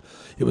yellow in.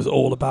 It was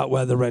all about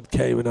where the red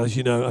came, and as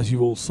you know, as you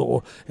all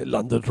saw, it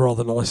landed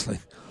rather nicely.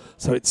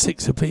 So it's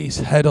 6 apiece.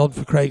 Head on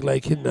for Craig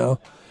Lakin now.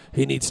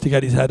 He needs to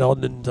get his head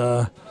on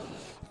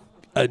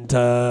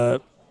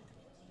and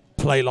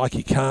play like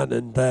he can,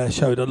 and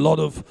showed a lot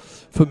of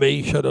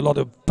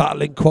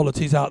battling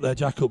qualities out there,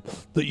 Jakob,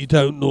 that you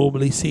don't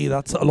normally see.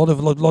 That's a lot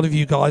of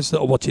you guys that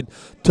are watching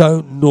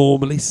don't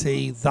normally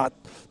see that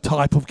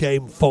type of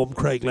game from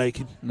Craig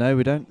Lakin. No,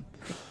 we don't.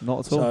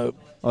 Not at all.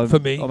 So for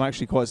me, I'm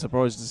actually quite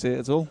surprised to see it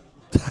at all.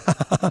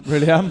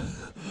 Really am.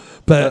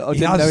 But I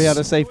didn't know he had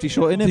a safety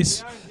shot in him.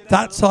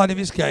 That side of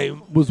his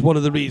game was one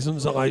of the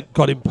reasons I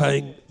got him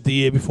playing the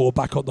year before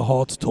back on the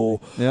Hearts tour.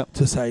 Yep.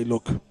 To say,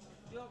 look,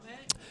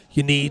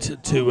 you need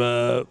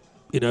to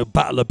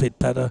battle a bit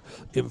better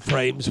in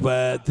frames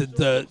where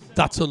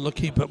that's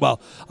unlucky. But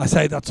well, I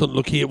say that's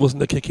unlucky. It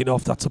wasn't a kicking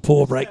off. That's a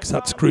poor break. Cause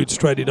that screwed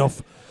straight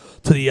enough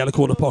to the yellow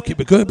corner pocket.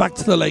 But going back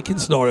to the Lakin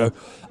scenario,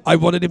 I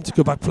wanted him to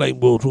go back playing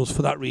World Rules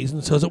for that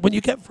reason. So that when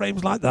you get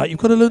frames like that, you've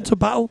got to learn to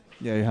battle.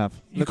 Yeah, you have.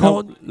 Look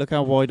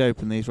how wide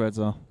open these reds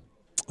are.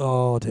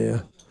 Oh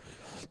dear.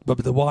 But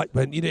the white,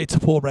 it's a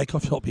poor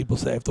break-off shot, people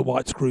say, if the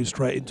white screws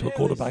straight into a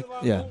cornerback.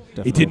 Yeah,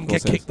 definitely. He didn't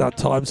get kicked that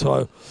time,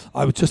 so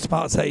I was just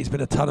about to say he's been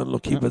a ton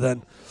unlucky, but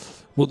then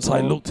once I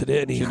looked at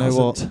it and he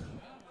hasn't.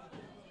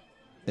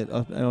 You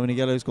know what? When a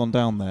yellow's gone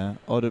down there,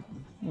 I'd have...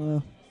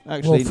 Well,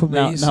 actually, for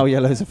me, now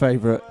yellow's a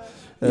favourite.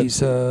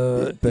 He's made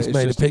a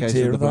pig's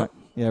ear of that.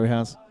 Yeah, he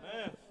has.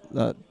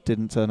 That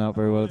didn't turn out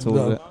very well at all,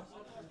 did it?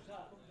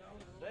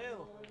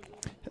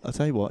 I'll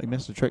tell you what, he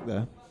missed a trick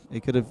there. He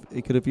could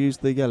have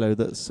used the yellow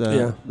that's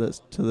to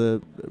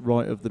the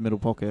right of the middle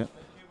pocket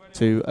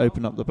to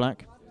open up the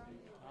black.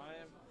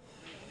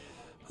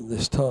 And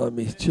this time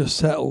he's just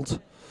settled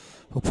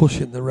for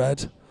pushing the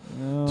red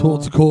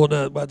towards the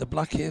corner where the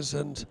black is,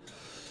 and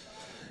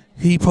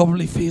he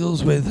probably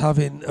feels with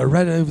having a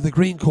red over the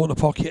green corner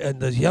pocket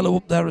and there's yellow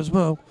up there as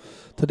well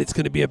that it's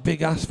going to be a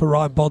big ask for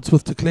Ryan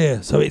Bodsworth to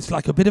clear. So it's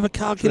like a bit of a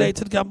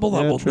calculated gamble,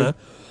 that one there.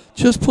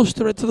 Just push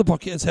the red to the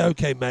pocket and say,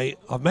 okay, mate,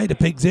 I've made a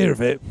pig's ear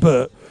of it,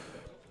 but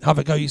have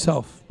a go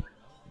yourself.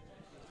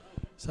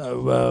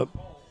 So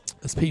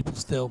there's people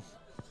still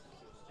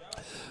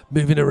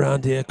moving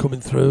around here,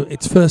 coming through.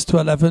 It's first to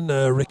 11,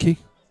 Ricky.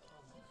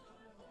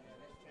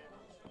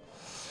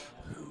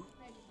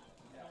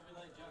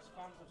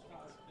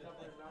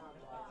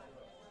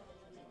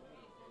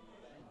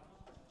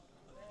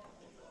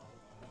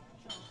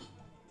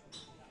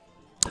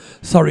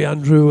 Sorry,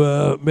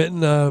 Andrew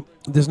Mitten,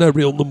 there's no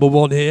real number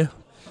one here,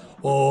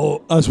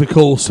 or as we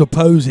call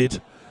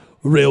supposed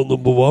real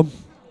number one.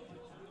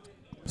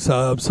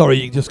 So I'm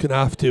sorry, you're just going to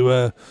have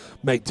to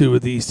make do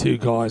with these two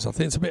guys. I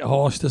think it's a bit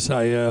harsh to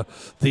say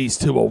these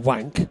two are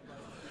wank.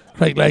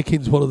 Craig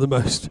Lakin's one of the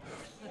most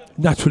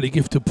naturally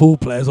gifted pool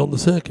players on the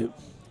circuit.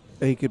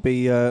 He could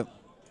be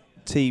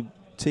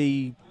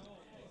TDN1,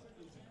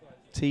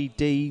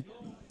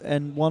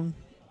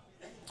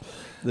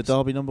 the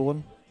Derby number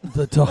one.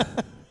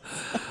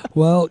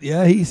 Well,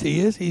 yeah, he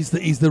is. He's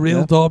the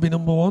real Derby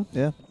number one.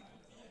 Yeah.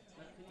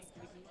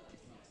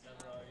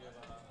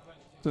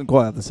 Doesn't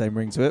quite have the same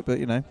ring to it, but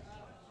you know.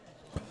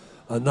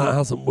 And that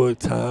hasn't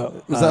worked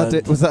out. Was that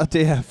a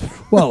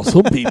DF? Well,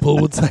 some people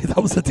would say that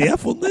was a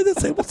DF, wouldn't they? They'd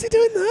say, "What's he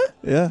doing there?"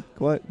 Yeah,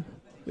 quite.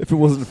 If it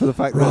wasn't for the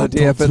fact that a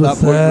DF at that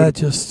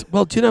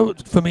point. Do you know?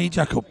 For me,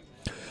 Jakob,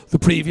 the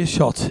previous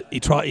shot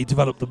he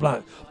developed the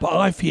black, but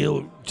I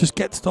feel just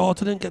get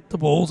started and get the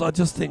balls. I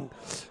just think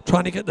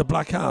trying to get the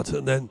black out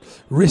and then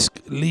risk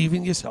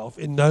leaving yourself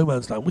in no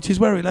man's land, which is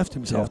where he left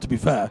himself, to be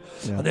fair,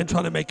 and then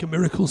trying to make a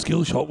miracle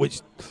skill shot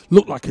which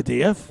looked like a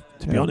DF,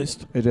 to be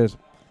honest. It did.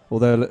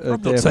 Although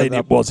I'm not saying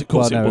it was, of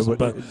course it wasn't,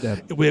 but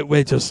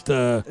we're just...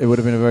 it would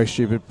have been a very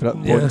stupid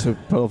point to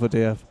pull off a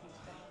DF.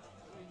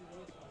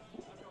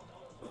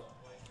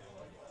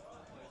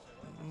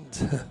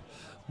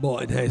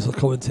 Martin Hazel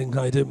commenting.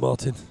 How you doing,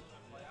 Martin?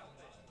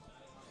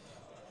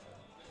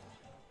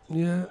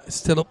 Yeah, it's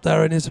still up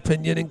there in his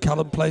opinion in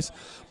Callum Place.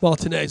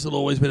 Martin Hazel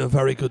always been a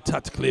very good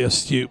tactically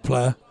astute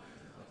player.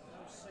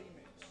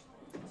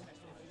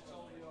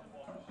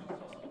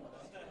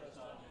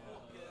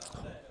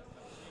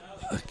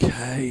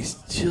 Okay, he's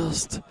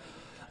just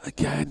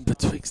again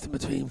betwixt and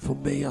between for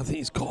me. I think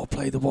he's got to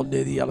play the one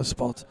near the yellow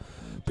spot,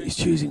 but he's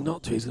choosing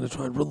not to. He's going to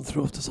try and run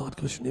through off the side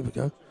cushion. Here we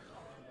go.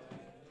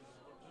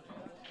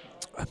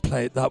 And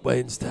play it that way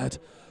instead.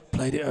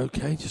 Played it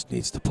okay, just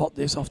needs to pot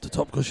this off the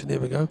top cushion. Here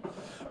we go.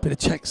 Bit of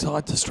check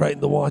side to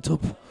straighten the white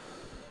up.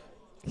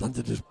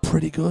 Landed is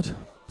pretty good.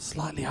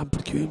 Slightly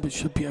amplitude, but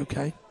should be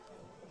okay.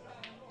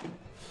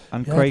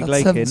 And Yeah, Craig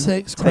that's Lakin 7-6,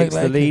 Craig takes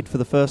the Lakin. lead for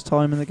the first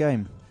time in the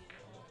game.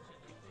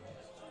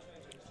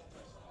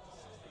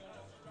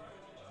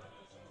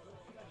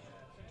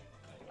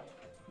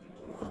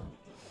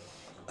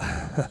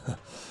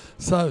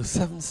 So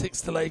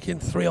 7-6 to Lakin,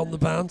 3 on the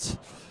bounce.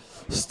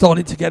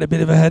 Starting to get a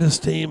bit of a head of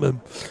steam,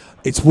 and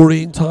it's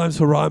worrying times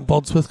for Ryan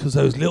Bodsworth because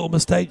those little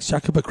mistakes,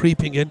 Jakob, are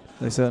creeping in.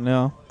 They certainly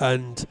are.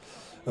 And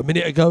a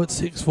minute ago at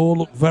 6-4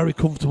 looked very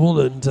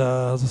comfortable, and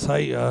as I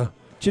say,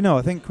 Do you know,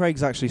 I think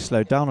Craig's actually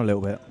slowed down a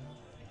little bit.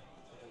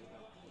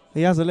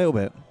 He has a little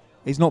bit.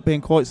 He's not being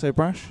quite so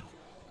brash,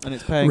 and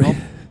it's paying off.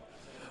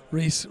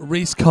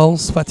 Reece Cole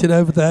sweating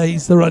over there.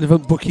 He's the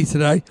relevant bookie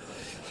today.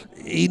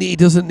 He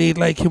doesn't need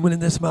Lakin winning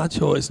this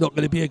match, or it's not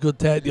going to be a good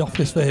day at the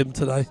office for him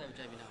today.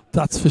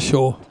 That's for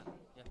sure.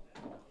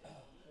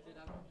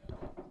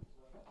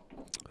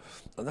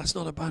 And that's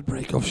not a bad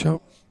break-off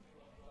shot.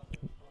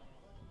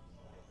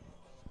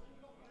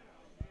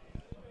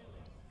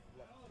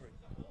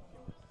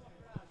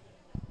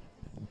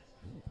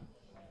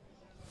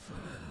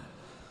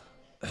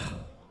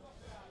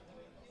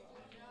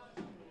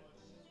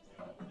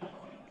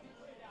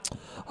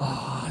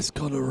 It's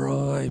gone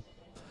awry.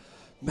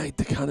 Made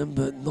the cannon,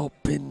 but not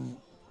been.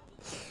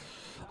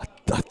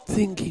 I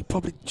think he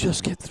probably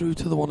just get through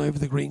to the one over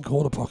the green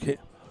corner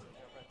pocket.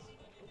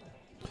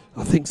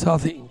 I think so. I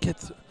think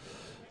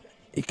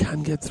he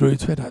can get through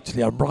to it.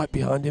 Actually, I'm right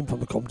behind him from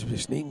the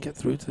competition. He can get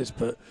through to this,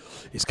 but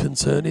his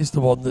concern is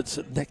the one that's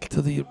next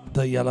to the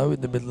yellow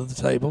in the middle of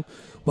the table.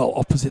 Well,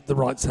 opposite the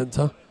right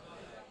centre.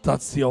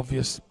 That's the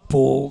obvious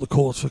ball, the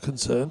cause for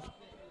concern.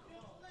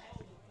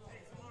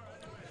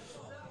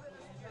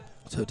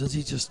 So does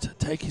he just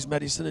take his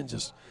medicine and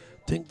just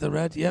think the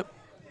red? Yep.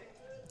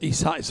 He's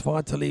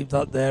satisfied to leave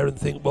that there and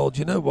think, well, do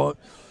you know what?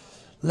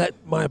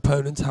 Let my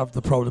opponent have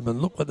the problem, and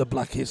look where the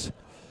black is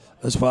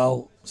as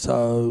well.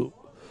 So,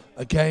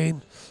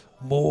 again,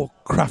 more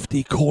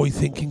crafty, coy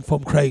thinking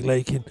from Craig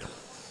Lakin.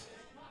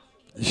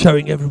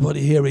 Showing everybody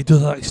here he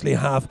does actually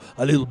have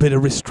a little bit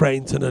of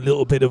restraint and a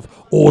little bit of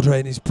order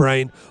in his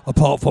brain,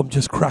 apart from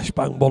just crash,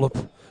 bang, wallop.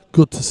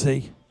 Good to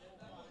see.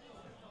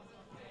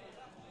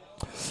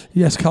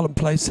 Yes, Callum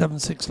plays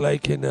 7-6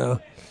 Lakin.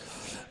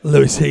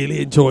 Lewis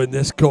Healy enjoying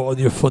this. Go on,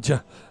 you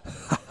fudger.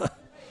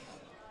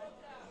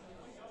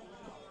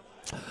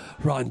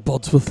 Ryan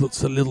Bodsworth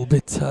looks a little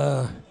bit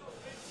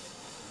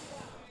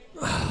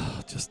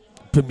just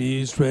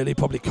bemused, really.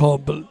 Probably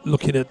can't, but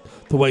looking at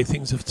the way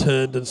things have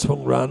turned and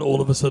swung round, all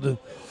of a sudden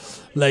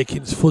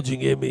Lakin's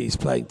fudging him. He's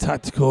playing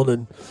tactical,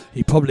 and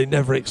he probably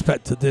never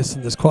expected this,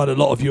 and there's quite a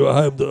lot of you at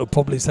home that will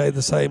probably say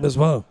the same as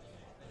well.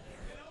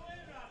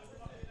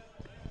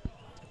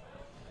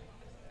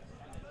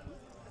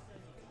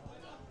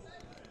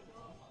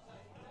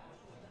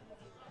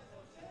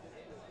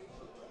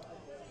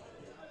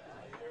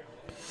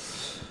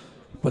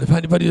 But if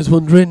anybody was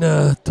wondering,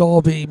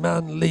 Derby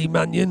man Lee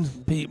Mannion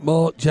beat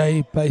Mark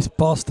J. based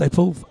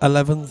Barstaple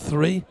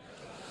 11-3.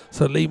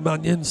 So Lee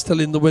Mannion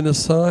still in the winner's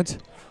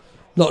side.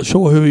 Not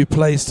sure who he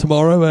plays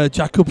tomorrow.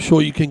 Jakob,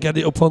 sure you can get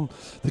it up on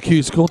the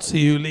Q score to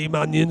see who Lee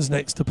Mannion's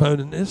next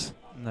opponent is.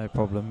 No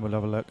problem, we'll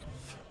have a look.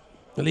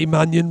 Lee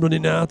Mannion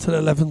running out an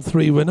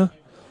 11-3 winner.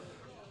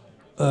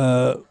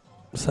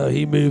 So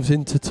he moves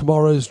into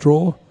tomorrow's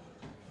draw.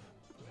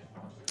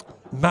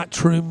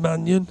 Matchroom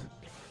Mannion.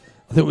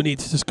 I think we need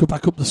to just go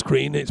back up the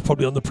screen. It's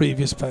probably on the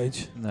previous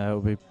page. No,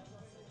 it'll be.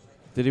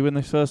 Did he win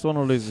his first one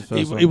or lose his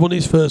first one? He won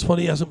his first one.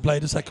 He hasn't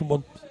played a second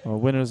one. Well,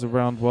 winners of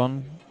round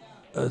one.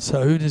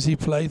 So who does he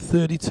play?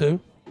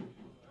 32.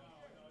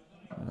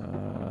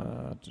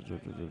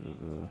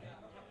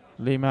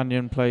 Lee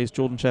Mannion plays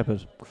Jordan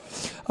Shepherd.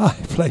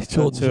 He plays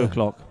Jordan. 2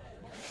 o'clock.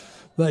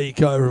 There you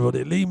go,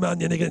 everybody. Lee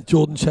Mannion against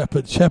Jordan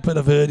Shepherd. Shepherd,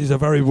 I've heard, is a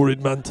very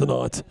worried man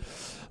tonight.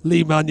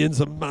 Lee Mannion's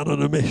a man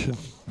on a mission.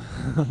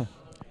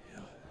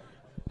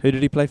 Who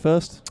did he play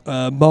first?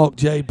 Mark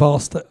J.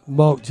 Bastable.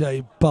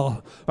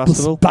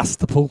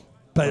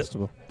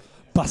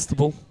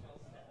 Bastable.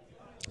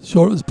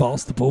 Sure, it was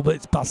Bastable, but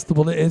it's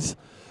Bastable. It is.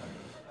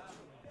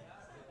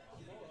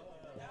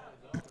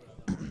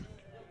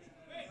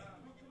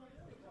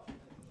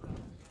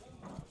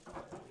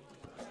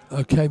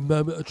 Okay,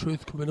 moment of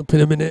truth coming up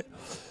in a minute.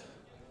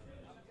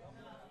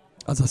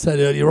 As I said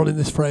earlier on in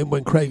this frame,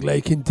 when Craig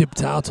Lakin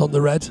dipped out on the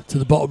red to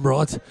the bottom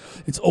right,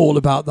 it's all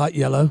about that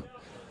yellow.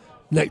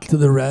 Next to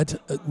the red,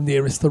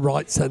 nearest the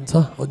right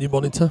centre on your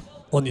monitor,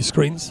 on your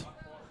screens.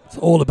 It's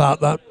all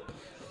about that.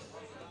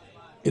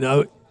 You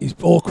know, he's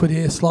awkward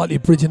here, slightly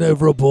bridging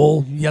over a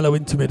ball, yellow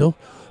into middle,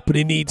 but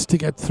he needs to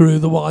get through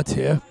the white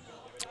here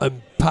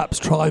and perhaps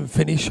try and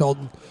finish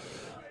on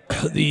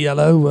the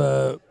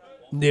yellow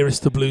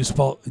nearest the blue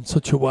spot in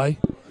such a way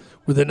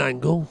with an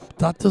angle.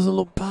 That doesn't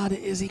look bad, it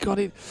is. He got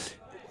it.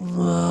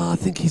 I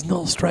think he's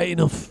not straight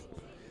enough.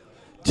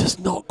 Just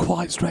not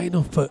quite straight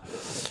enough,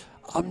 but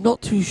I'm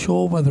not too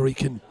sure whether he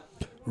can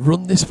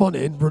run this one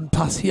in, run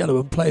past yellow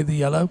and play the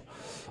yellow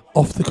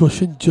off the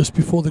cushion just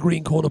before the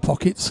green corner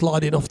pocket,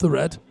 sliding off the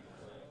red.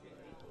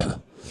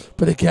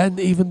 But again,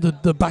 even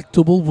the back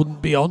double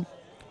wouldn't be on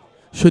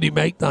should he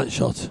make that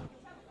shot.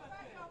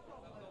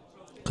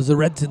 Because the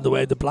red's in the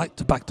way of the black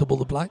to back double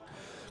the black.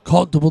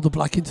 Can't double the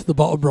black into the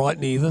bottom right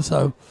neither,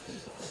 so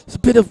it's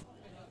a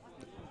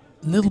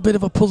little bit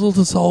of a puzzle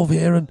to solve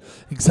here, and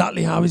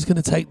exactly how he's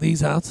going to take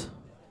these out.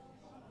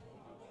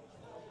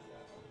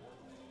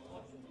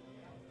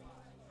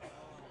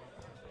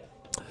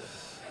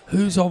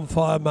 Who's on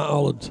fire, Matt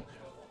Holland?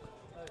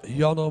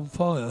 Jon on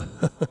fire.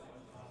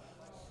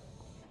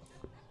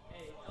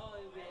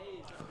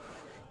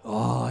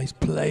 Oh, he's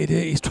played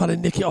it. He's trying to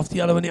nick it off the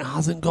yellow and it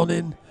hasn't gone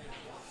in.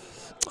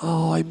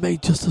 Oh, he may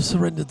just have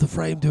surrendered the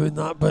frame doing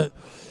that, but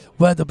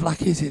where the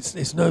black is,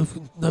 it's no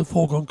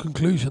foregone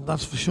conclusion,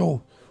 that's for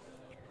sure.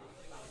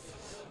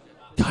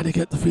 Kind of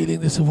get the feeling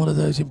this is one of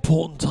those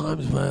important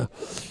times where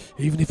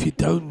even if you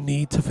don't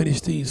need to finish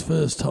these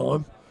first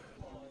time,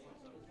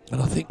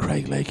 and I think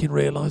Craig Lakin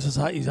realises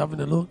that, he's having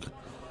a look.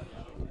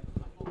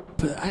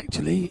 But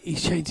actually,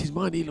 he's changed his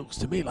mind. He looks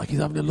to me like he's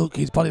having a look.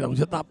 His body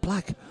language at that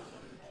black.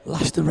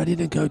 Lash the red in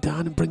and go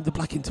down and bring the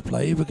black into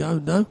play. Here we go.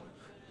 No,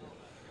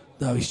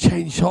 he's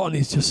changed shot and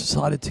he's just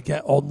decided to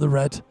get on the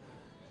red.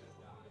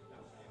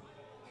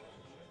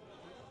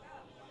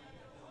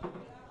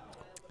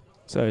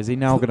 So is he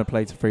now going to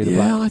play to free the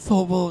black? Yeah, I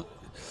thought, well,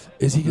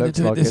 is he going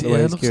to do it this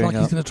year? Looks like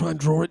he's going to try and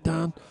draw it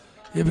down.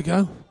 Here we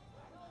go.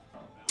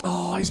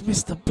 Oh, he's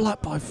missed the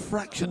black by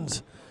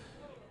fractions.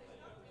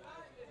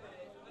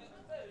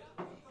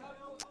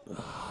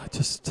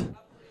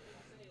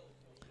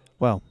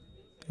 Well,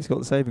 he's got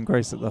the saving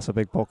grace that that's a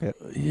big pocket.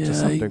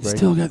 Yeah, he can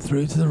still get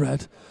through to the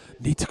red.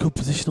 Needs a good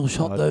positional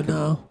shot though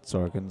now.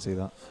 Sorry, I couldn't see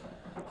that.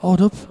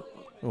 Hold up.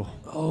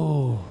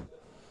 Oh.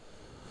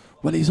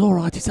 Well, he's all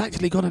right. He's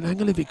actually got an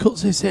angle. If he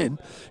cuts this in,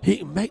 he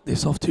can make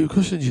this off 2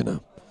 cushions, you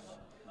know.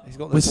 He's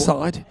got this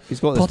side. He's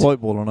got this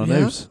white ball on a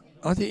nose.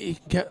 I think he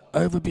can get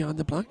over behind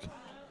the black.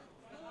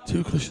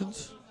 2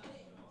 cushions.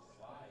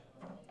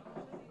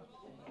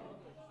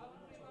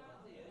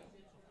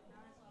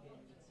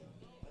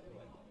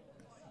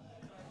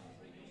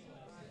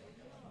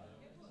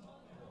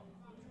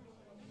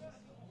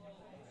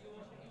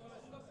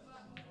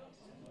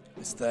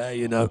 It's there,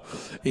 you know.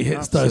 He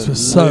hits those with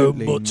so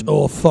much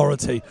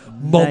authority.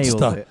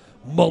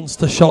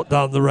 Monster shot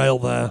down the rail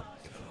there.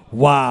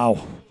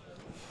 Wow.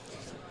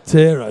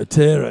 Dear,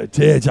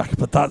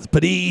 Jakob.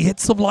 But he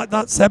hits them like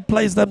that. Seb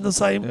plays them the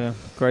same. Yeah,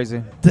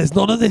 crazy. There's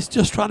none of this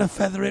just trying to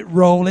feather it,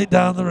 roll it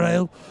down the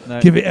rail.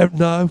 No. Give it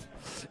no.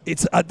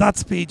 It's at that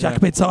speed,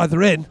 Jakob. It's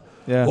either in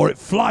or it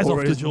flies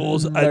off the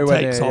jaws and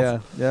takes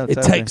off. Yeah,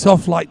 it takes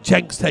off like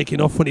Jenks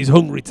taking off when he's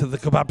hungry to the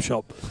kebab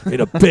shop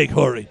in a big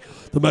hurry.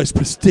 The most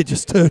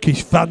prestigious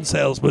Turkish van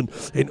salesman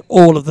in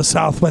all of the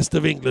southwest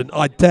of England.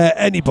 I dare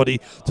anybody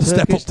to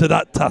step up to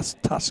that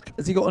task.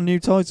 Has he got a new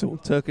title?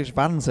 Turkish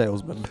van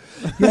salesman?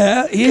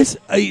 Yeah, he is.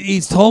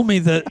 He's told me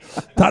that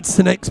that's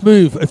the next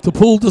move. If the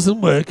pool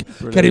doesn't work,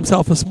 get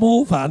himself a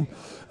small van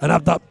and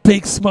have that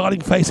big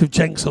smiling face of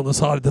Jenks on the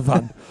side of the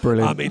van.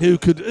 Brilliant. I mean, who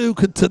could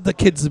the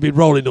kids have been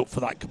rolling up for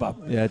that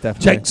kebab? Yeah,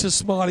 definitely. Jenks'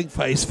 smiling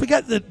face.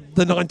 Forget the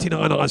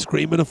 99 ice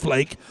cream and a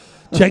flake.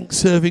 Jenks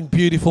serving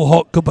beautiful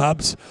hot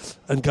kebabs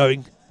and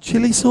going,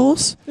 chili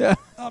sauce? Yeah.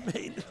 I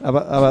mean, how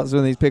about some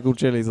of these pickled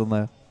chilies on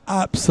there?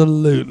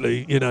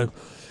 Absolutely, you know.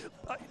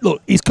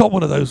 Look, he's got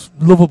one of those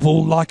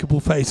lovable,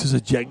 likeable faces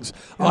of Jenks.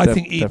 Yeah, I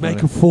think he'd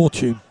make a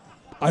fortune.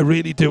 I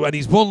really do. And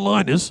his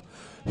one-liners,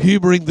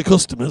 humouring the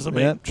customers. I mean,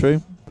 yeah,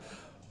 true.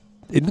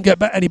 It didn't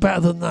get any better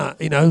than that,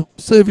 you know.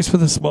 Service for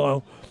the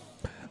smile.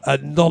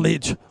 And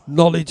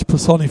knowledge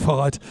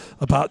personified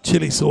about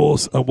chili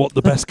sauce and what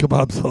the best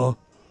kebabs are.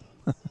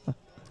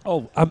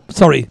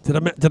 Sorry,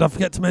 did I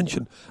forget to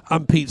mention?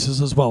 And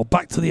pizzas as well.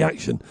 Back to the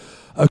action.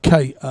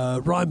 Okay,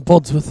 Ryan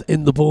Bodsworth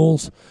in the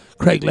balls.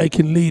 Craig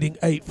Lakin leading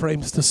 8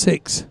 frames to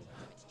 6.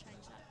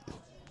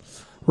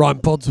 Ryan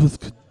Bodsworth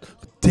could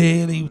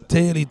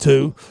dearly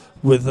do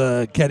with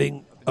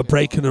getting a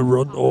break and a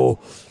run, or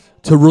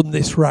to run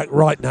this rack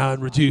right now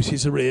and reduce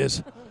his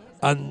arrears.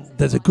 And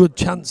there's a good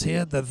chance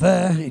here. They're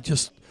there. He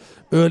just,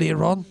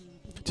 earlier on,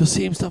 just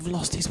seems to have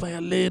lost his way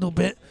a little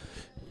bit.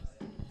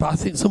 But I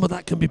think some of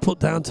that can be put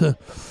down to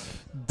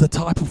the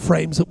type of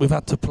frames that we've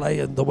had to play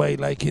and the way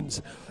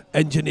Lakin's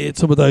engineered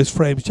some of those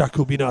frames.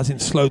 Jakob, you know, as in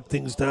slowed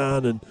things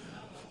down and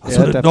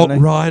sort of knocked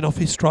Ryan off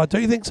his stride.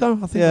 Don't you think so?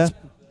 I think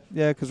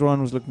because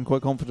Ryan was looking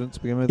quite confident to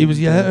begin with. He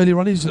was, earlier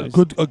on. He's a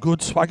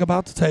good swag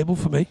about the table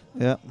for me.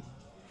 Yeah.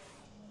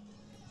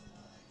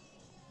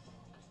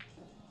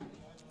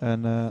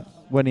 And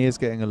when he is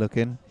getting a look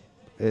in,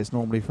 it's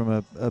normally from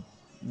a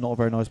not a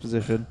very nice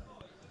position.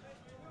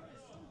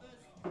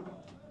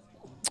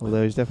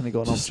 Although he's definitely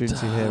got an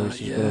opportunity here.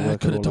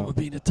 Which could have done with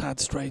being a tad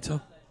straighter.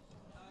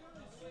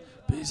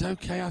 But he's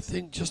okay, I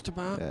think, just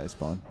about. Yeah, it's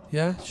fine.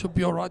 Yeah, should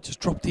be all right.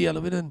 Just drop the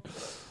yellow in and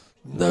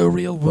no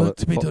real work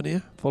to be done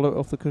here. Follow it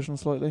off the cushion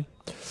slightly.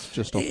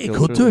 Just off. It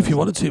could do if you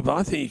wanted to, but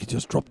I think you could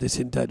just drop this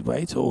in dead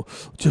weight or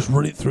just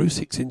run it through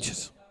 6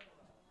 inches.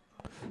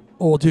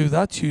 Or do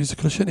that, choose a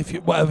cushion if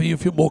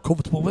you're more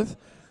comfortable with.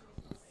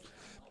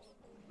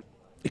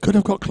 could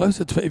have got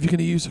closer to it if you're going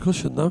to use a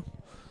cushion, though.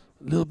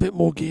 A little bit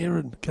more gear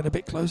and get a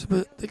bit closer,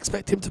 but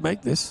expect him to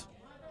make this.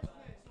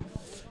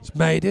 He's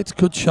made it.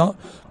 Good shot.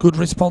 Good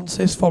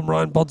responses from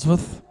Ryan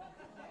Bodsworth.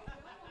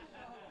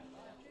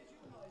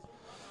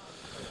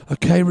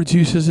 Okay,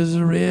 reduces his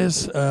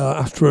arrears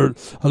after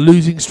a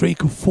losing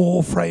streak of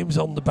 4 frames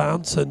on the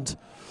bounce and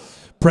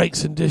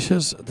breaks and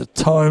dishes. The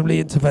timely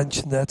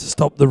intervention there to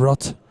stop the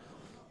rut.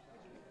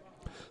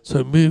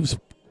 So moves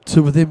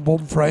to within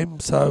 1 frame.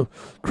 So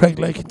Craig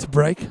Lakin to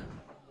break.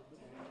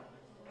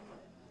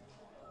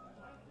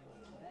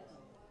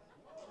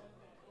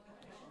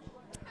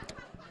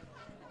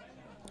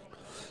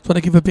 So I want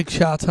to give a big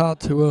shout out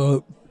to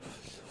a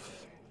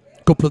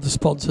couple of the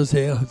sponsors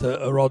here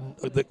that are on,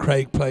 that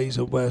Craig plays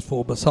and wears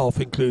for,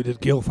 myself included,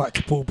 Gill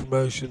Factor Pool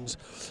Promotions,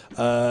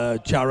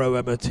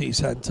 Jarrow MOT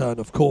Centre, and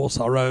of course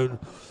our own,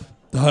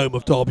 the home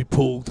of Derby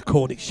Pool, the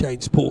Corn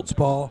Exchange Sports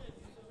Bar.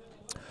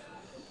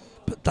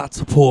 But that's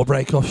a poor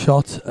break-off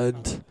shot,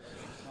 and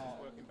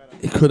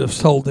he could have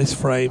sold this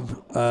frame.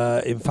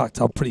 In fact,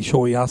 I'm pretty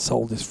sure he has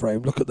sold this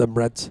frame. Look at them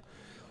reds.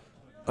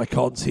 I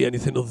can't see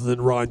anything other than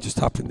Ryan just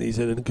tapping these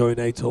in and going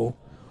 8-all.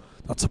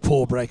 That's a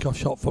poor break-off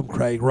shot from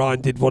Craig. Ryan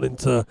did one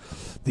into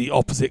the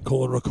opposite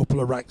corner a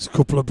couple of racks, a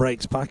couple of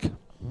breaks back.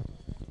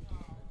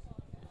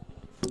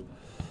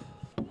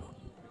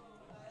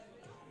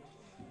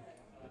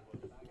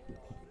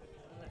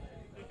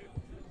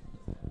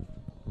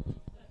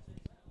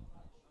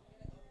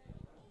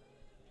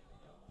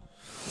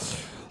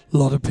 A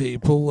lot of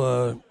people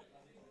a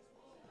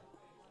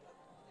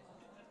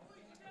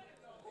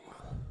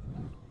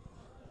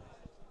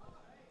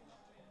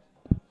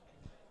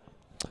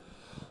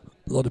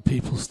lot of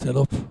people still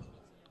up.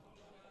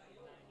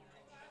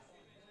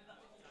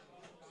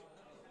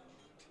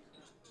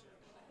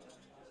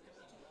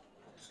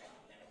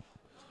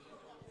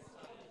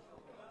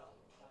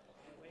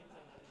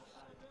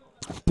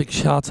 Big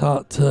shout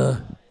out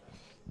to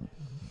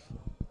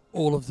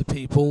all of the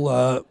people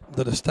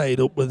that have stayed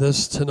up with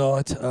us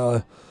tonight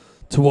to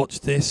watch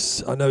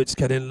this. I know it's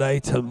getting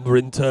late and we're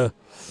into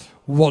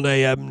 1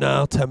 a.m.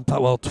 now,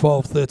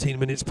 12, 13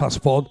 minutes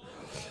past 1.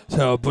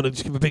 So I'm going to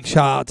just give a big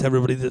shout out to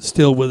everybody that's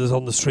still with us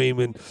on the stream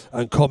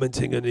and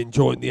commenting and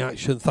enjoying the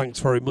action. Thanks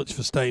very much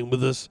for staying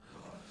with us.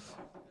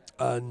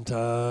 And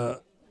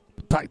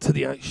back to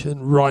the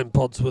action. Ryan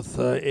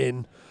Bodsworth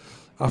in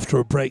after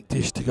a break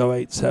dish to go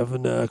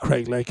 8-7.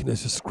 Craig Lakin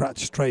has just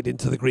scratched straight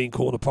into the green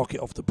corner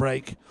pocket off the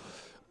break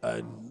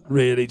and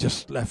really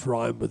just left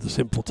Ryan with the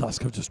simple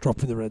task of just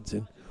dropping the reds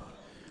in.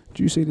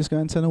 Do you see this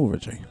going 10-all,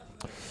 Richie?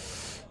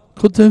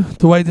 Could do.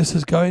 The way this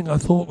is going, I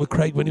thought with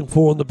Craig winning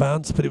 4 on the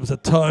bounce, but it was a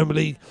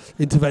timely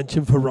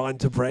intervention for Ryan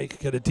to break,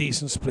 get a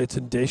decent split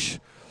and dish.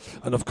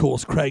 And of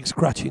course, Craig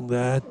scratching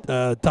there.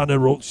 Dan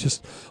O'Rourke's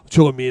just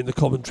joined me in the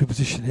commentary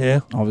position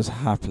here. I was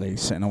happily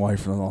sitting away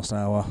for the last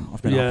hour.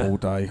 I've been up all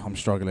day. I'm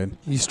struggling.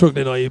 You're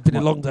struggling, are you? Been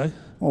a long day?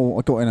 Oh,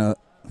 I got in at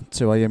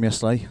 2 a.m.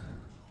 yesterday.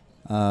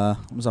 I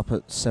was up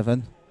at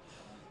 7.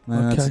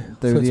 Okay, so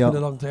it's been a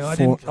long day.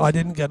 I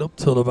didn't get up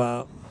till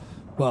about,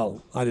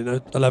 well, I don't know,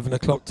 11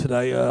 o'clock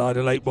today. I had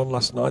a late one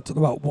last night at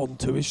about 1,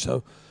 2ish,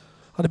 so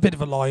I had a bit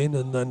of a lie-in,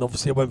 and then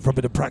obviously I went for a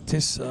bit of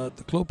practice at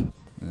the club.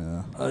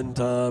 Yeah.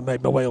 And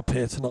made my way up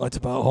here tonight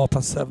about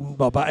 7:30.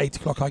 Well, about 8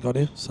 o'clock I got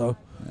here. So.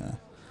 Yeah.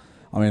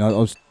 I mean, I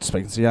was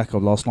speaking to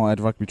Jakob last night. I had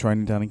rugby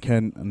training down in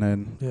Kent, and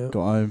then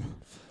got home.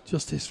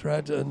 Justice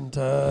Red and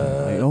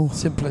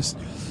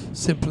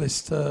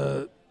simplest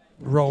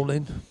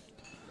rolling.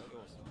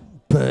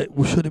 But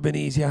it should have been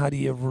easier had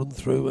he have run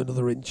through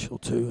another inch or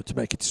 2 to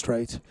make it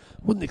straight.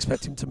 Wouldn't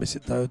expect him to miss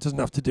it though. Doesn't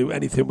have to do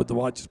anything with the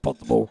wide, just pot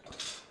the ball.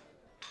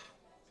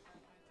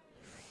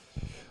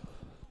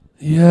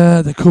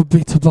 Yeah, there could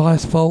be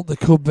Tobias Bolt. There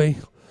could be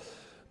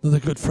another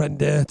good friend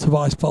there,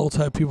 Tobias Bolt.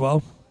 Hope you're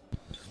well.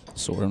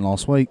 Saw him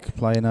last week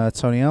playing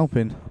Tony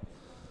Alpin.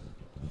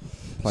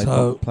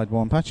 Played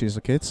one patches,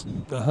 the kids.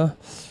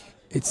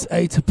 It's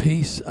 8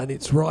 apiece, and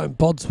it's Ryan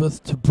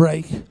Bodsworth to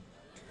break.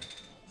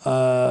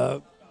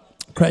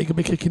 Craig will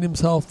be kicking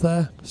himself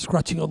there,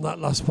 scratching on that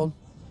last one.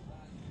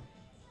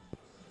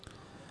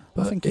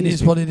 But I think it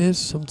is what it is.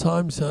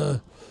 Sometimes,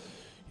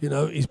 you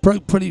know, he's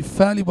broke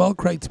fairly well,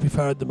 Craig, to be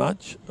fair, in the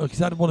match. Look, he's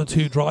had 1 or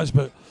 2 drives,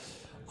 but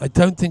I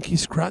don't think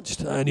he's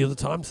scratched any other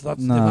time. So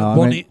that's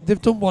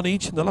they've done one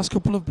each in the last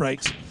couple of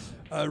breaks.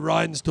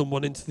 Ryan's done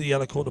one into the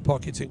yellow corner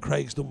pocket, and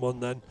Craig's done one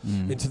then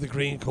into the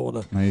green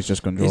corner. No, he's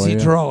just gone dry. Is he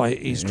dry?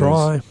 He's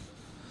dry.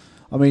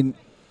 I mean,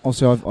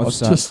 obviously,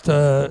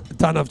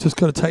 I've just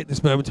got to take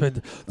this moment to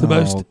end. The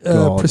most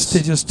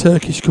prestigious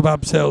Turkish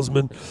kebab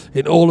salesman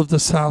in all of the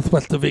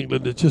southwest of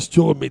England has just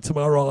joined me to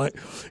my right.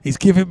 He's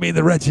giving me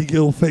the Reggie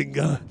Gill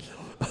finger.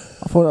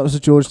 I thought that was a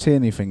George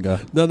Tierney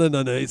finger. No.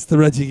 It's the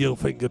Reggie Gill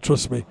finger,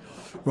 trust me.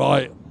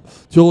 Right.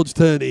 George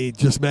Tierney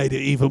just made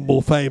it even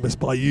more famous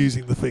by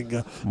using the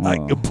finger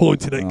and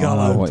pointing at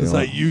Gallo to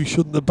say, you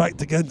shouldn't have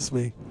backed against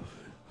me.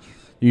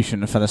 You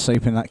shouldn't have fell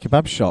asleep in that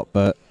kebab shop,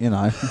 but, you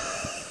know.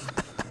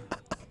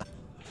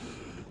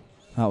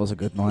 That was a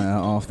good night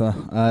out after.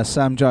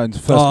 Sam Jones,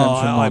 first game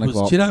from 9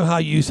 o'clock. Do you know how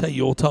you say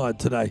you're tired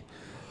today?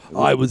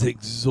 I was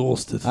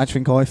exhausted. I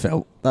think I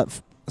felt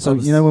that. So,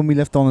 you know, when we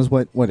left Donna's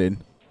wedding,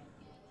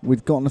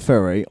 we'd got on the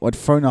ferry. I'd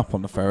thrown up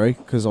on the ferry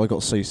because I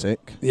got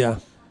seasick. Yeah.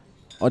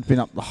 I'd been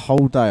up the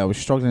whole day. I was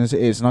struggling as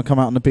it is. And I come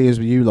out on the beers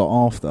with you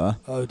lot after.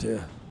 Oh,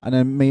 dear. And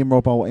then me and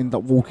Robbo ended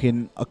up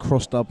walking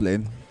across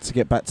Dublin to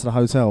get back to the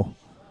hotel.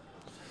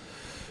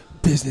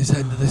 Business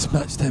end of this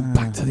match, then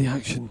back to the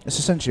action. It's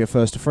essentially a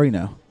first to 3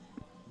 now.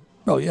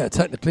 Well, yeah,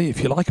 technically,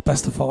 if you like, a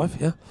best of 5,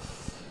 yeah.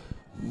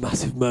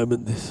 Massive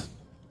moment, this.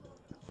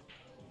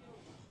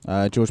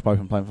 George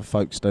Popen playing for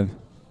Folkestone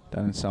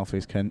down in South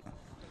East Kent.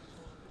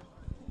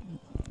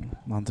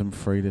 London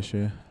 3 this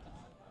year.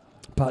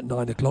 About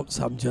 9 o'clock,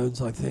 Sam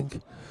Jones, I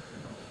think.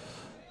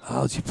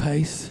 How's your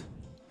pace?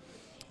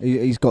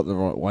 He's got the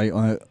right weight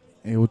on it.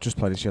 He'll just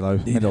play this yellow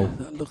middle.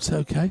 That looks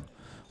okay.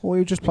 Well,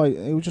 he'll just play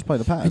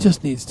the pattern. He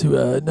just needs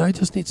to. He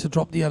just needs to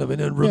drop the yellow in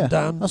and run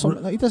down. That's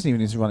he doesn't even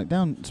need to run it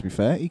down. To be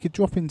fair, he could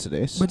drop into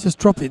this. But just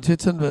drop into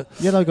it, and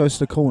yellow goes to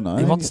the corner.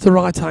 He wants the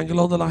right angle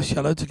on the last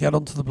yellow to get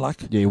onto the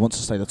black. Yeah, he wants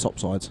to stay the top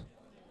side.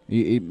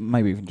 He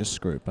maybe even just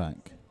screw it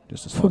back.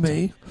 Just for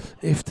me,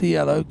 if the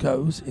yellow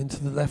goes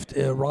into the left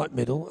ear, right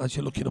middle, as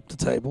you're looking up the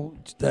table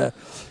there,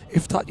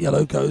 if that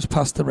yellow goes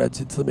past the reds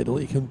into the middle,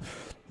 he can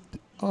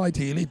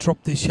ideally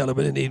drop this yellow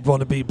in and he'd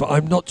want to be, but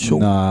I'm not sure.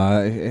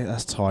 No,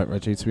 that's tight,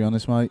 Reggie, to be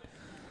honest, mate.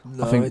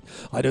 No,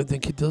 I don't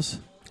think it does.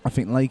 I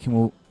think Lakin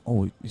will...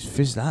 Oh, he's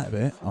fizzed that a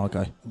bit.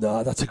 Okay.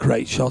 No, that's a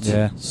great shot.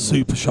 Yeah.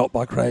 Super shot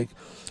by Craig.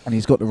 And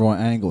he's got the right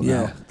angle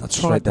now. Yeah,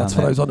 that's right. That's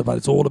what I was on about.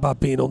 It's all about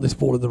being on this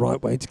ball in the right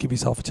way to give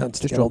yourself a chance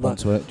to get on that,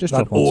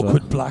 that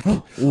awkward black.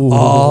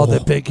 Oh, they're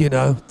big, you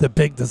know. They're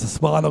big. There's a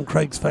smile on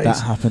Craig's face.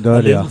 That happened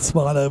earlier. A little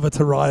smile over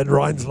to Ryan.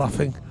 Ryan's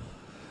laughing.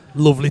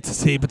 Lovely to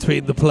see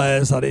between the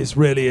players, that is,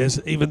 really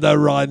is, even though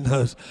Ryan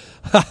knows.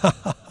 Do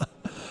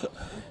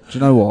you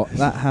know what?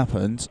 That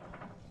happened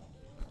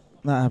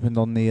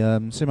on the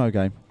Simo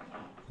game.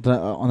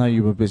 I know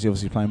you were busy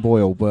obviously playing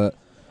Boyle, but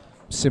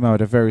Simo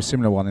had a very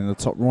similar one in the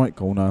top right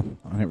corner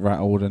and it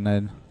rattled and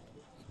then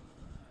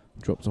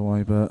dropped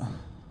away, but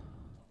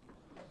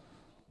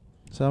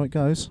that's how it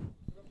goes.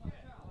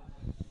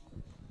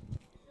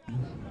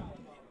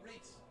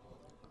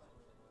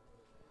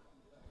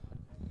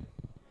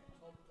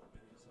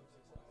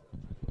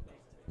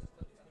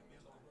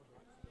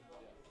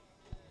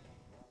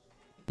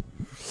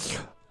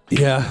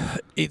 Yeah,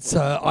 it's.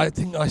 I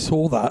think I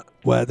saw that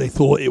where they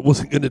thought it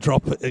wasn't going to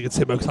drop against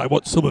Simo, because I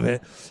watched some of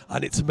it,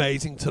 and it's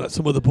amazing to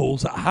some of the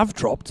balls that have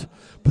dropped,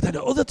 but then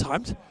at other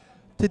times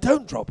they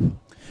don't drop.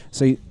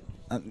 See,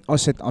 I've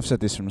said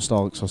this from the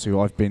start, because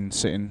obviously I've been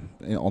sitting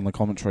on the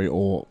commentary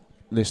or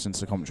listening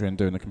to the commentary and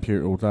doing the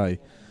computer all day.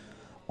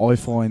 I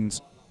find,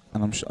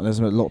 and I'm sure there's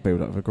a lot of people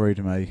that have agreed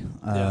with me.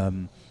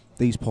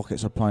 These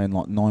pockets are playing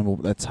like 9 ball,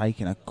 but they're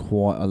taking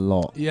quite a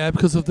lot. Yeah,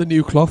 because of the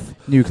new cloth.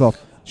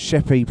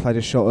 Sheppy played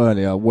a shot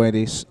earlier where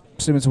this,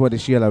 similar to where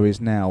this yellow is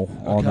now,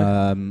 on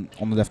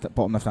the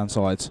bottom left hand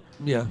side.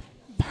 Yeah.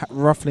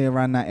 Roughly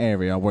around that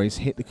area where he's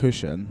hit the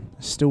cushion,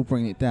 still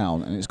bringing it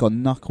down, and it's got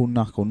knuckle,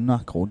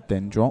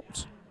 then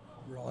dropped.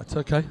 Right.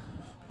 Okay.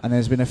 And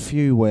there's been a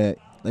few where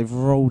they've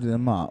rolled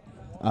them up.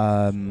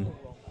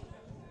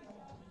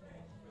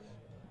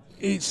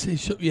 It's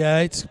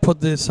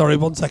put the. Sorry,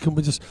 1 second.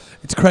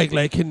 It's Craig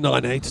Lakin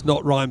 9-8,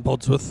 not Ryan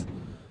Bodsworth.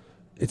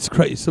 It's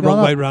the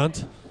wrong way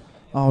round.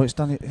 Oh, it's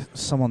done it.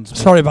 Someone's.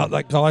 Sorry about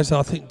that, guys.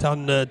 I think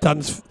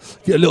Dan's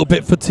a little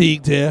bit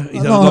fatigued here.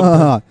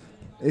 No.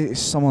 It's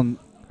someone.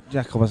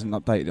 Jakob hasn't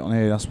updated it on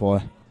here. That's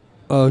why.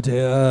 Oh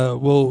dear.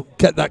 We'll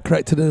get that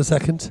corrected in a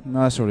second.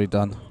 No, it's already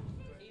done.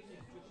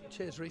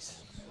 Cheers,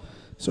 Reese.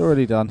 It's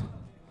already done.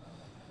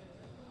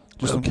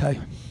 Just okay.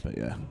 But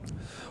yeah.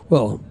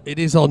 Well, it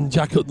is on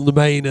Jakob, the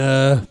main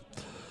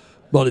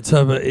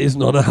monitor, but it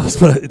isn't on ours.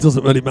 But it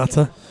doesn't really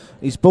matter.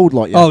 He's bald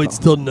like. Oh, it's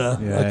done now.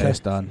 Yeah, okay. It's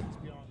done.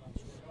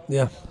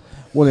 Yeah.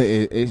 Well,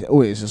 it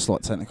is just like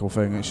a technical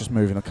thing. It's just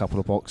moving a couple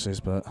of boxes,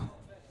 but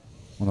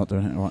we're not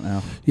doing it right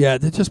now. Yeah,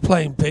 they're just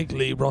playing big,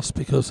 Lee Ross,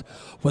 because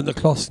when the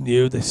cloth's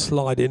new, they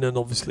slide in, and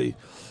obviously,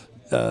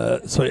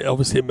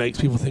 it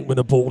makes people think when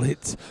a ball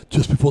hits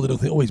just before they don't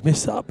think, oh, he's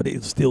missed that, but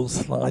it'll still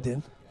slide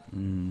in.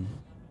 Mm.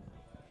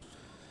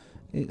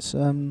 It's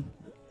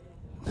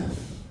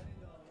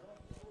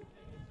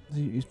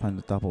he's playing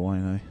the double,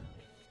 ain't he?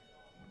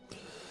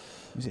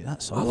 Is it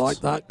that soft? I like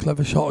that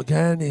clever shot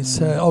again.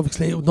 It's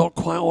obviously not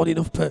quite hard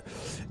enough, but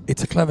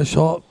it's a clever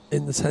shot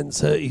in the sense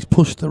that he's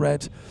pushed the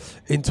red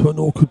into an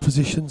awkward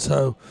position.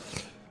 So,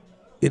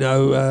 he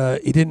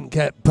didn't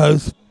get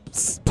both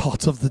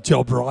parts of the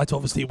job right.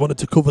 Obviously, he wanted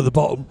to cover the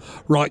bottom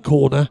right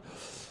corner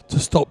to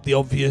stop the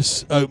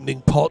obvious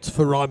opening pot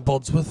for Ryan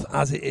Bodsworth.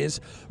 As it is,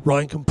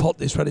 Ryan can pot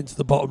this red into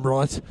the bottom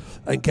right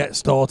and get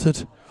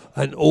started.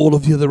 And all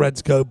of the other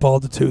reds go bar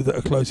the 2 that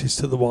are closest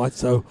to the white.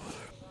 So,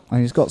 and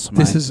he's got some.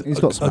 This is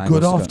a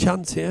good half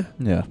chance here.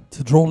 Yeah.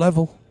 To draw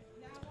level.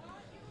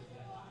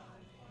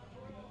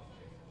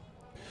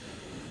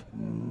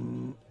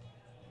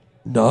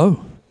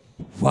 No.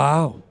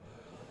 Wow.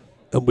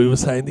 And we were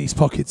saying these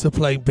pockets are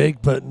playing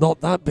big, but not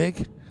that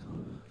big.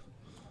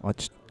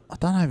 I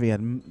don't know if he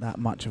had that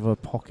much of a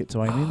pocket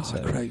to aim into.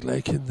 Craig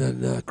Lakin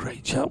then,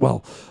 great chat.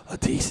 Well, a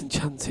decent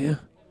chance here.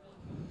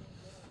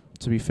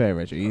 To be fair,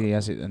 Reggie, he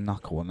has it a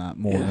knuckle on that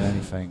more than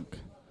anything.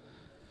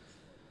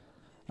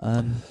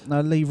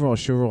 No, Lee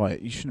Ross, you're right.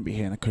 You shouldn't be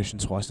hitting a cushion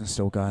twice and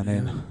still going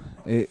in.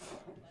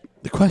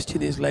 The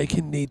question is,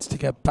 Lakin needs to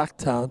get back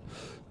down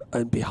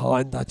and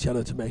behind that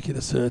yellow to make it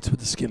assertive with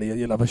the skilly, and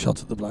you'll have a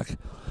shot at the black.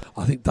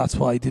 I think that's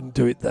why he didn't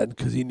do it then,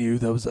 because he knew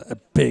there was a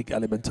big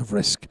element of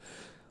risk.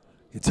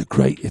 It's a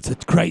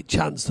great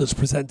chance that's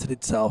presented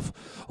itself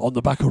on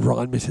the back of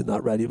Ryan missing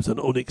that red. It was an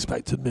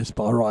unexpected miss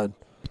by Ryan.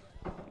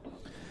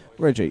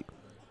 Reggie.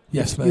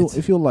 Yes, mate.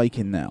 If you're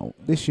Lakin now,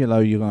 this yellow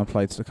you're going to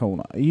play to the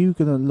corner. Are you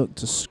going to look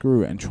to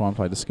screw it and try and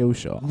play the skill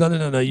shot?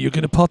 No. You're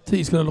going to pot.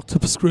 He's going to look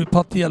to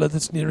pot the yellow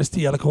that's nearest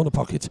the yellow corner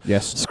pocket.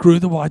 Yes. Screw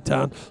the white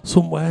down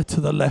somewhere to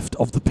the left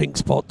of the pink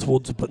spot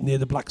towards near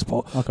the black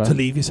spot to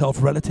leave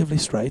yourself relatively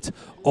straight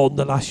on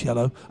the last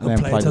yellow and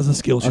play it as a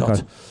skill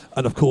shot.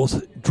 And of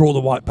course, draw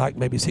the white back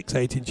maybe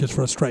 6-8 inches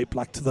for a straight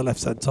black to the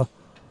left centre.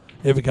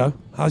 Here we go.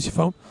 How's your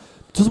phone?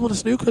 Doesn't want a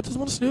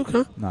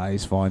snooker. No,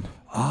 he's fine.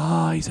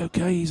 He's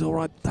okay. He's all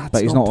right.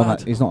 But he's not on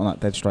that. He's not on that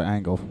dead straight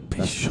angle.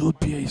 He should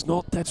be. He's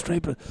not dead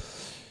straight. But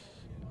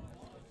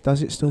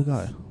does it still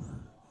go?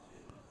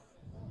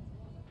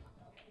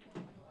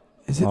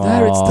 Is it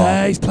there? It's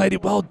there. He's played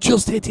it well.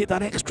 Just hit it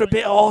that extra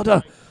bit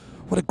harder.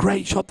 What a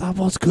great shot that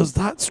was, because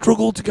that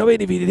struggled to go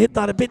in. If he'd hit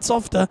that a bit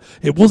softer,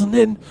 it wasn't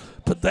in.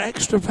 But the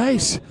extra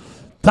pace.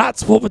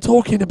 That's what we're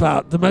talking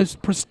about. The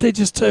most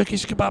prestigious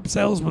Turkish kebab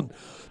salesman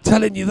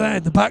telling you there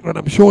in the background.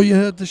 I'm sure you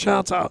heard the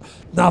shout out.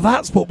 Now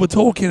that's what we're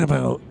talking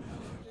about.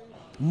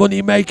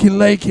 Money making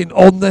Lakin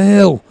on the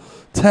hill.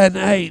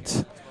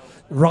 10-8.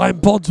 Ryan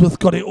Bodsworth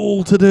got it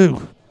all to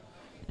do.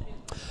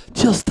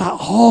 Just that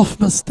half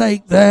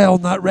mistake there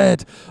on that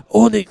red.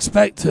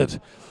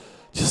 Unexpected.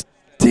 Just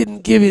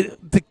didn't give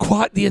it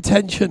quite the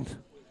attention.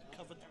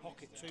 Covered the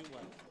pocket too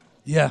well.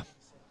 Yeah.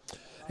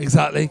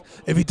 Exactly.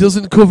 If he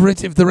doesn't cover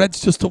it, if the red's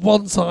just to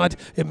one side,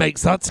 it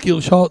makes that skill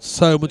shot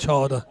so much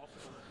harder.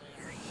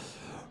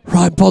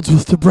 Ryan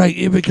Bodsworth to break.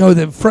 Here we go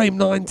then. Frame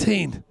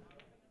 19.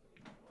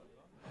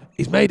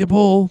 He's made a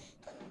ball.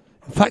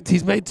 In fact,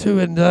 he's made two,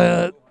 and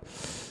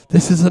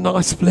this is a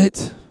nice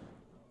split.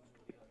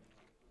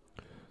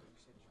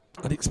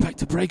 I'd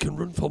expect a break and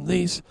run from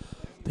these.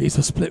 These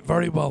are split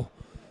very well.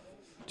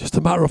 Just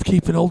a matter of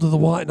keeping hold of the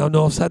white. And I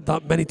know I've said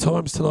that many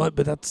times tonight,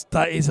 but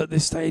that is at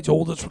this stage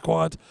all that's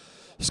required.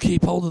 Just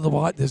keep hold of the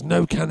white. There's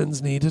no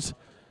cannons needed.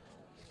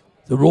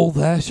 They're all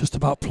there. It's just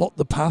about plot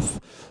the path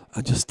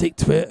and just stick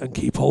to it and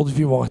keep hold of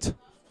your white.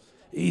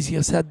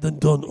 Easier said than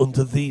done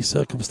under these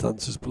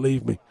circumstances,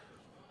 believe me.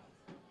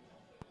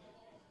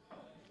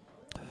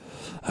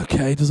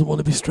 Okay, doesn't want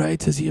to be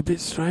straight. Is he a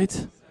bit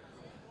straight?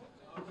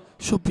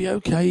 Should be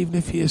okay, even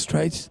if he is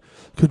straight.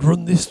 Could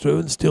run this through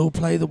and still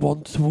play the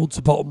one towards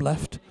the bottom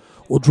left,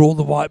 or draw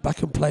the white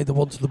back and play the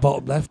one to the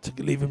bottom left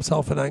to leave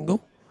himself an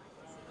angle.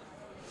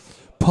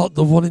 Pot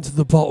the one into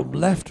the bottom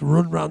left,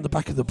 run round the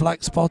back of the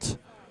black spot,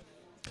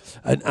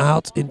 and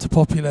out into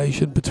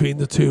population between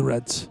the two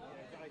reds.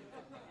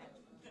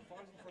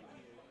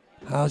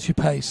 How's your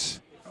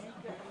pace?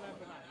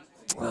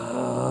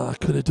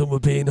 Could have done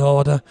with being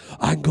harder.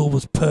 Angle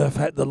was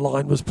perfect, the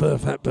line was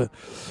perfect, but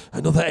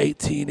another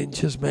 18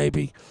 inches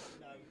maybe,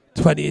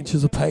 20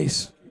 inches of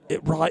pace.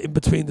 It right in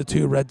between the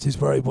two reds is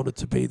where he wanted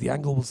to be. The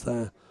angle was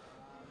there.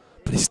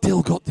 But he's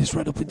still got this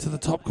red up into the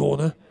top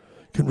corner.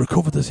 Can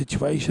recover the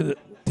situation.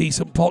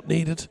 Decent pot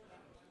needed.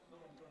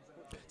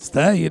 It's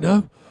there, you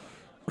know.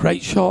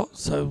 Great shot.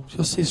 So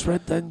just this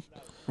red then.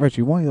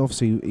 Reggie, why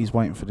obviously he's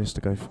waiting for this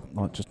to go,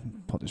 like just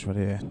put this red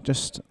here.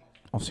 Just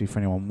obviously for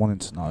anyone wanting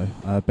to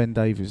know, Ben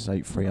Davies is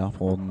 8-3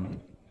 up on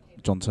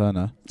John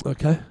Turner.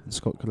 Okay. And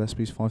Scott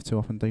Gillespie's 5-2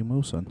 up on Dean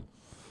Wilson.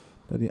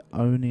 They're the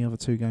only other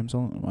two games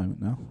on at the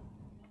moment now.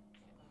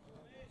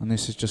 And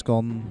this has just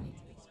gone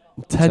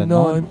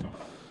 10-9.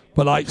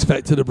 But I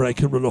expected a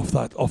break and run off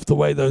the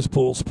way those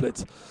balls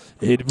split.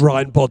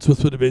 Ryan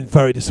Bodsworth would have been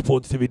very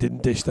disappointed if he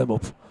didn't dish them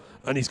up.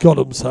 And he's got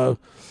them, so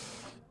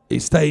he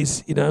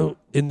stays, you know,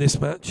 in this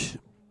match.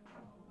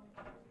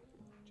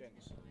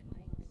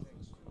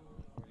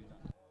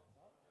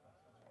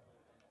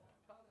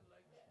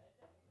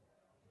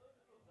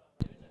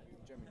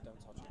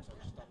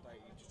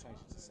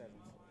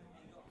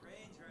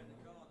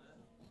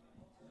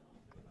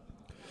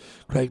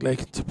 Craig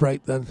Lakin to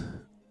break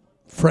then.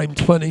 Frame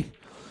 20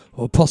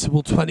 or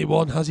possible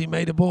 21. Has he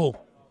made a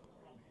ball?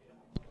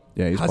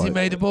 Yeah, he's Has he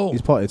made a ball?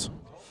 He's potted.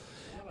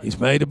 He's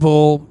made a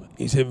ball.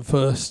 He's in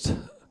first.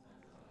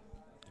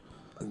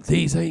 And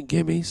these ain't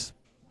gimmies.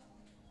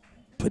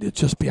 But he'll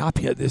just be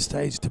happy at this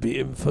stage to be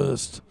in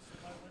first.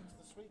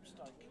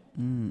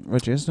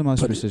 Reggie, as the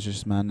most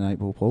prestigious man in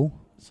 8-ball pool.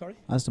 Sorry?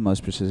 As the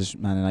most prestigious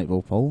man in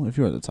 8-ball pool, if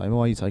you're at the table,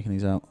 why are you taking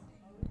these out?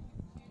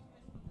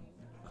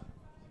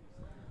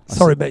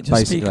 Sorry, mate,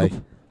 just speak up.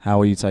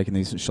 How are you taking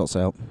these shots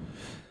out?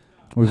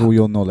 With all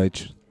your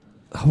knowledge.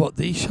 What,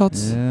 these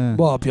shots? Yeah.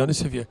 Well, I'll be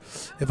honest with you.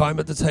 If I'm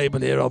at the table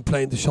here, I'm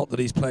playing the shot that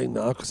he's playing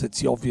now because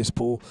it's the obvious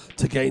ball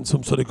to gain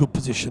some sort of good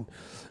position.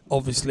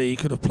 Obviously, he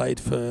could have played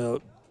for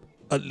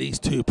at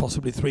least 2,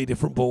 possibly 3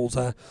 different balls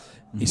there.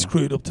 He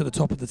screwed up to the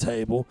top of the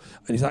table,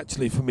 and he's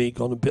actually, for me,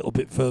 gone a little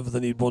bit further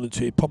than he'd wanted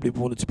to. He probably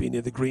wanted to be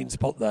near the green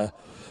spot there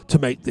to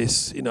make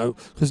this,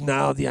 because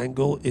now the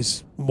angle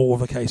is more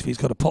of a case of he's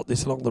got to pot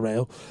this along the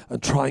rail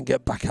and try and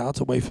get back out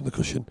away from the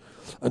cushion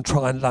and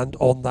try and land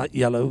on that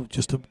yellow,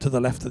 just to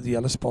the left of the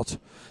yellow spot. So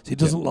he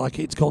doesn't like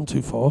it. It's gone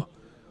too far.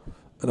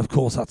 And, of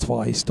course, that's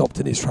why he stopped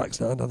in his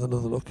tracks now and had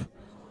another look.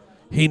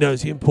 He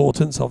knows the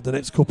importance of the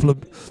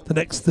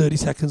next 30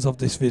 seconds of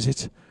this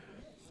visit.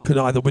 Could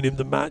either win him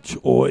the match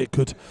or it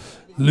could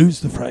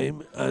lose the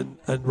frame, and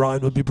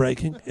Ryan would be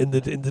breaking in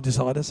the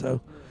decider.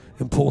 So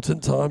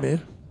important time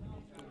here.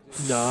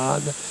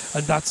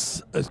 And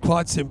that's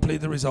quite simply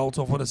the result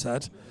of what I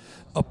said.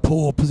 A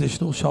poor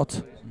positional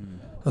shot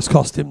has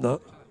cost him that.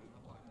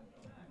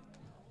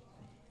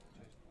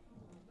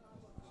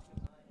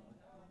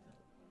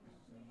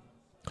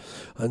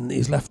 And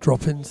he's left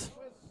droppings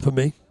for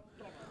me.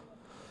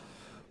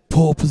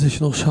 Poor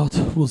positional shot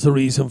was the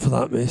reason for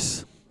that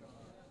miss.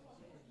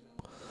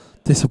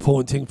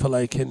 Disappointing for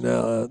Lakin.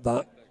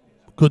 That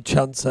good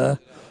chance there,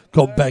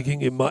 gone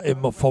begging in my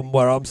from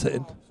where I'm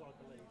sitting.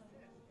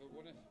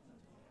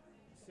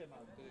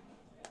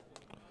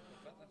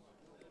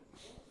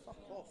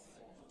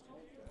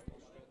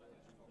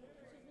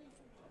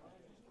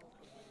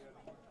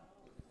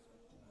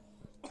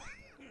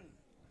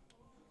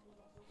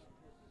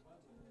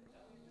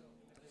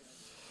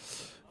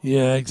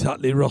 Yeah,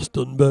 exactly. Ross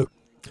Dunbar.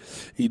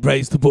 He'd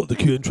raised the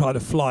cue and tried to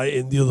fly it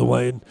in the other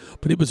way,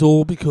 but it was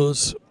all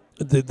because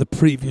the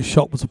previous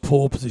shot was a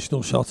poor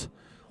positional shot.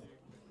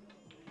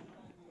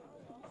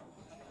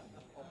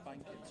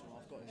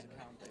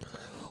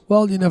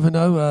 Well, you never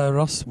know,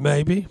 Ross,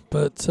 maybe,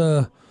 but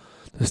there's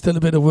still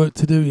a bit of work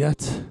to do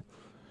yet.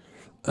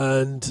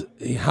 And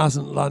he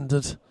hasn't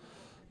landed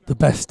the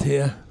best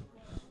here,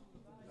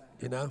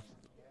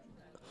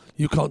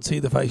 You can't see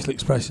the facial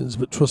expressions,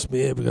 but trust me,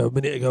 here we go. A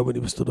minute ago when he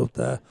was stood up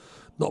there,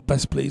 not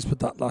best pleased with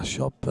that last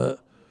shot, but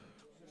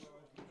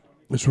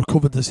he's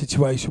recovered the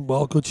situation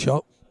well. Good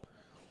shot.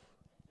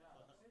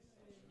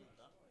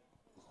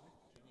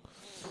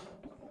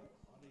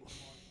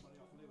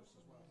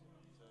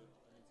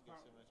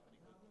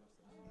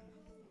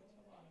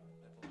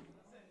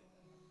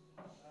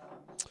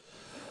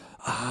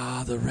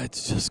 The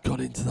red's just gone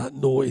into that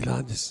naughty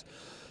land.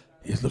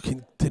 He's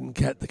looking, didn't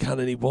get the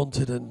cannon he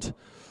wanted, and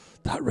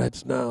that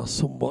red's now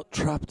somewhat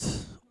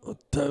trapped. I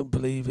don't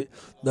believe it.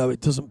 No,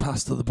 it doesn't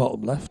pass to the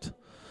bottom left.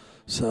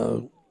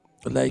 So,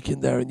 a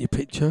Lakin there in your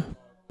picture.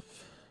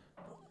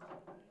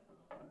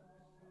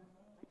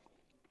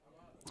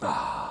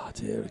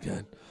 Dear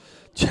again.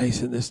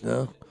 Chasing this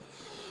now.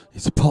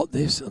 He's to pot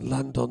this and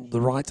land on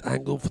the right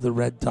angle for the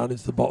red down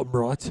into the bottom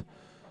right.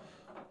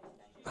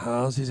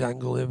 How's his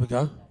angle? Here we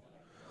go.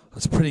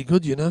 That's pretty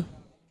good,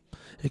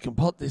 He can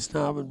pot this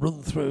now and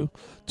run through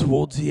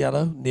towards the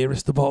yellow,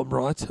 nearest the bottom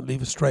right, and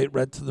leave a straight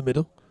red to the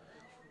middle.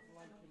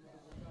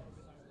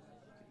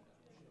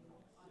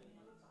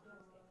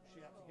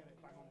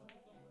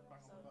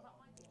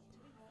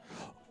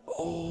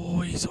 Oh,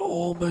 he's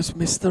almost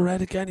missed the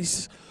red again.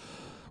 He's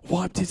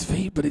wiped his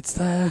feet, but it's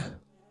there.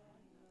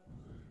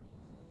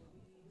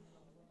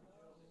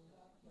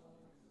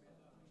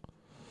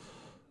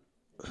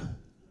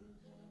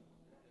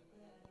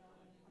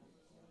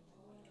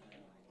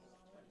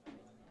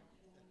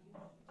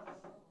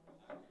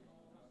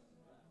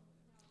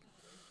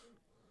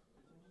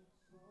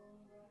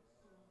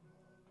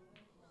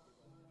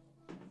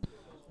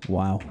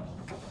 Wow.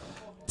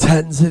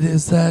 Tens it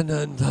is then,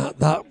 and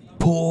that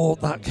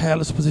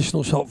careless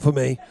positional shot for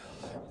me,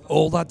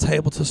 all that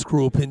table to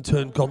screw up into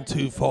and gone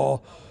too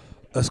far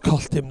has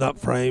cost him that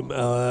frame.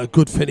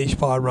 Good finish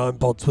by Ryan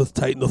Bodsworth,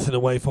 take nothing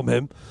away from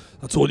him.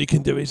 That's all you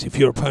can do is if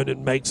your opponent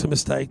makes a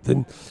mistake,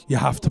 then you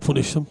have to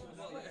punish them.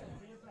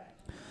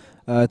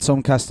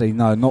 Tom Cassidy,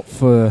 no,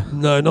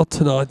 not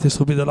tonight. This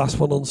will be the last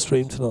one on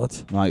stream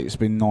tonight. Mate, it's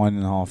been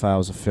 9.5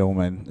 hours of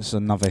filming. It's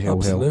another hill.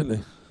 Absolutely.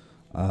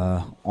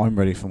 I'm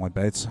ready for my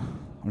bed.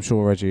 I'm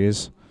sure Reggie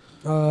is.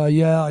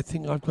 Yeah, I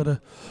think I've got a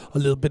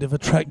little bit of a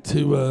trek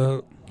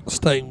to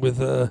staying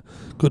with a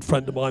good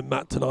friend of mine,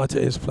 Matt, tonight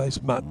at his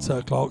place. Matt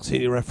Clark,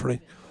 senior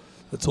referee,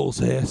 that's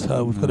also here.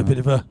 So we've got a bit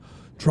of a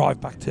drive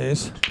back to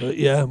his. But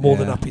yeah, more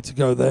than happy to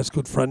go there. It's a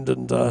good friend,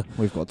 and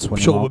we've got I'm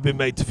sure we've been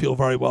made to feel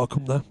very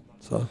welcome there.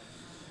 So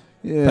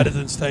better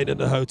than staying in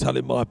a hotel,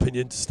 in my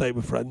opinion, to stay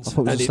with friends. I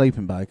thought it was a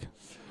sleeping bag.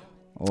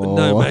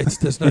 No, mate.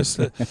 There's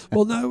no.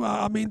 Well, no.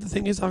 I mean, the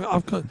thing is,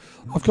 I've got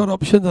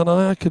options, and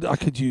I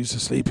could use a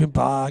sleeping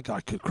bag.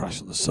 I could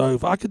crash on the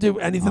sofa. I could do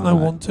anything I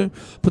want to.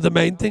 But the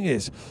main thing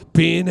is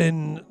being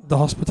in the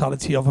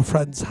hospitality of a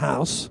friend's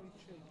house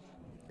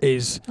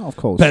is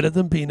better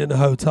than being in a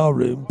hotel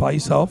room by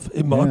yourself,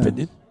 in my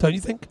opinion. Don't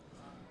you think?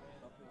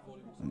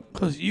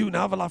 Because you can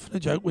have a laugh and a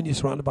joke when you're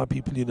surrounded by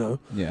people you know.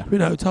 Yeah. You're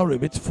in a hotel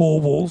room, it's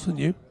 4 walls and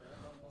you.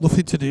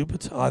 nothing to do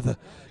but either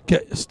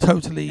get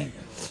totally,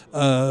 if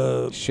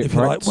you like,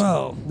 Shipwrecked.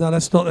 well, no,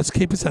 let's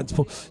keep it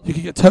sensible. You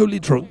can get totally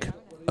drunk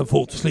and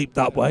fall to sleep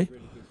that way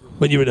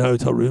when you're in a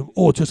hotel room,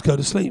 or just go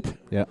to sleep.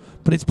 Yeah.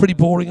 But it's pretty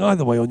boring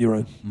either way on your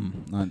own.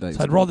 9 days.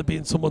 So I'd rather be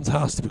in someone's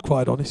house, to be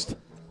quite honest.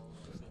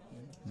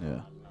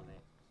 Yeah.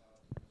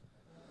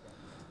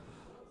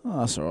 Oh,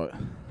 that's all right.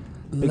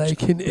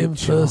 Lakin in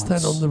first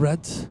then on the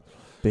Reds.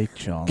 Big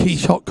chance. Key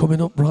shot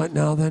coming up right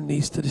now then,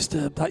 needs to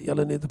disturb that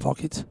yellow near the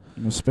pocket.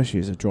 And especially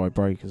as a dry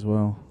break as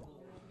well.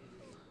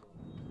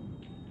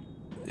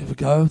 Here we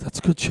go, that's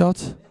a good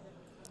shot.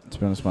 To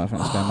be honest, mate, I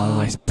think it's game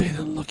over. He's been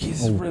unlucky.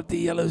 The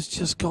yellow's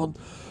just gone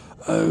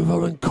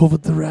over and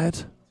covered the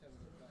red.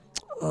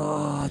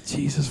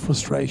 Jesus,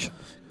 frustration.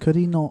 Could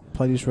he not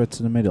play this red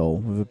to the middle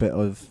with a bit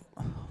of...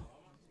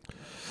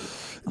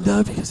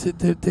 No, because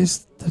the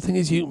thing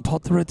is, you can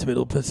pot the red to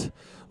middle, but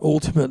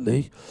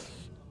ultimately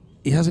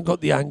he hasn't got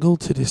the angle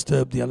to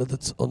disturb the yellow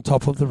that's on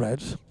top of the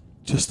red,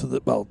 just to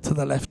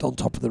the left on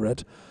top of the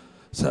red.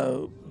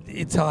 So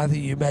it's either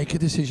you make a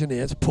decision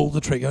here to pull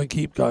the trigger and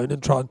keep going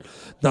and try and...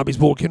 Now he's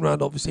walking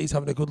around, obviously he's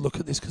having a good look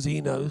at this because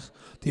he knows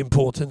the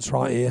importance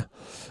right here.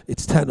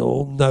 It's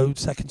 10-all, no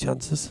second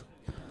chances.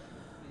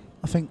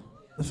 I think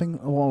the thing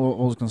what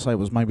I was going to say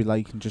was maybe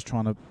Lakin just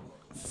trying to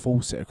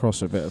force it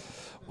across a bit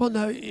of... Well,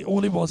 no,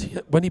 all it was,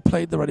 when he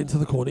played the red into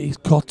the corner, he's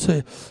got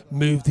to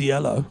move the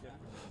yellow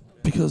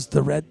because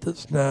the red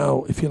that's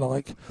now, if you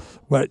like,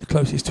 where it's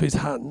closest to his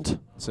hand...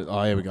 So,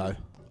 here we go.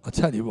 I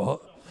tell you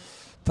what,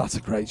 that's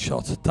a great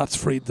shot. That's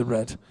freed the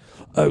red.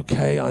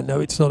 Okay, I know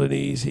it's not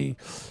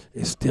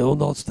it's still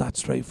not that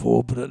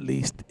straightforward, but at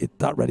least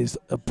that red is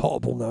a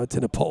potable now. It's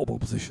in a potable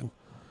position.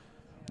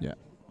 Yeah.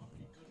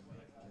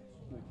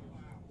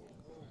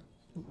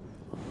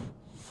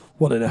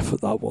 What an effort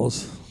that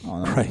was.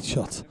 Oh, no. Great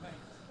shot.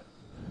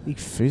 He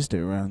fizzed it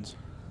around.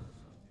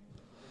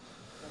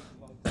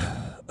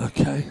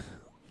 Okay.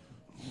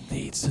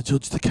 Needs to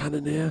judge the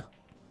cannon here.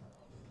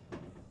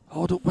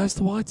 Hold up, where's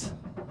the white?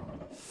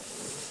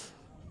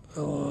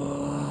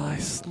 Oh,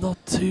 it's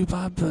not too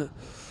bad, but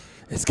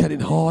it's getting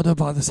harder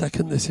by the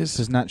second this is.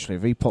 Because naturally,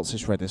 if he pots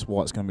this red, this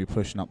white's going to be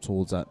pushing up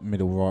towards that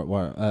middle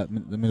right,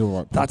 the middle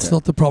right pocket. That's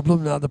not the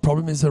problem now. The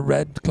problem is the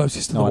red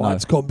closest to the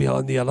white's gone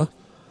behind the yellow.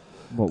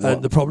 What?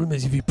 And the problem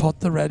is if you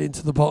pot the red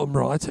into the bottom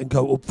right and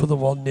go up for the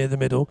one near the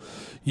middle,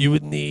 you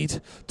would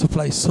need to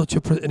place such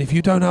a... and if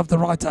you don't have the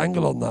right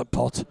angle on that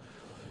pot,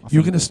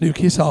 you're going to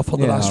snook yourself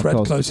on the last red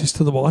closest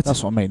to the white.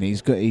 That's what I mean.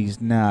 He's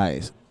now,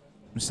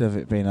 instead of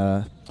it being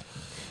a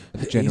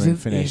genuine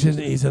finish.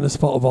 He's in a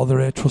spot of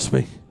bother here, trust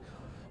me.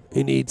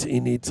 He needs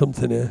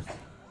something here.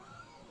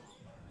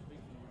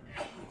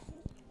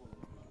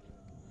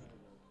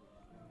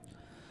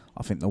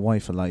 I think the way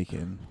for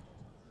Lakin,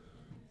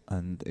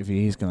 and if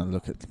he is going to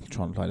look at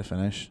trying to play the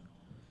finish,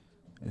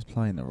 is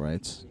playing the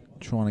reds,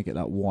 trying to get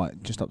that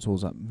white just up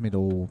towards that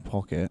middle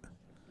pocket,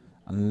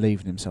 and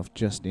leaving himself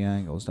just the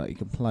angles that he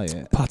can play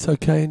it. Pat,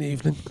 okay in the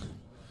evening.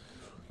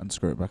 And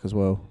screw it back as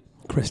well.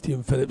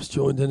 Christian Phillips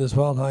joined in as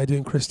well. How you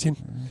doing, Christian?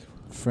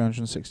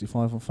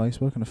 365 on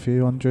Facebook and a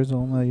few hundred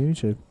on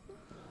YouTube.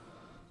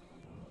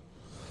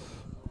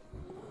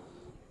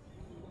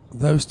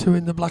 Those two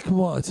in the black and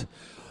white?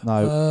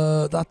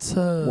 No. That's...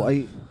 what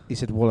he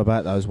said, what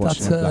about those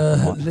watching that's in black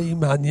and white? Lee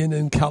Mannion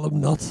and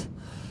Callum Knott.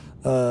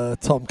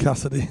 Tom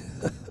Cassidy.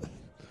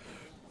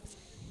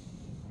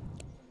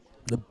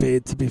 The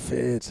beard to be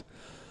feared.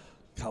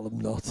 Callum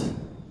Knott.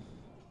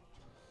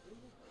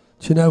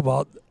 Do you know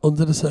what?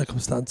 Under the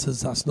circumstances,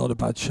 that's not a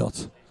bad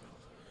shot.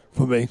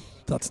 For me,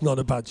 that's not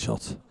a bad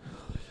shot.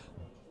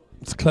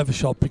 It's a clever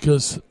shot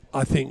because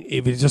I think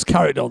if he just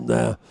carried on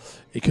there,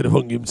 he could have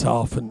hung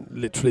himself and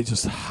literally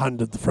just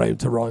handed the frame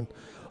to Ryan.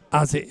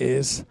 As it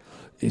is,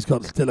 he's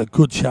got still a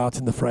good shout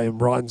in the frame.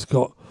 Ryan's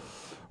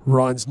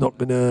not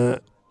going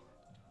to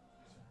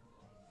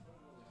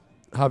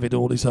have it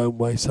all his own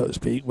way, so to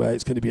speak, where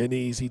it's going to be an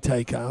easy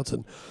takeout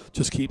and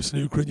just keep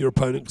snookering your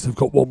opponent because they've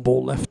got one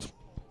ball left.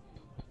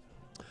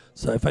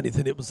 So if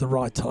anything, it was the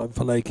right time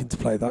for Lakin to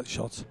play that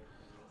shot,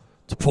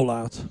 to pull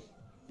out,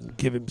 and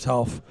give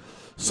himself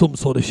some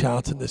sort of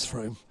shout in this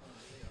frame.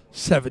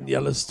 7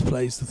 yellows to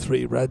plays the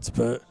 3 reds,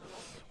 but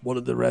one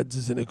of the reds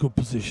is in a good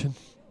position.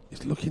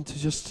 He's looking to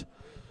just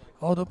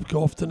hold up,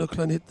 go off the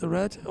knuckle and hit the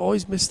red. Oh,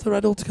 he's missed the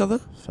red altogether.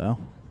 Foul.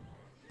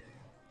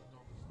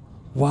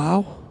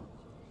 Wow.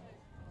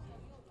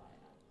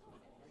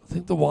 I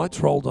think the white's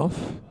rolled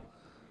off.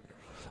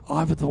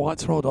 Either the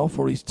white's rolled off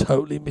or he's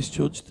totally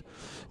misjudged.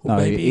 Or No,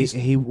 maybe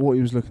what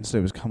he was looking to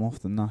do was come off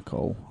the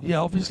knuckle. Yeah,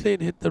 obviously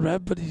it hit the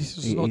red, but he's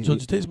just not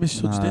judged it. He's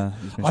misjudged it.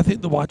 I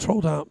think the white's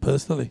rolled out,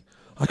 personally.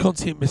 I can't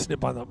see him missing it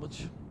by that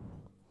much.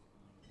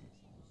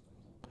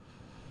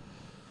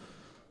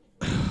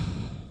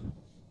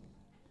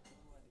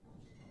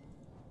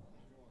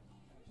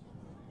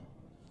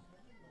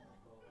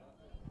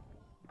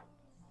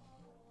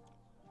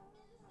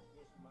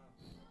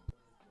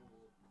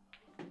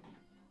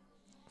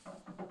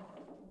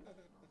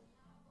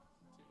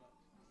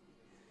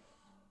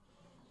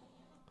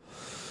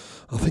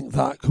 I think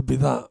that could be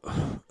that.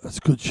 That's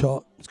a good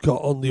shot. It's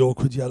got on the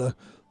awkward yellow,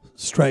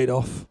 straight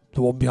off,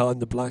 the one behind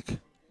the black.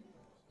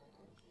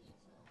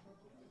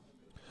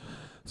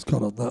 It's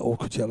got on that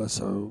awkward yellow,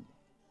 so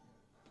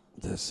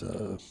there's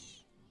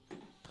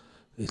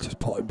it's just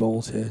potting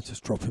balls here,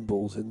 just dropping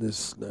balls in.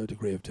 There's no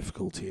degree of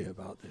difficulty here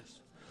about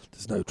this.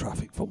 There's no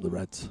traffic from the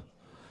Reds.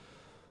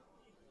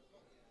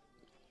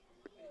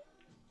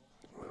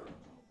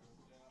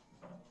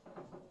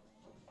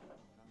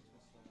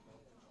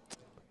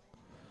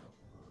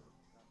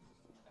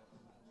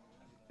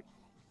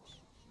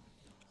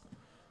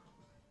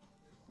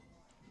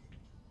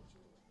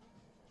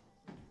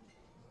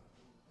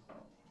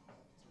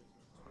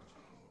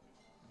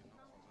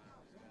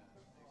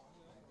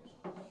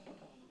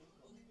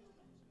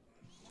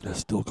 They've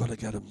still got to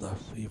get him though,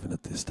 even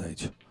at this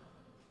stage.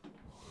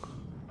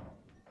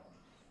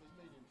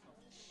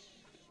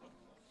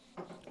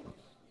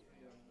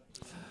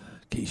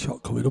 Key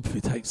shot coming up if he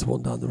takes the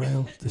one down the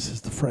rail. This is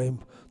the frame,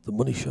 the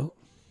money shot.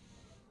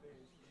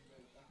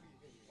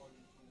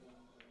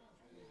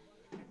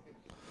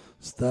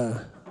 It's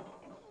there.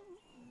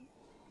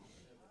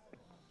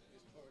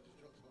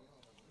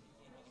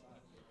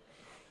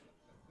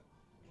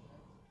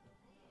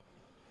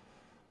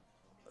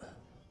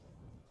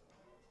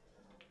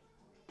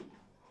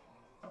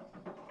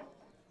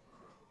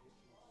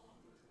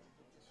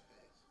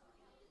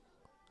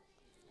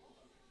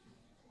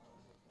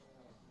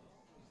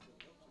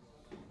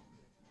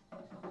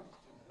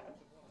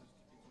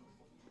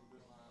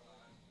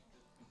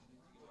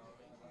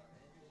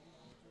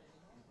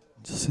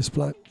 Just this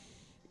black.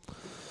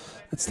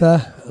 It's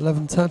there,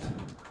 11-10.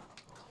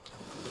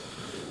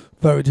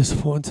 Very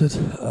disappointed.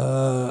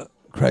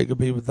 Craig will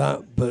be with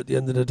that, but at the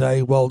end of the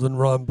day, well done,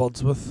 Ryan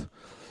Bodsworth.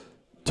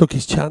 Took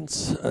his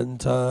chance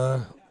and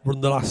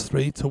run the last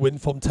three to win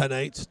from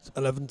 10-8,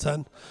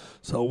 11-10.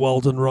 So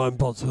well done, Ryan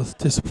Bodsworth.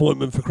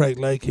 Disappointment for Craig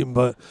Lakin,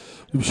 but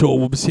I'm sure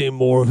we'll be seeing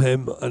more of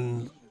him.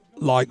 And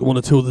like one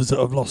or two others that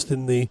have lost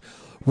in the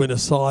winner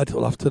side,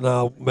 will have to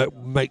now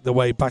make their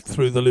way back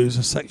through the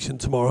loser section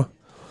tomorrow.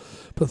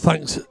 But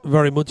thanks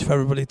very much for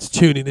everybody to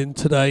tuning in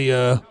today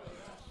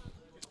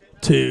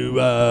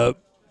to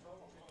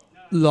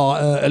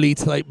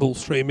Elite 8 Ball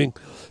streaming.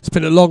 It's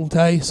been a long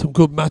day, some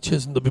good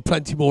matches, and there'll be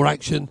plenty more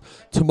action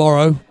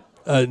tomorrow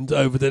and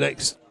over the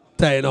next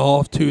day and a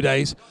half, 2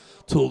 days,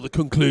 till the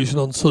conclusion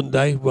on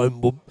Sunday,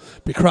 when we'll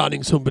be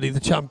crowning somebody the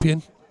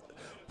champion.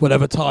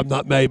 Whatever time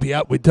that may be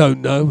at, we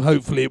don't know.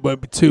 Hopefully it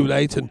won't be too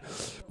late and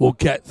we'll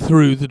get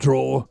through the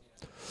draw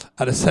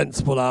at a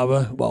sensible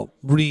hour, well,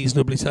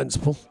 reasonably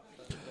sensible.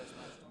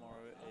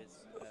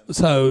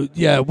 So,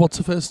 yeah, what's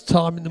the first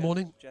time in the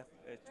morning?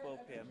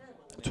 12 p.m.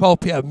 12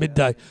 p.m,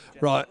 midday.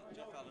 Right.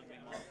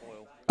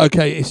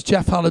 Okay, it's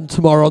Jeff Allen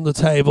tomorrow on the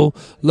table.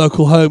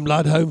 Local home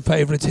lad, home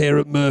favourite here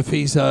at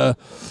Murphy's on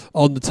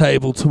the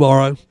table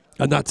tomorrow.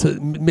 And that's at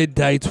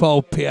midday,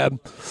 12 p.m.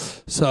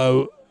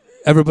 So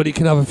everybody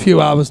can have a few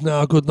hours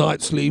now, good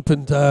night's sleep,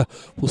 and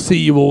we'll see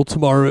you all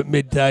tomorrow at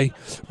midday,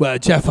 where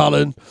Jeff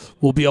Allen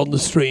will be on the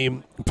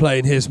stream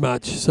playing his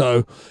match.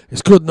 So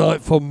it's good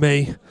night from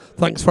me.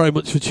 Thanks very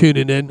much for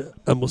tuning in,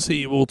 and we'll see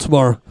you all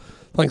tomorrow.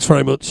 Thanks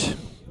very much.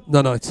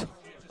 No night.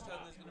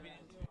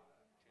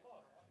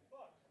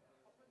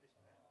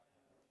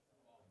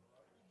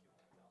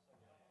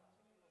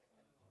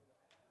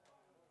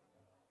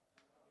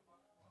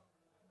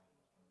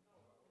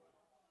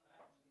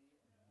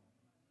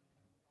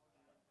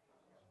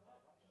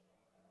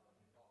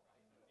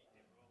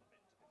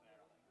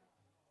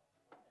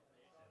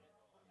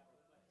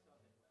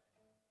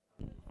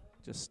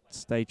 Just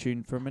stay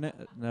tuned for a minute.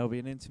 There'll be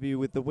an interview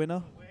with the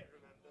winner.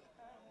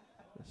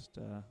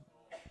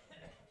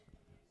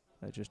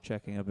 They're just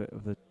checking a bit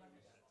of the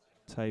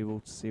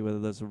table to see whether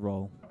there's a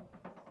roll.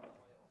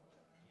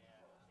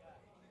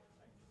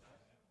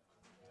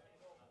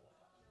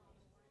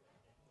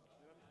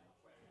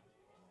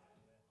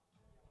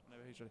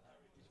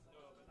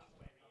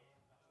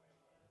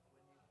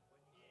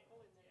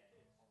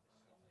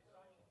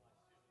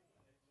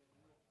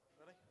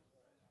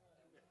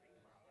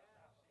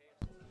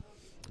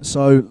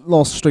 So,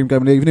 last stream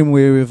game of the evening,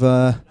 we're with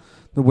the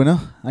winner.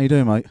 How you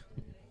doing, mate?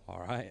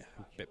 All right,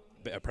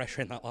 bit of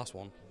pressure in that last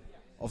one.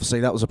 Obviously,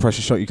 that was a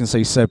pressure shot. You can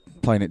see Seb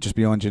playing it just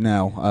behind you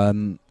now.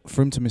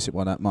 For him to miss it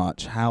by that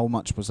much, how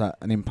much was that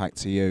an impact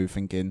to you,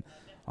 thinking,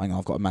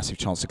 I've got a massive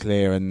chance to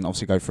clear and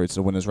obviously go through to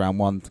the winners round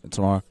one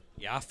tomorrow?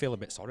 Yeah, I feel a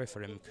bit sorry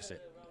for him because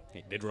it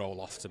did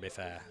roll off, to be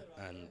fair,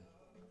 and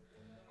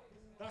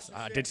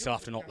I did still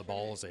have to knock the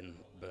balls in,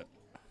 but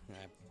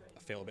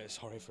I feel a bit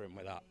sorry for him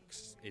with that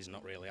because he's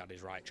not really had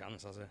his right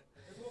chance, has he?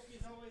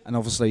 And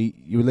obviously,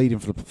 you were leading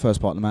for the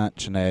first part of the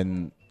match, and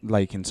then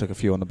Lakin took a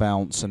few on the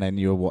bounce, and then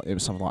you were it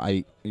was something like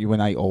 8. You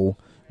went 8-all,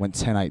 went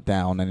 10-8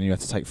 down, and then you had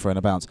to take 3 on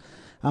the bounce.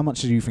 How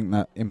much do you think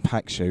that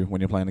impacts you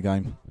when you're playing the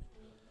game?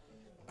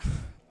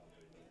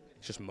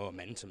 It's just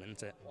momentum,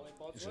 isn't it?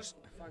 It's just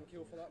Thank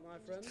you for that, my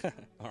friend.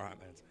 all right,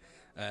 mate.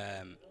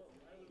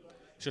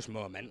 It's just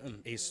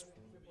momentum.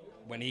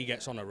 When he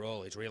gets on a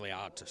roll, it's really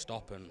hard to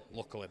stop, and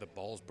luckily the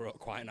balls broke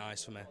quite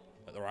nice for me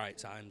at the right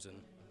times, and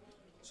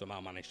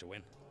somehow managed to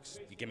win. 'Cause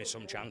he gave me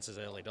some chances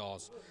early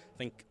doors. I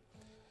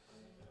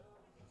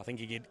think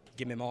he could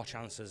give me more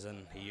chances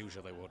than he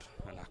usually would,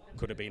 and I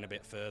could have been a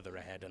bit further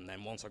ahead. And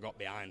then once I got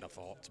behind, I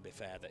thought, to be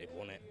fair, that he'd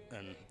won it,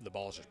 and the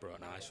ball's just broke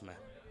nice for me.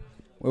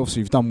 Well,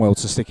 obviously, you've done well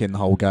to stick in the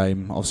whole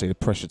game. Obviously, the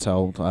pressure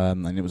told,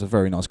 and it was a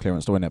very nice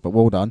clearance to win it. But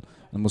well done,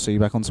 and we'll see you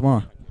back on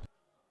tomorrow.